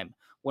same time.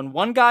 When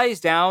one guy is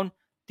down,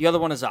 the other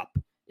one is up.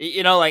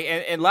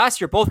 And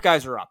last year, both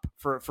guys are up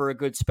for a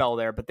good spell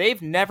there, but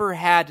they've never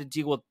had to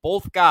deal with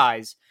both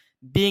guys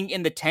being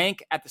in the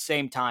tank at the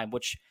same time,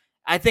 which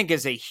I think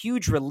is a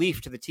huge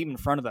relief to the team in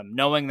front of them,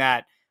 knowing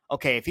that,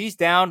 okay, if he's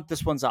down,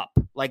 this one's up.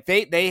 Like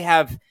they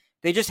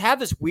just have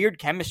this weird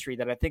chemistry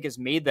that I think has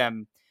made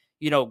them,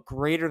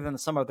 greater than the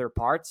sum of their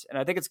parts. And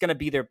I think it's going to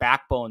be their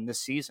backbone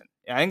this season.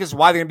 And I think this is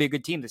why they're going to be a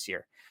good team this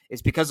year.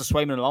 It's because of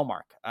Swayman and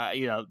Ullmark.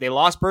 They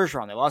lost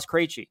Bergeron, they lost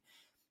Krejci.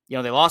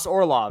 They lost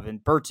Orlov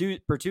and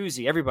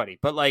Bertuzzi, everybody.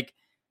 But, like,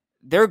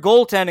 their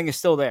goaltending is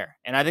still there.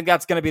 And I think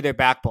that's going to be their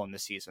backbone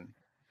this season.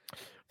 I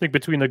think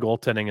between the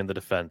goaltending and the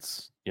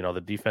defense,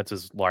 the defense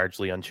is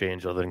largely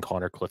unchanged other than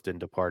Connor Clifton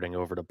departing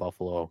over to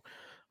Buffalo.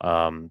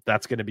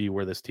 That's going to be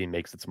where this team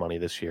makes its money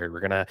this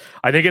year.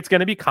 I think it's going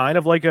to be kind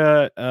of like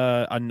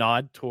a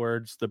nod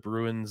towards the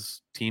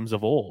Bruins teams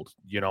of old,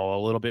 a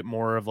little bit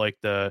more of like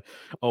the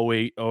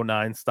 08,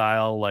 09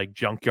 style, like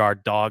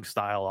junkyard dog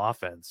style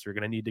offense. You're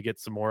going to need to get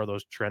some more of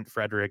those Trent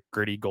Frederick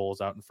gritty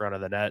goals out in front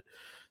of the net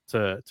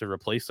to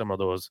replace some of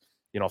those,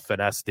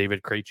 finesse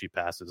David Krejci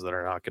passes that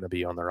are not going to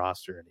be on the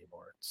roster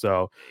anymore.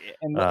 So,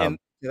 and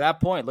to that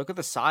point, look at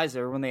the size of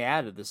everyone they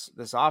added this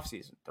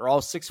offseason. They're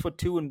all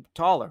 6'2" and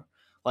taller.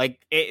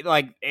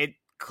 It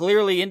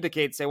clearly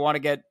indicates they want to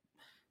get,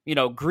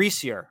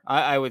 greasier.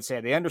 I would say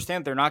they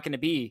understand they're not going to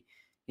be,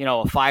 a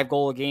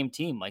 5-goal a game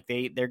team. Like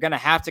they're going to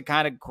have to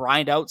kind of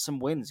grind out some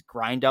wins,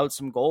 grind out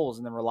some goals,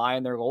 and then rely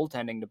on their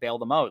goaltending to bail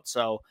them out.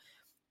 So,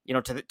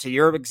 to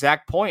your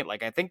exact point,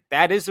 like I think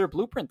that is their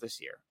blueprint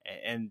this year,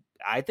 and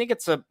I think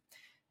it's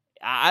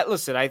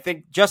I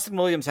think Justin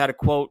Williams had a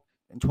quote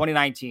in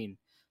 2019.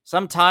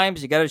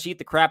 Sometimes you got to eat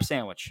the crap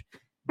sandwich.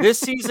 This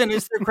season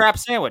is their crap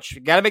sandwich. You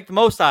got to make the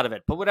most out of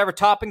it. Put whatever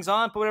toppings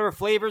on, put whatever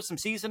flavors, some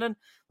seasoning,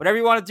 whatever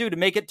you want to do to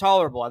make it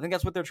tolerable. I think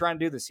that's what they're trying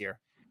to do this year.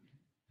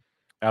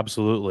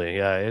 Absolutely.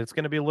 Yeah, it's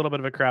going to be a little bit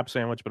of a crap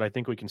sandwich, but I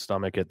think we can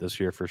stomach it this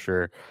year for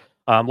sure.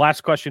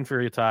 Last question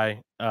for you,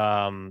 Ty.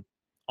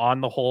 On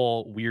the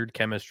whole weird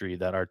chemistry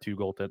that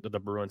the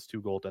Bruins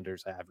 2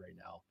 goaltenders have right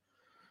now,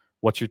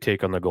 what's your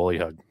take on the goalie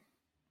hug?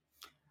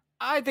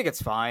 I think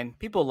it's fine.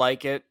 People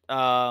like it.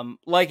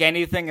 Like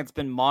anything, it's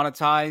been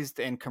monetized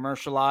and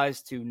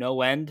commercialized to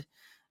no end.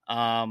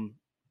 I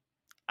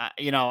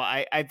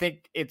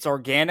think it's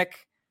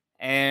organic,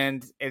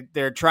 and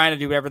they're trying to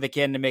do whatever they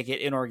can to make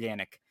it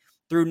inorganic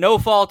through no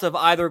fault of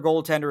either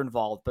goaltender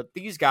involved. But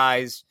these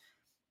guys,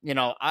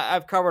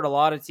 I've covered a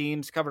lot of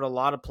teams, covered a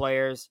lot of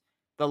players.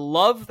 The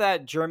love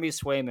that Jeremy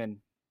Swayman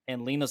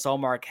and Linus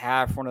Ullmark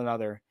have for one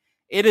another,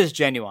 it is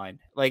genuine.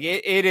 Like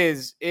it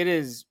is.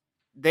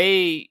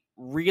 They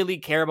really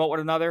care about one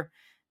another.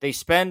 They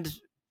spend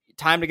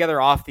time together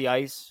off the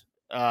ice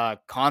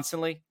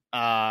constantly.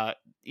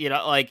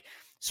 Like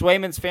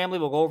Swayman's family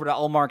will go over to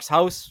Ullmark's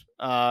house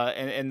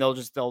and they'll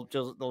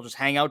just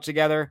hang out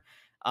together.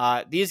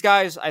 These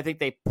guys, I think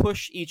they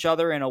push each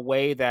other in a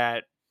way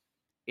that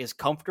is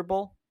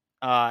comfortable,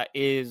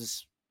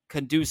 is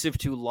conducive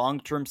to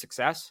long-term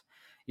success.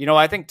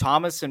 I think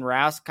Thomas and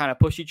Rask kind of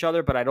push each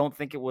other, but I don't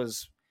think it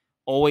was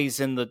always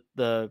in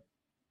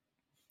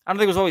I don't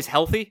think it was always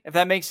healthy, if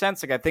that makes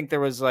sense. Like I think there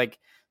was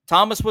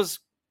Thomas was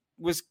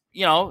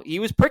he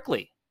was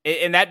prickly,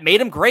 and that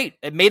made him great.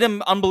 It made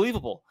him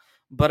unbelievable.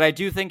 But I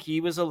do think he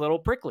was a little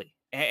prickly,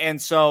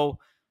 and so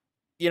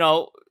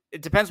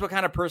it depends what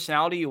kind of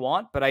personality you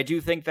want. But I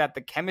do think that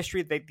the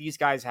chemistry that these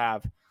guys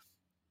have,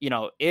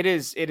 it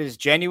is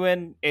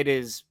genuine. It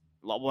is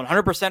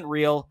 100%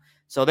 real.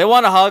 So they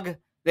want to hug,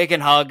 they can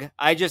hug.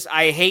 I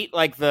hate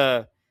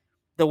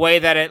the way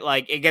that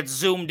it gets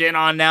zoomed in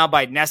on now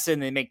by Nessa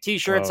and they make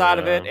t-shirts out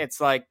of it.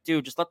 It's like,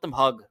 dude, just let them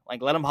hug.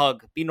 Like, let them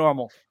hug. Be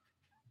normal.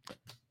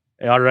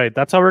 All right.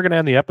 That's how we're going to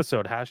end the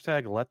episode. #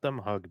 let them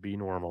hug. Be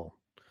normal.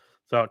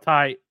 So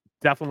Ty,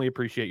 definitely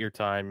appreciate your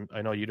time.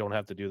 I know you don't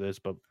have to do this,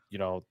 but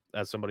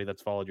as somebody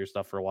that's followed your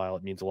stuff for a while,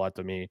 it means a lot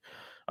to me.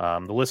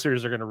 The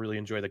listeners are going to really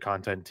enjoy the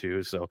content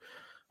too. So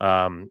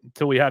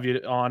until we have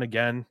you on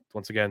again,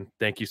 once again,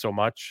 thank you so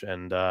much.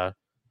 And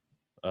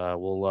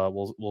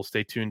we'll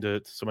stay tuned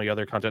to some of the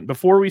other content.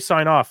 Before we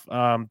sign off,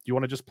 do you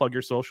want to just plug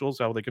your socials,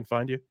 how they can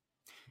find you?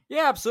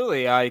 Yeah,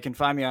 absolutely. You can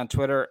find me on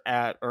Twitter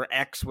or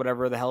X,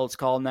 whatever the hell it's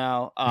called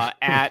now,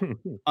 at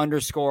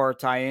 _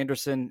 Ty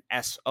Anderson,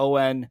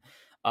 SON.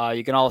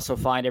 You can also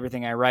find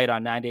everything I write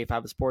on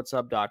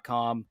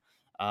 985thesportshub.com.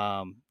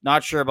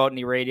 Not sure about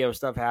any radio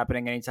stuff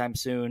happening anytime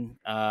soon.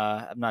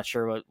 I'm not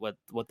sure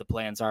what the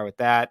plans are with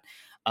that.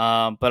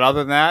 But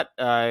other than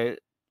that,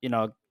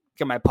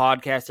 get my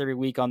podcast every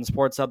week on the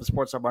Sports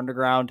Hub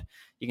Underground.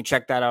 You can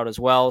check that out as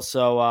well.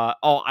 So, I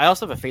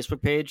also have a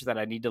Facebook page that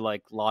I need to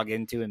log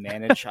into and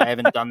manage. I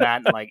haven't done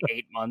that in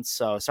 8 months.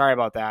 So sorry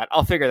about that.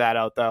 I'll figure that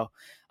out though.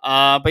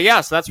 But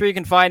yeah, so that's where you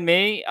can find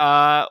me.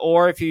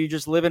 Or if you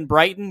just live in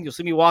Brighton, you'll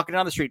see me walking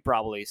down the street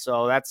probably.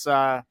 So that's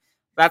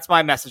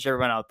my message to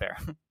everyone out there.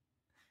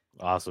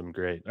 Awesome.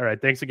 Great. All right.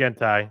 Thanks again,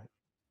 Ty.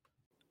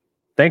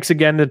 Thanks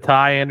again to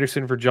Ty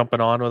Anderson for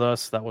jumping on with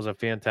us. That was a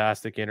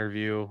fantastic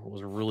interview. It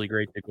was really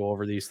great to go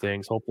over these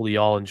things. Hopefully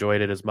y'all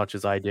enjoyed it as much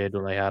as I did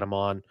when I had him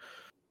on.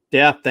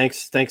 Yeah,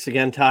 thanks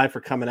again, Ty, for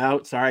coming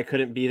out. Sorry I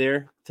couldn't be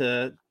there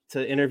to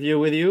interview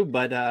with you,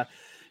 but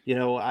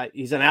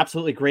he's an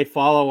absolutely great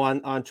follow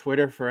on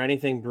Twitter for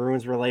anything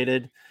Bruins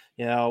related.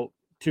 Tuukka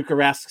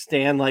Rask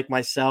stan like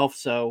myself,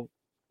 so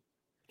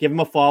give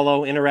him a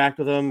follow, interact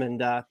with him,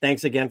 and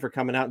thanks again for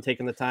coming out and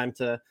taking the time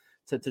to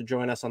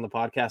join us on the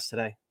podcast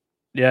today.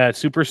 Yeah,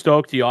 super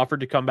stoked. He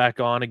offered to come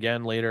back on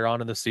again later on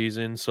in the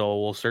season, so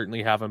we'll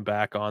certainly have him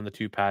back on the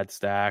 2-pad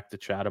stack to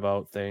chat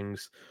about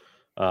things.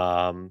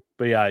 But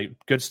yeah,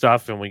 good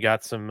stuff, and we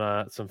got some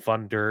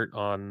fun dirt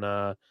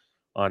on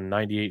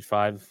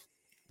 98.5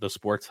 the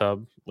Sports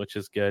Hub, which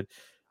is good.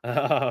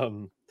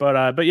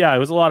 But yeah, it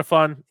was a lot of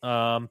fun.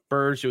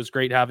 Burge, it was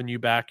great having you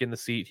back in the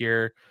seat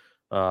here.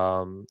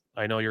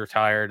 I know you're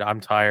tired. I'm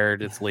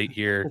tired. It's late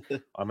here.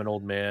 I'm an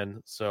old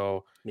man.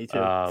 So Me too.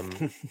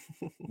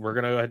 we're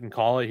going to go ahead and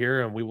call it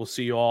here, and we will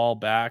see you all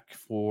back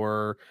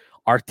for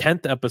our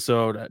 10th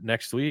episode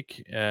next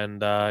week.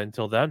 And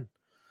until then,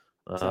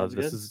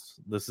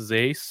 this is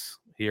Ace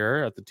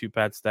here at the Two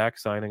Pad Stack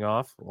signing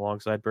off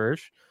alongside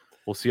Burge.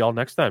 We'll see y'all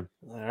next time.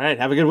 All right.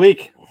 Have a good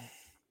week.